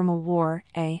emerged from a war,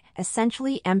 a,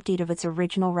 essentially emptied of its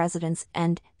original residents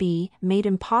and, b, made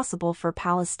impossible for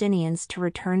Palestinians to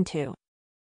return to.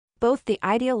 Both the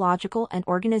ideological and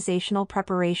organizational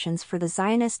preparations for the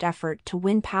Zionist effort to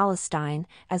win Palestine,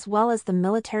 as well as the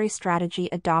military strategy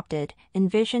adopted,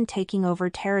 envision taking over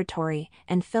territory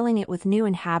and filling it with new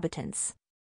inhabitants.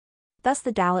 Thus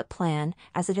the Dalit Plan,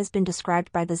 as it has been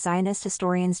described by the Zionist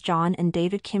historians John and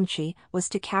David Kimchi, was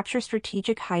to capture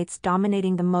strategic heights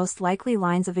dominating the most likely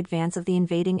lines of advance of the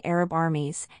invading Arab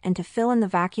armies, and to fill in the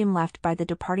vacuum left by the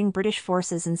departing British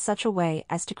forces in such a way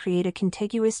as to create a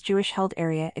contiguous Jewish-held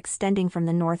area extending from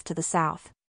the north to the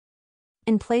south.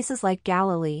 In places like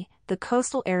Galilee, the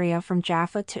coastal area from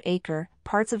Jaffa to Acre,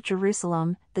 parts of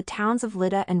Jerusalem, the towns of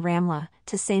Lydda and Ramlah,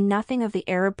 to say nothing of the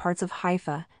Arab parts of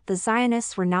Haifa, the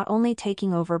Zionists were not only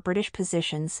taking over British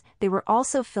positions, they were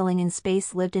also filling in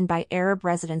space lived in by Arab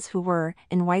residents who were,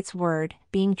 in White's word,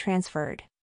 being transferred.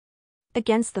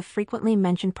 Against the frequently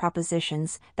mentioned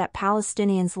propositions that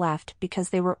Palestinians left because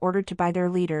they were ordered to by their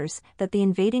leaders, that the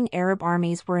invading Arab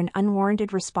armies were an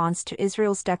unwarranted response to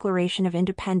Israel's declaration of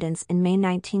independence in May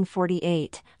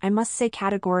 1948, I must say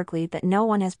categorically that no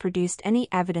one has produced any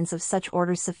evidence of such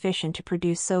orders sufficient to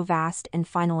produce so vast and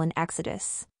final an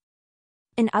exodus.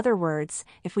 In other words,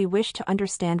 if we wish to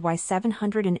understand why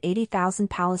 780,000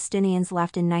 Palestinians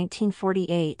left in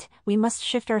 1948, we must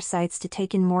shift our sights to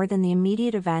take in more than the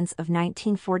immediate events of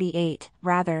 1948,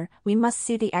 rather, we must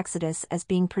see the exodus as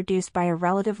being produced by a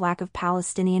relative lack of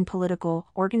Palestinian political,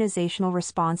 organizational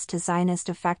response to Zionist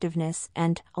effectiveness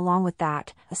and, along with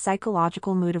that, a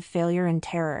psychological mood of failure and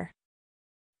terror.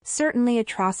 Certainly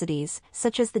atrocities,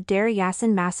 such as the Deir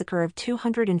Yassin massacre of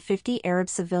 250 Arab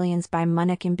civilians by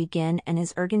Munakim Begin and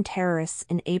his Irgun terrorists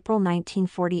in April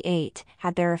 1948,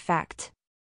 had their effect.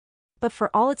 But for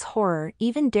all its horror,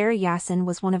 even Deir Yassin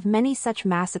was one of many such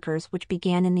massacres which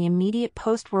began in the immediate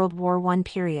post-World War I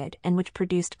period and which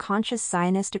produced conscious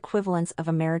Zionist equivalents of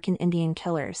American Indian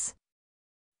killers.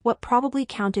 What probably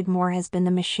counted more has been the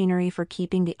machinery for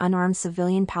keeping the unarmed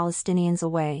civilian Palestinians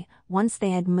away, once they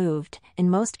had moved,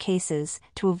 in most cases,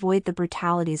 to avoid the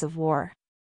brutalities of war.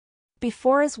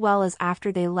 Before as well as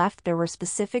after they left there were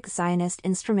specific Zionist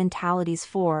instrumentalities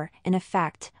for, in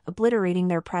effect, obliterating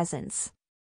their presence.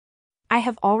 I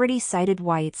have already cited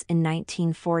White's in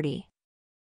 1940.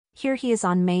 Here he is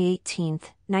on May 18,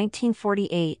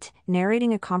 1948,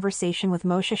 narrating a conversation with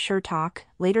Moshe Chertok,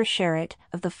 later Sherrett,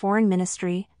 of the Foreign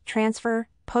Ministry, transfer,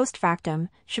 post factum,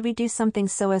 should we do something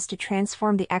so as to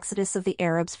transform the exodus of the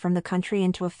Arabs from the country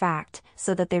into a fact,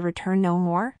 so that they return no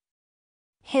more?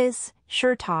 His,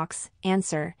 Chertok's,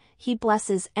 answer, he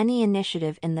blesses any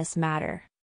initiative in this matter.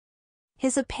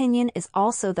 His opinion is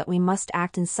also that we must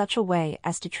act in such a way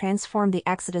as to transform the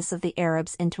exodus of the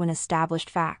Arabs into an established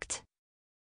fact.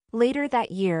 Later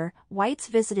that year, Whites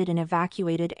visited an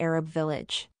evacuated Arab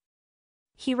village.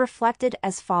 He reflected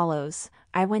as follows: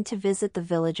 I went to visit the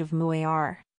village of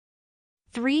Muayar.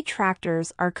 3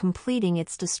 tractors are completing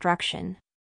its destruction.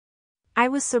 I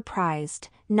was surprised,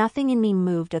 nothing in me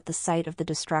moved at the sight of the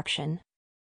destruction.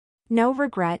 No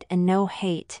regret and no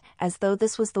hate, as though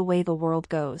this was the way the world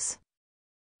goes.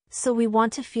 So we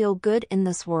want to feel good in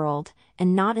this world,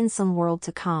 and not in some world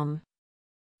to come.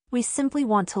 We simply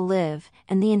want to live,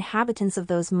 and the inhabitants of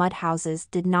those mud houses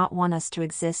did not want us to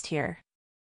exist here.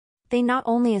 They not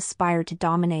only aspired to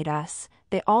dominate us,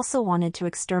 they also wanted to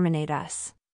exterminate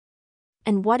us.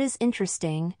 And what is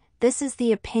interesting, this is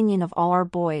the opinion of all our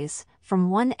boys, from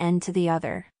one end to the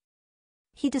other.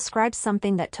 He describes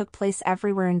something that took place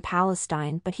everywhere in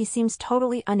Palestine, but he seems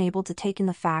totally unable to take in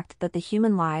the fact that the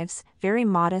human lives, very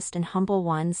modest and humble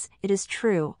ones, it is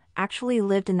true, actually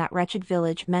lived in that wretched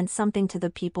village meant something to the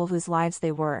people whose lives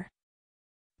they were.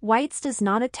 Whites does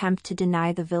not attempt to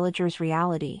deny the villagers'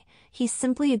 reality, he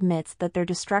simply admits that their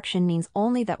destruction means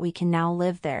only that we can now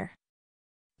live there.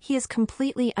 He is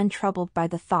completely untroubled by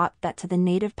the thought that to the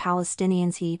native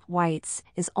Palestinians he, whites,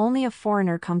 is only a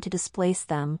foreigner come to displace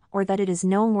them, or that it is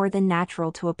no more than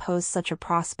natural to oppose such a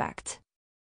prospect.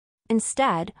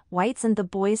 Instead, whites and the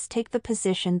boys take the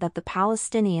position that the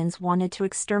Palestinians wanted to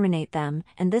exterminate them,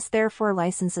 and this therefore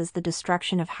licenses the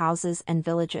destruction of houses and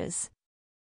villages.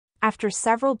 After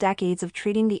several decades of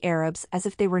treating the Arabs as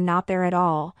if they were not there at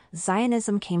all,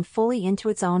 Zionism came fully into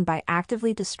its own by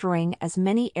actively destroying as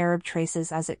many Arab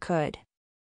traces as it could.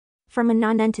 From a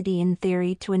nonentity in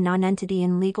theory to a nonentity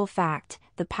in legal fact,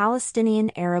 the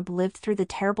Palestinian Arab lived through the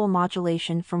terrible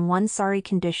modulation from one sorry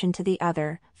condition to the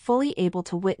other, fully able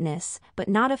to witness, but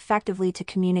not effectively to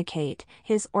communicate,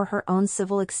 his or her own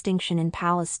civil extinction in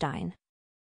Palestine.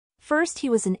 First he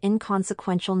was an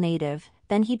inconsequential native,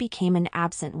 then he became an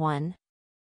absent one.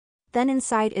 Then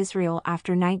inside Israel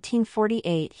after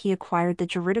 1948 he acquired the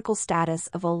juridical status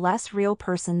of a less real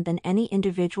person than any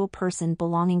individual person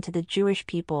belonging to the Jewish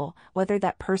people, whether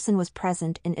that person was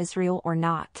present in Israel or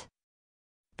not.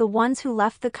 The ones who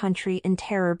left the country in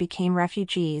terror became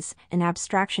refugees, an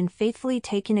abstraction faithfully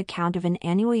taking account of an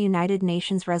annual United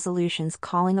Nations resolutions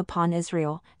calling upon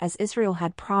Israel, as Israel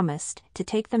had promised, to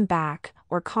take them back,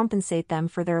 or compensate them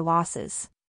for their losses.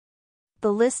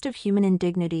 The list of human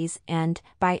indignities and,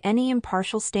 by any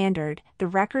impartial standard, the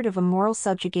record of a moral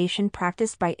subjugation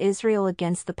practiced by Israel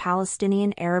against the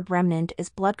Palestinian Arab remnant is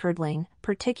blood-curdling,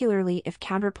 particularly if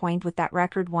counterpoint with that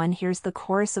record one hears the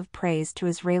chorus of praise to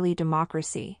Israeli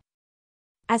democracy.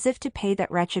 As if to pay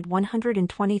that wretched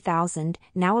 120,000,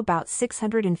 now about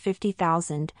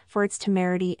 650,000, for its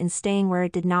temerity in staying where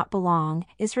it did not belong,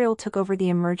 Israel took over the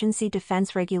emergency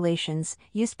defense regulations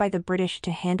used by the British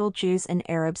to handle Jews and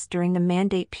Arabs during the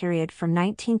Mandate period from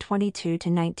 1922 to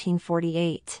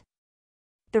 1948.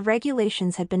 The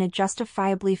regulations had been a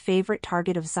justifiably favorite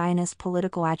target of Zionist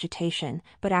political agitation,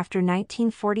 but after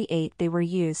 1948 they were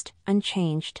used,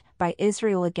 unchanged, by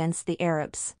Israel against the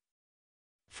Arabs.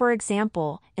 For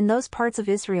example, in those parts of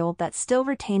Israel that still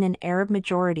retain an Arab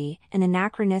majority, an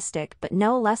anachronistic but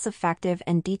no less effective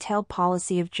and detailed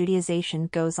policy of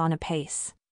Judaization goes on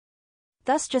apace.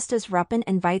 Thus just as Ruppin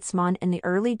and Weizmann in the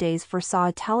early days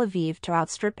foresaw Tel Aviv to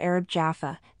outstrip Arab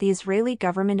Jaffa, the Israeli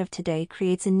government of today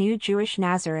creates a new Jewish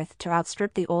Nazareth to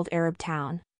outstrip the old Arab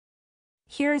town.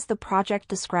 Here is the project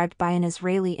described by an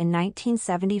Israeli in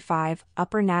 1975,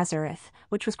 Upper Nazareth,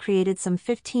 which was created some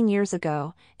 15 years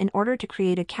ago, in order to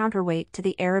create a counterweight to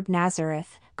the Arab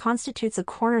Nazareth, constitutes a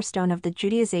cornerstone of the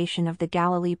Judaization of the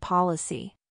Galilee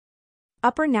policy.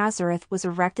 Upper Nazareth was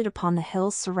erected upon the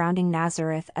hills surrounding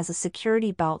Nazareth as a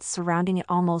security belt surrounding it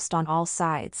almost on all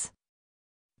sides.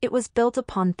 It was built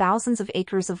upon thousands of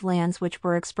acres of lands which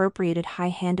were expropriated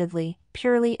high-handedly,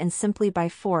 purely and simply by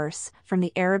force, from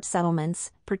the Arab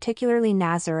settlements, particularly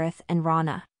Nazareth and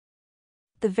Rana.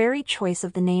 The very choice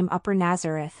of the name Upper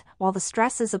Nazareth, while the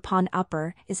stress is upon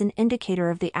upper, is an indicator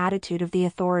of the attitude of the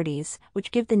authorities, which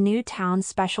give the new town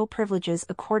special privileges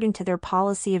according to their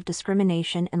policy of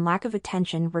discrimination and lack of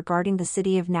attention regarding the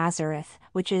city of Nazareth,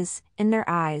 which is, in their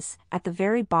eyes, at the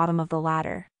very bottom of the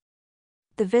ladder.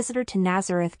 The visitor to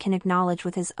Nazareth can acknowledge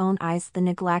with his own eyes the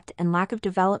neglect and lack of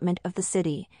development of the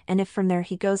city, and if from there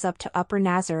he goes up to Upper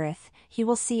Nazareth, he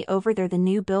will see over there the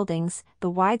new buildings,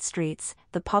 the wide streets,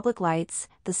 the public lights,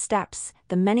 the steps,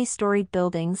 the many-storied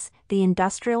buildings, the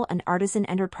industrial and artisan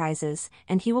enterprises,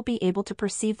 and he will be able to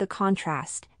perceive the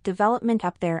contrast, development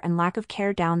up there and lack of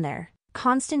care down there,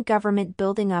 constant government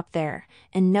building up there,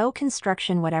 and no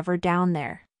construction whatever down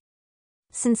there.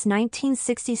 Since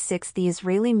 1966 the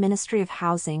Israeli Ministry of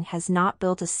Housing has not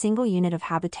built a single unit of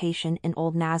habitation in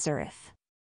Old Nazareth.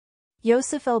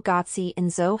 Yosef El-Ghatzi in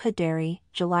Zo Haderi,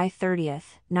 July 30,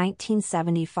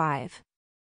 1975.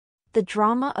 The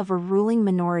drama of a ruling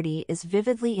minority is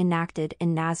vividly enacted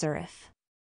in Nazareth.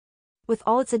 With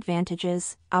all its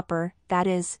advantages, Upper, that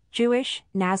is, Jewish,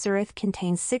 Nazareth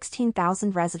contains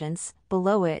 16,000 residents,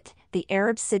 below it, the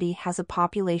Arab city has a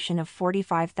population of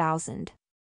 45,000.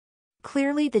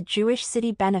 Clearly the Jewish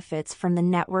city benefits from the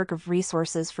network of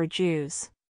resources for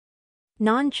Jews.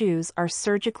 Non-Jews are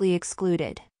surgically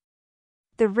excluded.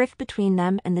 The rift between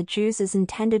them and the Jews is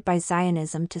intended by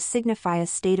Zionism to signify a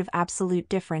state of absolute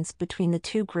difference between the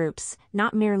two groups,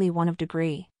 not merely one of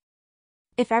degree.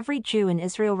 If every Jew in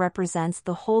Israel represents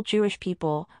the whole Jewish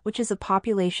people, which is a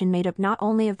population made up not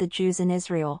only of the Jews in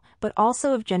Israel, but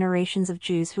also of generations of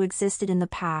Jews who existed in the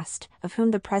past, of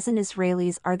whom the present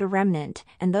Israelis are the remnant,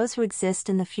 and those who exist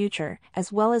in the future,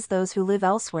 as well as those who live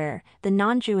elsewhere, the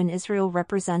non-Jew in Israel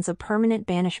represents a permanent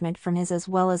banishment from his as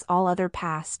well as all other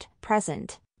past,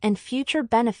 present, and future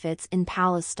benefits in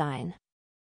Palestine.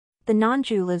 The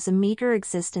non-Jew lives a meager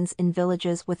existence in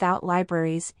villages without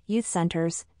libraries, youth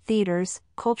centers, theaters,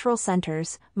 cultural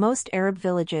centers. Most Arab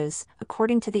villages,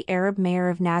 according to the Arab mayor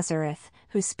of Nazareth,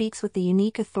 who speaks with the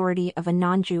unique authority of a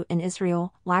non-Jew in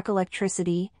Israel, lack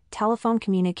electricity, telephone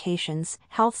communications,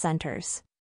 health centers.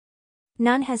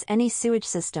 None has any sewage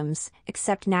systems,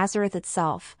 except Nazareth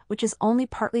itself, which is only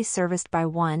partly serviced by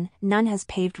one. None has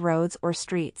paved roads or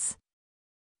streets.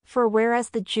 For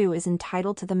whereas the Jew is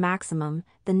entitled to the maximum,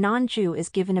 the non-Jew is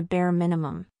given a bare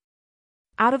minimum.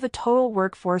 Out of a total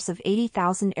workforce of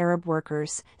 80,000 Arab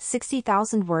workers,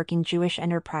 60,000 work in Jewish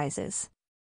enterprises.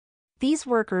 These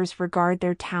workers regard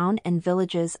their town and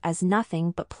villages as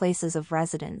nothing but places of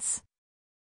residence.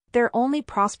 Their only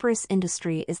prosperous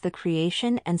industry is the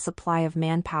creation and supply of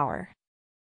manpower.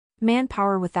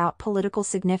 Manpower without political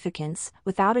significance,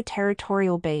 without a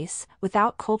territorial base,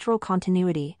 without cultural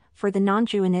continuity. For the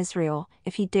non-Jew in Israel,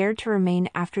 if he dared to remain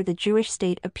after the Jewish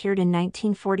state appeared in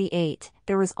 1948,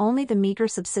 there was only the meager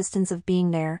subsistence of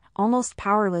being there, almost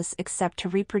powerless except to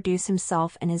reproduce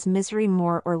himself and his misery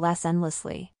more or less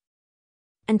endlessly.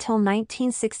 Until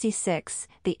 1966,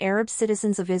 the Arab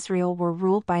citizens of Israel were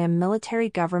ruled by a military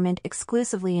government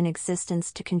exclusively in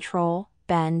existence to control,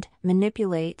 bend,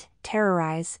 manipulate,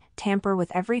 terrorize, tamper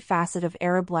with every facet of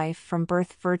Arab life from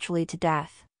birth virtually to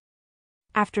death.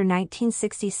 After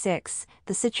 1966,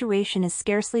 the situation is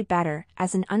scarcely better,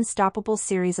 as an unstoppable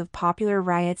series of popular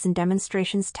riots and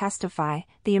demonstrations testify.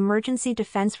 The emergency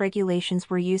defense regulations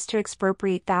were used to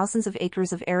expropriate thousands of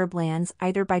acres of Arab lands,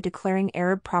 either by declaring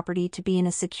Arab property to be in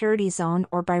a security zone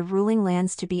or by ruling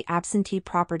lands to be absentee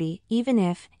property, even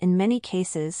if, in many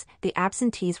cases, the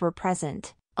absentees were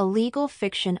present. A legal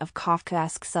fiction of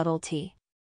Kafkaesque subtlety.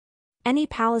 Any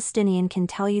Palestinian can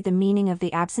tell you the meaning of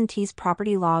the Absentees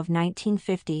Property Law of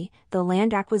 1950, the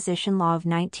Land Acquisition Law of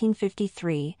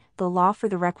 1953, the Law for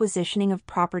the Requisitioning of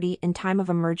Property in Time of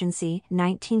Emergency,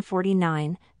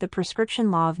 1949, the Prescription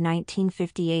Law of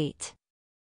 1958.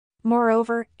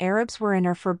 Moreover, Arabs were and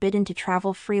are forbidden to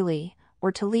travel freely,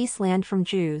 or to lease land from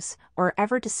Jews, or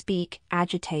ever to speak,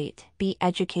 agitate, be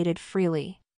educated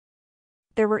freely.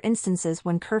 There were instances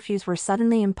when curfews were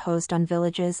suddenly imposed on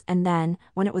villages and then,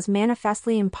 when it was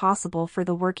manifestly impossible for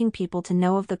the working people to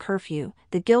know of the curfew,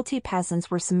 the guilty peasants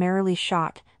were summarily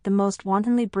shot. The most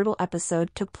wantonly brutal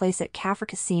episode took place at Kafr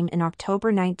Qasim in October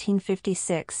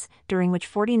 1956, during which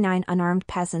 49 unarmed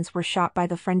peasants were shot by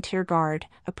the Frontier Guard,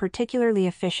 a particularly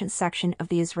efficient section of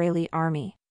the Israeli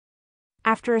army.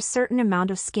 After a certain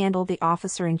amount of scandal, the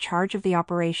officer in charge of the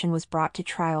operation was brought to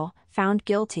trial, found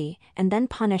guilty, and then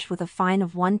punished with a fine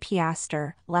of 1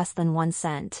 piastre, less than 1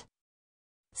 cent.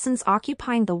 Since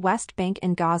occupying the West Bank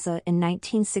and Gaza in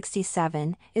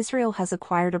 1967, Israel has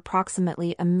acquired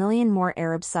approximately 1 million more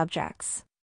Arab subjects.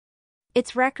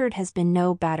 Its record has been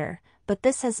no better, but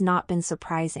this has not been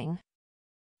surprising.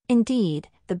 Indeed,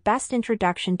 the best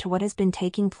introduction to what has been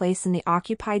taking place in the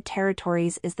occupied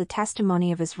territories is the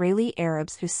testimony of Israeli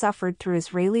Arabs who suffered through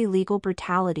Israeli legal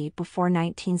brutality before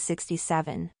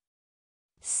 1967.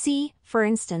 See, for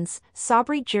instance,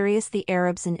 Sabri Jurius, The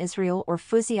Arabs in Israel, or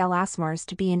Fuzi al-Asmars,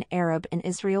 To Be an Arab in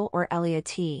Israel, or Elia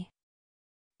T.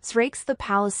 Zrake's The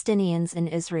Palestinians in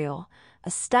Israel, A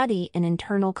Study in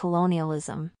Internal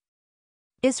Colonialism.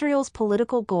 Israel's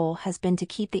political goal has been to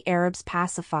keep the Arabs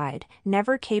pacified,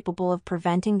 never capable of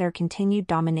preventing their continued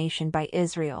domination by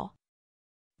Israel.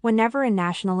 Whenever a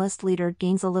nationalist leader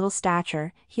gains a little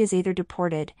stature, he is either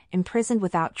deported, imprisoned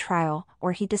without trial,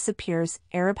 or he disappears.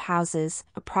 Arab houses,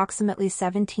 approximately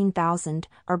 17,000,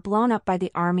 are blown up by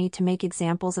the army to make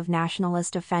examples of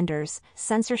nationalist offenders.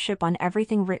 Censorship on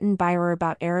everything written by or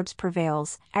about Arabs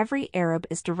prevails. Every Arab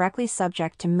is directly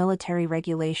subject to military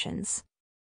regulations.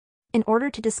 In order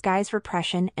to disguise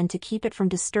repression and to keep it from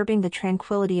disturbing the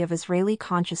tranquility of Israeli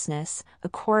consciousness, a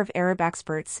corps of Arab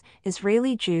experts,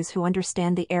 Israeli Jews who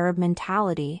understand the Arab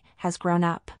mentality, has grown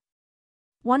up.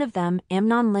 One of them,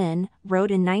 Amnon Lin,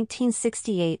 wrote in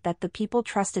 1968 that the people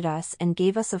trusted us and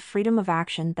gave us a freedom of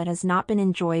action that has not been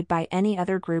enjoyed by any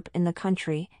other group in the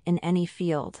country, in any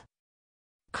field.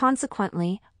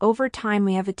 Consequently, over time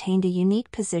we have attained a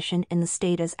unique position in the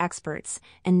state as experts,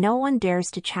 and no one dares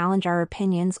to challenge our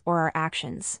opinions or our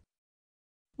actions.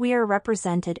 We are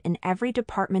represented in every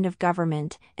department of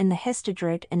government, in the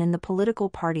Histadrut and in the political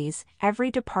parties.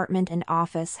 Every department and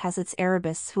office has its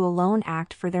Arabists who alone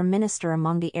act for their minister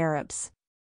among the Arabs.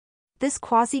 This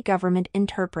quasi-government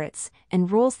interprets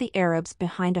and rules the Arabs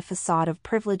behind a facade of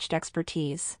privileged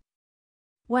expertise.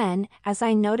 When, as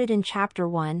I noted in Chapter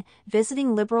 1,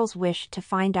 visiting liberals wish to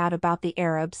find out about the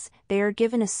Arabs, they are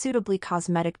given a suitably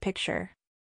cosmetic picture.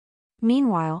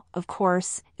 Meanwhile, of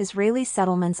course, Israeli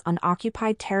settlements on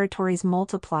occupied territories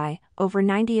multiply, over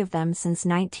 90 of them since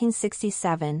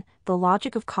 1967. The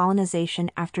logic of colonization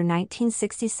after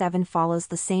 1967 follows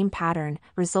the same pattern,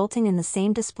 resulting in the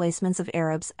same displacements of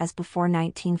Arabs as before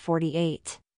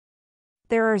 1948.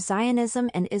 There are Zionism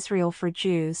and Israel for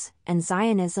Jews, and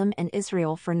Zionism and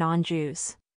Israel for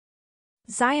non-Jews.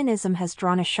 Zionism has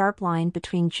drawn a sharp line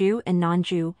between Jew and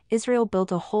non-Jew. Israel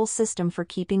built a whole system for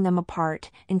keeping them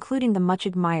apart, including the much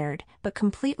admired, but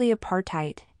completely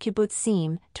apartheid,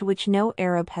 kibbutzim, to which no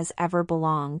Arab has ever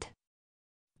belonged.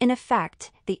 In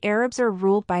effect, the Arabs are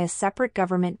ruled by a separate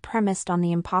government premised on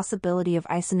the impossibility of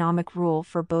Islamic rule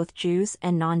for both Jews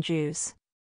and non-Jews.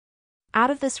 Out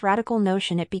of this radical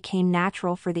notion it became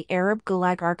natural for the Arab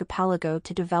Gulag archipelago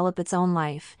to develop its own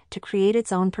life, to create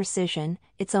its own precision,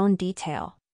 its own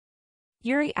detail.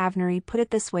 Yuri Avnery put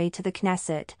it this way: to the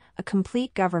Knesset, a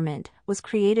complete government, was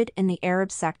created in the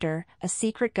Arab sector, a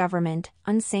secret government,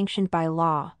 unsanctioned by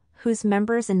law, whose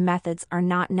members and methods are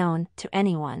not known to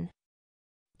anyone.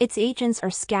 Its agents are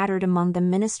scattered among the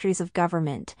ministries of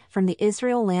government, from the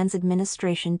Israel Lands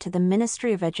Administration to the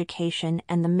Ministry of Education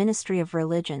and the Ministry of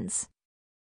Religions.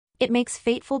 It makes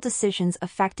fateful decisions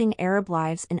affecting Arab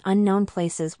lives in unknown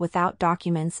places without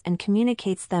documents and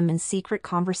communicates them in secret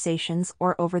conversations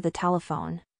or over the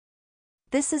telephone.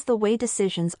 This is the way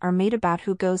decisions are made about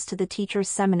who goes to the teacher's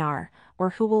seminar,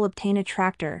 or who will obtain a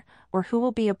tractor, or who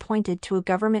will be appointed to a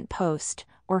government post,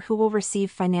 or who will receive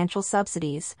financial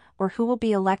subsidies, or who will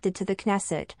be elected to the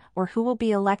Knesset, or who will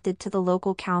be elected to the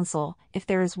local council, if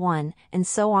there is one, and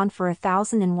so on for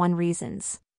 1,001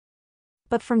 reasons.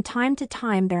 But from time to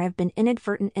time there have been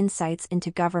inadvertent insights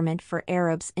into government for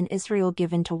Arabs in Israel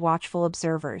given to watchful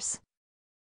observers.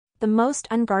 The most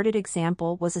unguarded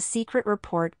example was a secret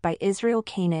report by Israel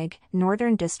Koenig,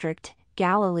 Northern District,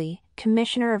 Galilee,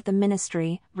 Commissioner of the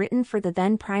Ministry, written for the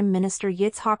then Prime Minister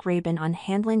Yitzhak Rabin on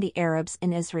handling the Arabs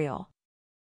in Israel.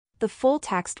 The full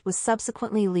text was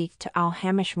subsequently leaked to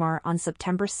Al-Hamishmar on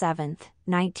September 7,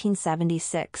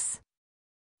 1976.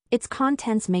 Its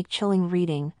contents make chilling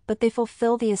reading, but they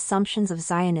fulfill the assumptions of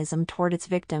Zionism toward its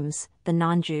victims, the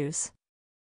non-Jews.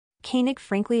 Koenig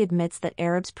frankly admits that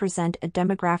Arabs present a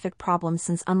demographic problem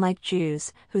since unlike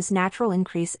Jews, whose natural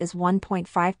increase is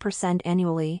 1.5%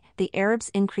 annually, the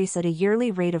Arabs increase at a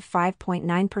yearly rate of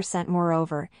 5.9%.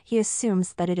 Moreover, he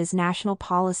assumes that it is national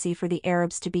policy for the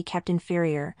Arabs to be kept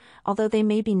inferior, although they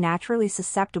may be naturally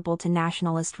susceptible to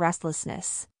nationalist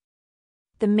restlessness.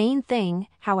 The main thing,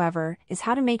 however, is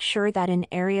how to make sure that in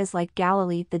areas like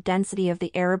Galilee the density of the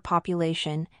Arab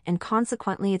population, and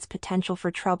consequently its potential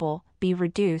for trouble, be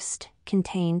reduced,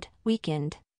 contained,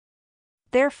 weakened.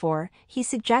 Therefore, he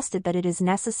suggested that it is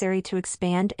necessary to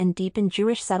expand and deepen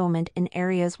Jewish settlement in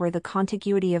areas where the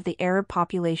contiguity of the Arab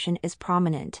population is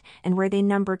prominent, and where they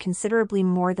number considerably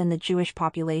more than the Jewish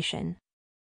population.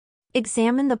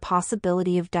 Examine the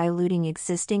possibility of diluting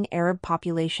existing Arab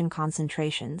population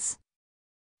concentrations.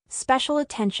 Special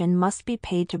attention must be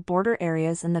paid to border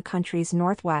areas in the country's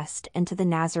northwest and to the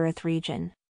Nazareth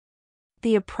region.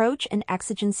 The approach and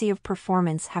exigency of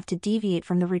performance have to deviate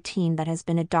from the routine that has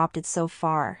been adopted so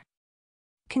far.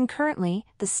 Concurrently,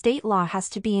 the state law has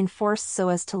to be enforced so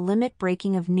as to limit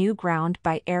breaking of new ground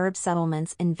by Arab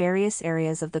settlements in various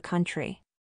areas of the country.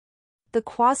 The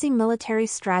quasi-military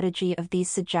strategy of these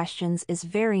suggestions is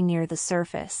very near the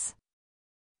surface.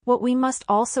 What we must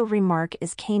also remark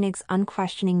is Koenig's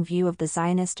unquestioning view of the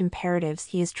Zionist imperatives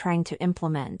he is trying to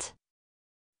implement.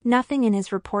 Nothing in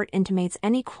his report intimates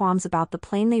any qualms about the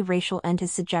plainly racial end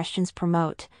his suggestions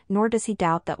promote, nor does he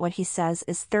doubt that what he says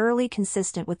is thoroughly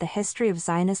consistent with the history of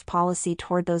Zionist policy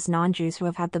toward those non-Jews who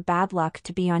have had the bad luck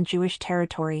to be on Jewish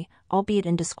territory, albeit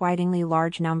in disquietingly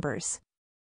large numbers.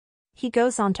 He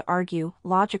goes on to argue,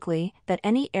 logically, that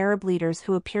any Arab leaders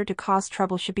who appear to cause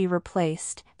trouble should be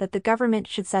replaced, that the government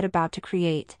should set about to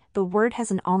create. The word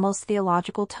has an almost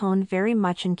theological tone very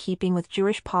much in keeping with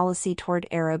Jewish policy toward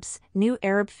Arabs, new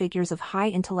Arab figures of high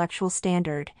intellectual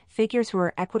standard, figures who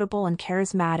are equitable and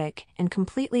charismatic, and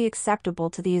completely acceptable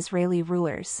to the Israeli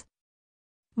rulers.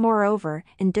 Moreover,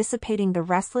 in dissipating the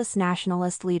restless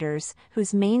nationalist leaders,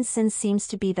 whose main sin seems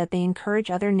to be that they encourage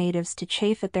other natives to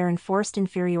chafe at their enforced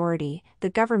inferiority, the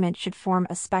government should form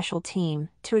a special team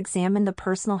to examine the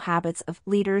personal habits of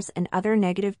leaders and other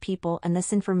negative people, and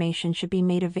this information should be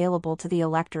made available to the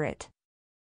electorate.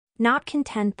 Not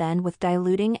content then with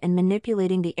diluting and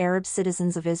manipulating the Arab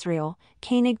citizens of Israel,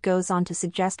 Koenig goes on to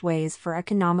suggest ways for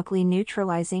economically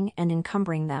neutralizing and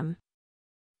encumbering them.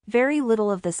 Very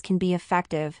little of this can be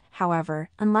effective, however,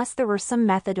 unless there were some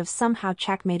method of somehow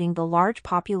checkmating the large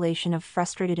population of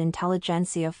frustrated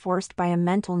intelligentsia forced by a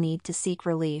mental need to seek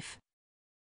relief.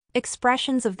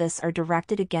 Expressions of this are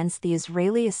directed against the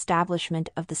Israeli establishment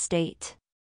of the state.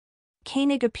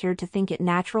 Koenig appeared to think it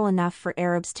natural enough for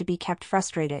Arabs to be kept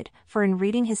frustrated, for in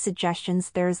reading his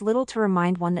suggestions there is little to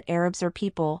remind one that Arabs are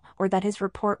people, or that his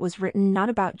report was written not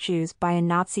about Jews by a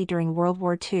Nazi during World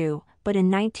War II, but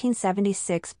in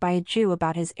 1976 by a Jew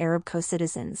about his Arab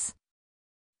co-citizens.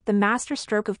 The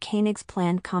masterstroke of Koenig's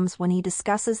plan comes when he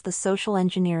discusses the social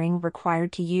engineering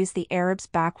required to use the Arabs'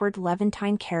 backward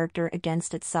Levantine character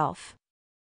against itself.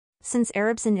 Since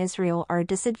Arabs in Israel are a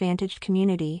disadvantaged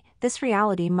community, this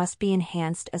reality must be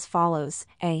enhanced as follows.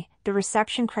 A. The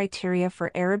reception criteria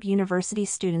for Arab university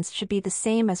students should be the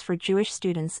same as for Jewish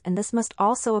students, and this must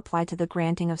also apply to the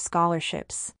granting of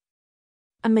scholarships.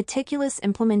 A meticulous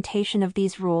implementation of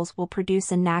these rules will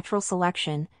produce a natural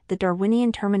selection. The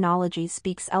Darwinian terminology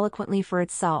speaks eloquently for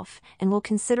itself, and will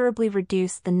considerably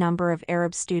reduce the number of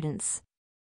Arab students.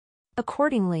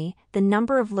 Accordingly, the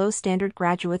number of low-standard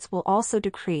graduates will also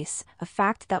decrease, a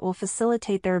fact that will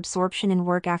facilitate their absorption in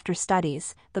work after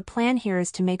studies. The plan here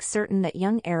is to make certain that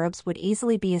young Arabs would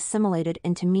easily be assimilated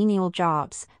into menial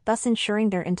jobs, thus ensuring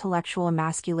their intellectual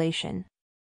emasculation.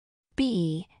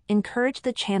 B. Encourage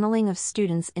the channeling of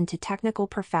students into technical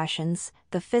professions,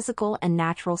 the physical and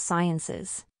natural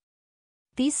sciences.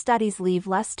 These studies leave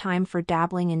less time for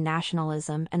dabbling in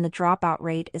nationalism, and the dropout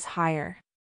rate is higher.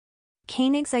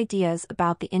 Koenig's ideas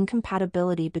about the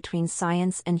incompatibility between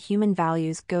science and human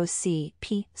values go c.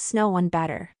 no one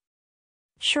better.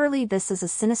 Surely this is a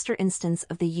sinister instance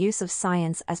of the use of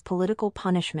science as political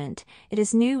punishment. It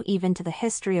is new even to the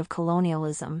history of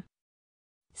colonialism.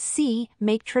 C.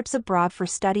 Make trips abroad for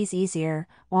studies easier,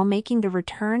 while making the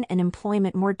return and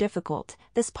employment more difficult.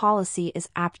 This policy is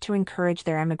apt to encourage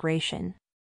their emigration.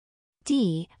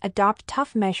 D. Adopt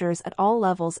tough measures at all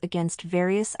levels against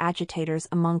various agitators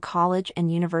among college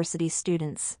and university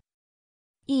students.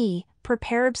 E.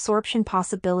 Prepare absorption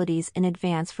possibilities in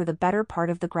advance for the better part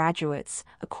of the graduates,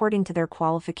 according to their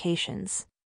qualifications.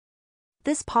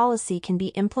 This policy can be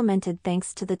implemented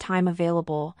thanks to the time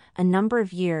available, a number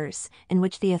of years, in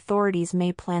which the authorities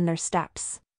may plan their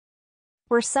steps.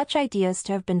 Were such ideas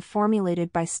to have been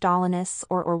formulated by Stalinists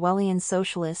or Orwellian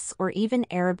socialists or even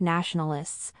Arab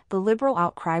nationalists, the liberal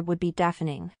outcry would be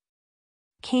deafening.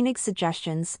 Koenig's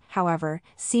suggestions, however,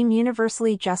 seem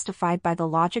universally justified by the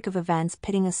logic of events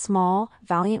pitting a small,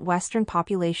 valiant Western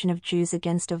population of Jews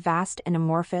against a vast and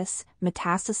amorphous,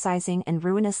 metastasizing and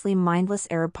ruinously mindless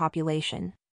Arab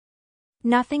population.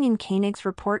 Nothing in Koenig's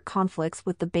report conflicts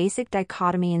with the basic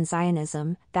dichotomy in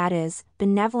Zionism, that is,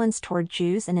 benevolence toward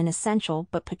Jews and an essential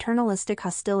but paternalistic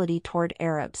hostility toward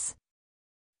Arabs.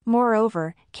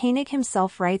 Moreover, Koenig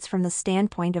himself writes from the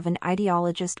standpoint of an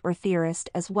ideologist or theorist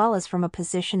as well as from a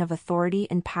position of authority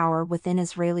and power within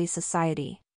Israeli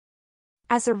society.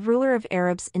 As a ruler of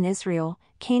Arabs in Israel,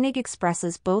 Koenig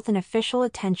expresses both an official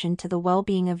attention to the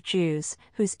well-being of Jews,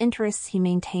 whose interests he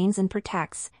maintains and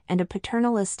protects, and a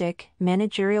paternalistic,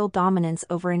 managerial dominance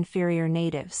over inferior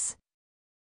natives.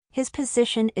 His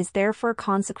position is therefore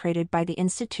consecrated by the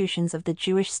institutions of the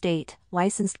Jewish state,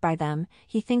 licensed by them.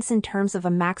 He thinks in terms of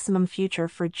a maximum future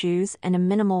for Jews and a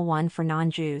minimal one for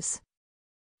non-Jews.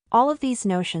 All of these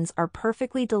notions are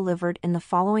perfectly delivered in the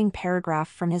following paragraph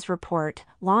from his report.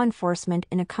 Law enforcement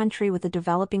in a country with a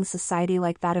developing society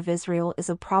like that of Israel is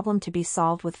a problem to be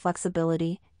solved with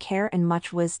flexibility, care and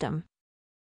much wisdom.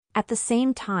 At the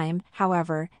same time,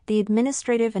 however, the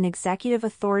administrative and executive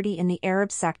authority in the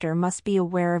Arab sector must be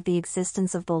aware of the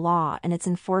existence of the law and its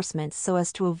enforcement so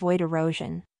as to avoid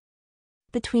erosion.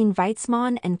 Between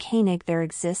Weizmann and Koenig there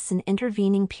exists an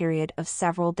intervening period of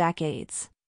several decades.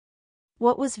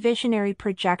 What was visionary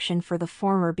projection for the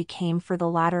former became for the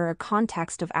latter a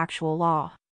context of actual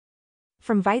law.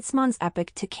 From Weizmann's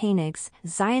epoch to Koenig's,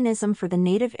 Zionism for the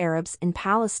native Arabs in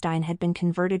Palestine had been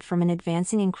converted from an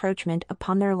advancing encroachment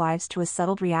upon their lives to a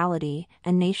settled reality,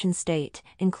 a nation-state,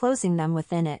 enclosing them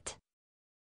within it.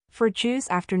 For Jews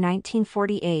after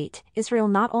 1948, Israel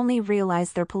not only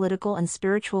realized their political and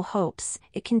spiritual hopes,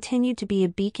 it continued to be a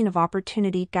beacon of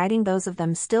opportunity guiding those of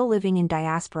them still living in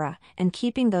diaspora, and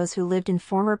keeping those who lived in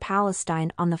former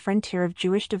Palestine on the frontier of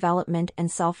Jewish development and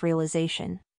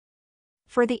self-realization.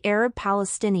 For the Arab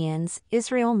Palestinians,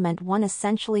 Israel meant one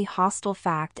essentially hostile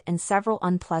fact and several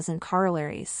unpleasant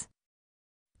corollaries.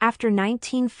 After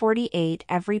 1948,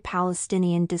 every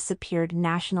Palestinian disappeared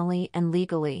nationally and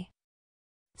legally.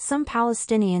 Some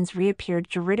Palestinians reappeared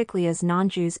juridically as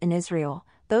non-Jews in Israel,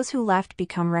 those who left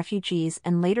become refugees,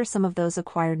 and later some of those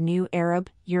acquired new Arab,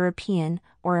 European,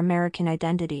 or American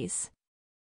identities.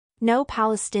 No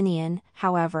Palestinian,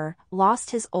 however,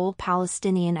 lost his old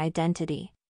Palestinian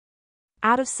identity.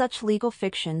 Out of such legal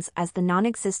fictions as the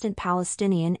non-existent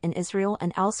Palestinian in Israel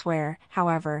and elsewhere,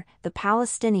 however, the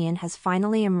Palestinian has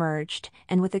finally emerged,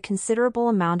 and with a considerable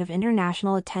amount of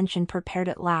international attention prepared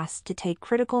at last to take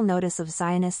critical notice of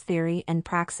Zionist theory and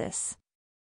praxis.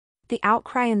 The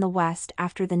outcry in the West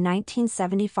after the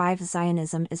 1975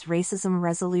 Zionism is Racism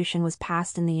resolution was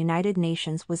passed in the United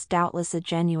Nations was doubtless a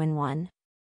genuine one.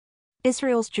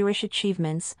 Israel's Jewish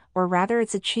achievements, or rather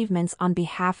its achievements on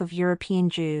behalf of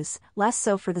European Jews, less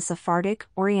so for the Sephardic,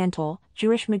 Oriental,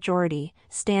 Jewish majority,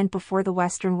 stand before the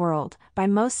Western world. By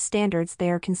most standards they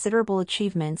are considerable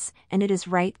achievements, and it is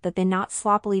right that they not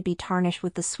sloppily be tarnished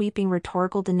with the sweeping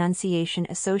rhetorical denunciation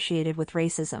associated with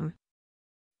racism.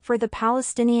 For the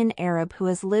Palestinian Arab who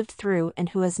has lived through and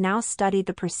who has now studied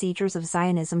the procedures of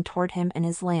Zionism toward him and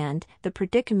his land, the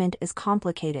predicament is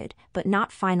complicated, but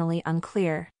not finally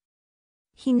unclear.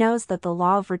 He knows that the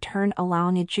law of return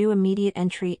allowing a Jew immediate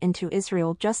entry into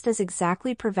Israel just as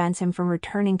exactly prevents him from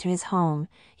returning to his home.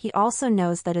 He also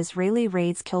knows that Israeli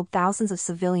raids killed thousands of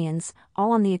civilians,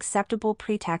 all on the acceptable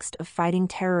pretext of fighting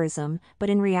terrorism,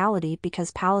 but in reality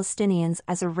because Palestinians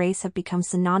as a race have become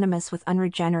synonymous with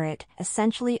unregenerate,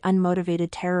 essentially unmotivated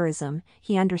terrorism.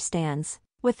 He understands,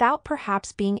 without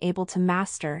perhaps being able to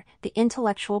master, the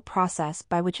intellectual process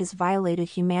by which his violated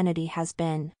humanity has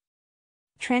been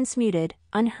transmuted,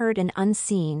 unheard and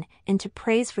unseen, into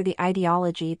praise for the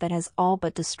ideology that has all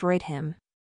but destroyed him.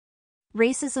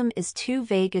 Racism is too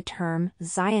vague a term,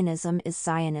 Zionism is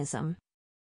Zionism.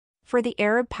 For the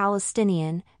Arab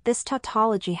Palestinian, this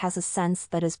tautology has a sense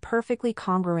that is perfectly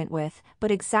congruent with, but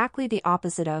exactly the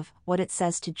opposite of, what it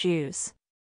says to Jews.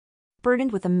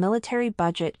 Burdened with a military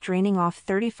budget draining off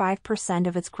 35%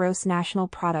 of its gross national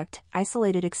product,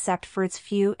 isolated except for its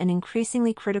few and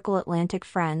increasingly critical Atlantic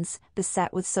friends,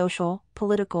 beset with social,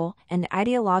 political, and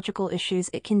ideological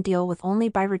issues it can deal with only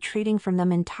by retreating from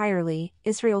them entirely,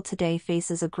 Israel today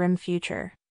faces a grim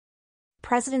future.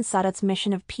 President Sadat's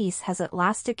mission of peace has at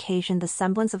last occasioned the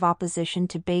semblance of opposition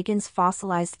to Begin's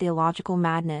fossilized theological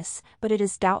madness, but it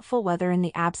is doubtful whether in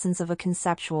the absence of a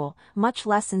conceptual, much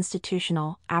less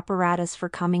institutional, apparatus for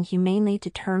coming humanely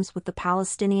to terms with the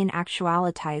Palestinian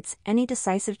actualities, any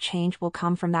decisive change will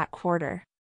come from that quarter.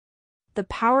 The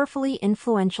powerfully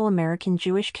influential American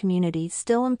Jewish community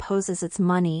still imposes its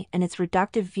money and its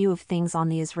reductive view of things on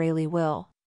the Israeli will.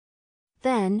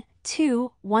 Then,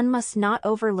 too, one must not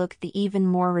overlook the even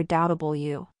more redoubtable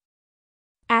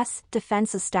U.S.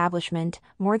 defense establishment,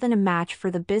 more than a match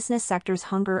for the business sector's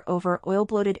hunger over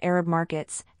oil-bloated Arab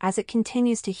markets, as it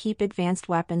continues to heap advanced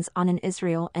weapons on an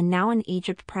Israel and now an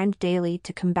Egypt primed daily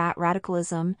to combat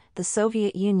radicalism, the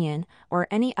Soviet Union, or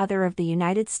any other of the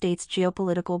United States'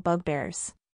 geopolitical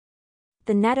bugbears.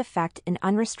 The net effect in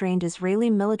unrestrained Israeli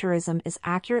militarism is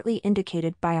accurately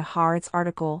indicated by a Haaretz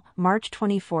article, March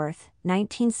 24,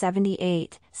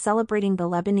 1978, celebrating the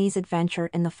Lebanese adventure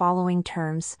in the following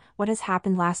terms: "What has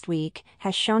happened last week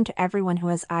has shown to everyone who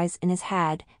has eyes in his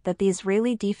head that the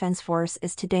Israeli Defense Force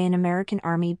is today an American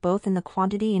army both in the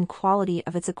quantity and quality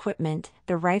of its equipment,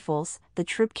 the rifles, the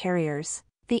troop carriers,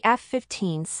 the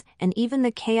F-15s, and even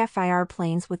the KFIR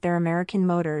planes with their American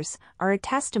motors, are a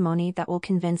testimony that will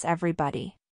convince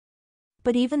everybody."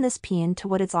 But even this paean to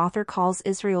what its author calls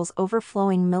Israel's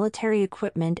overflowing military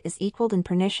equipment is equaled in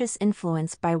pernicious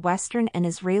influence by Western and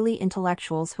Israeli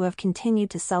intellectuals who have continued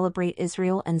to celebrate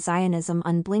Israel and Zionism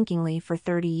unblinkingly for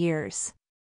 30 years.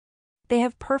 They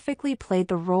have perfectly played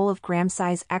the role of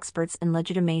Gram-size experts in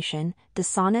legitimation,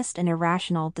 dishonest and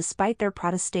irrational despite their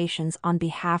protestations on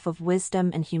behalf of wisdom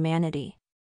and humanity.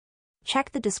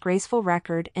 Check the disgraceful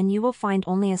record and you will find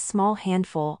only a small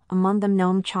handful, among them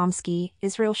Noam Chomsky,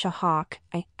 Israel Shahak,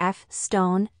 I.F.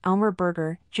 Stone, Elmer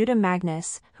Berger, Judah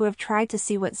Magnus, who have tried to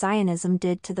see what Zionism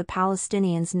did to the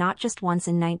Palestinians not just once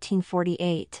in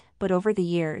 1948, but over the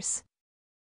years.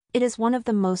 It is one of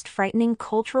the most frightening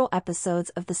cultural episodes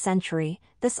of the century,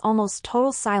 this almost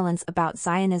total silence about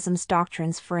Zionism's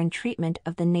doctrines for entreatment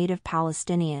of the native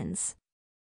Palestinians.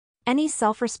 Any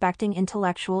self-respecting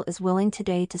intellectual is willing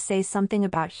today to say something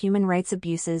about human rights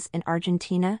abuses in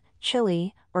Argentina,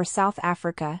 Chile, or South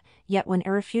Africa, yet when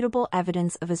irrefutable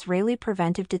evidence of Israeli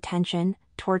preventive detention,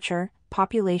 torture,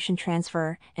 population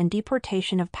transfer, and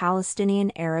deportation of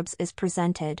Palestinian Arabs is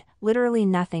presented, literally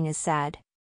nothing is said.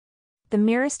 The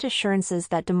merest assurances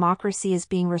that democracy is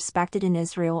being respected in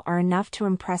Israel are enough to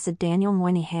impress a Daniel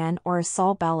Moynihan or a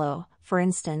Saul Bellow, for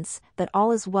instance, that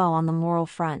all is well on the moral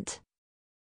front.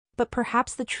 But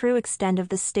perhaps the true extent of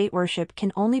this state worship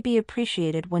can only be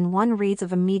appreciated when one reads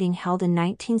of a meeting held in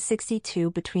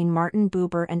 1962 between Martin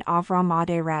Buber and Avram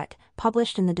Aderet,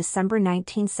 published in the December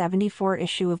 1974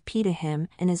 issue of Pidahim,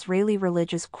 an Israeli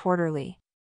religious quarterly.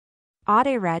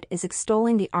 Auderet is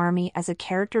extolling the army as a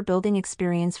character-building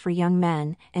experience for young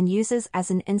men, and uses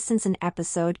as an instance an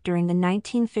episode during the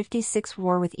 1956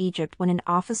 war with Egypt when an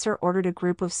officer ordered a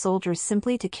group of soldiers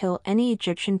simply to kill any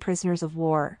Egyptian prisoners of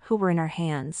war who were in our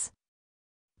hands.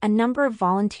 A number of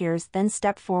volunteers then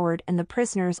step forward and the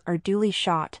prisoners are duly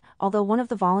shot, although one of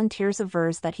the volunteers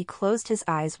avers that he closed his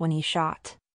eyes when he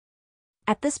shot.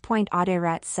 At this point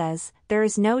Auderet says, "There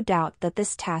is no doubt that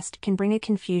this test can bring a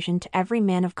confusion to every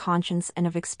man of conscience and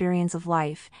of experience of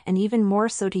life, and even more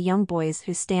so to young boys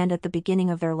who stand at the beginning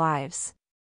of their lives.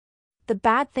 The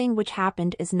bad thing which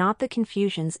happened is not the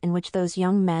confusions in which those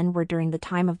young men were during the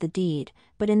time of the deed,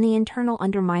 but in the internal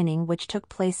undermining which took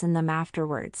place in them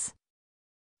afterwards."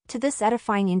 To this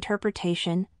edifying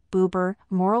interpretation, Buber,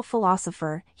 moral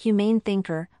philosopher, humane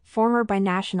thinker, former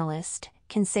binationalist,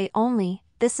 can say only,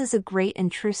 "This is a great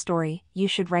and true story, you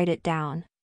should write it down."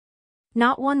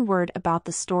 Not one word about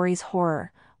the story's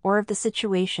horror, or of the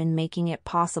situation making it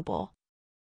possible.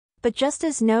 But just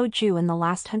as no Jew in the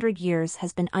last 100 years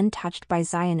has been untouched by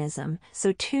Zionism,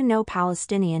 so too no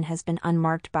Palestinian has been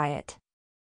unmarked by it.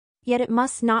 Yet it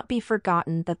must not be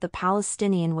forgotten that the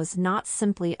Palestinian was not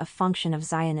simply a function of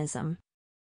Zionism.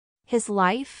 His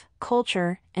life,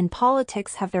 culture, and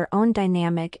politics have their own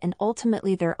dynamic and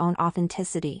ultimately their own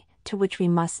authenticity, to which we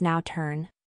must now turn.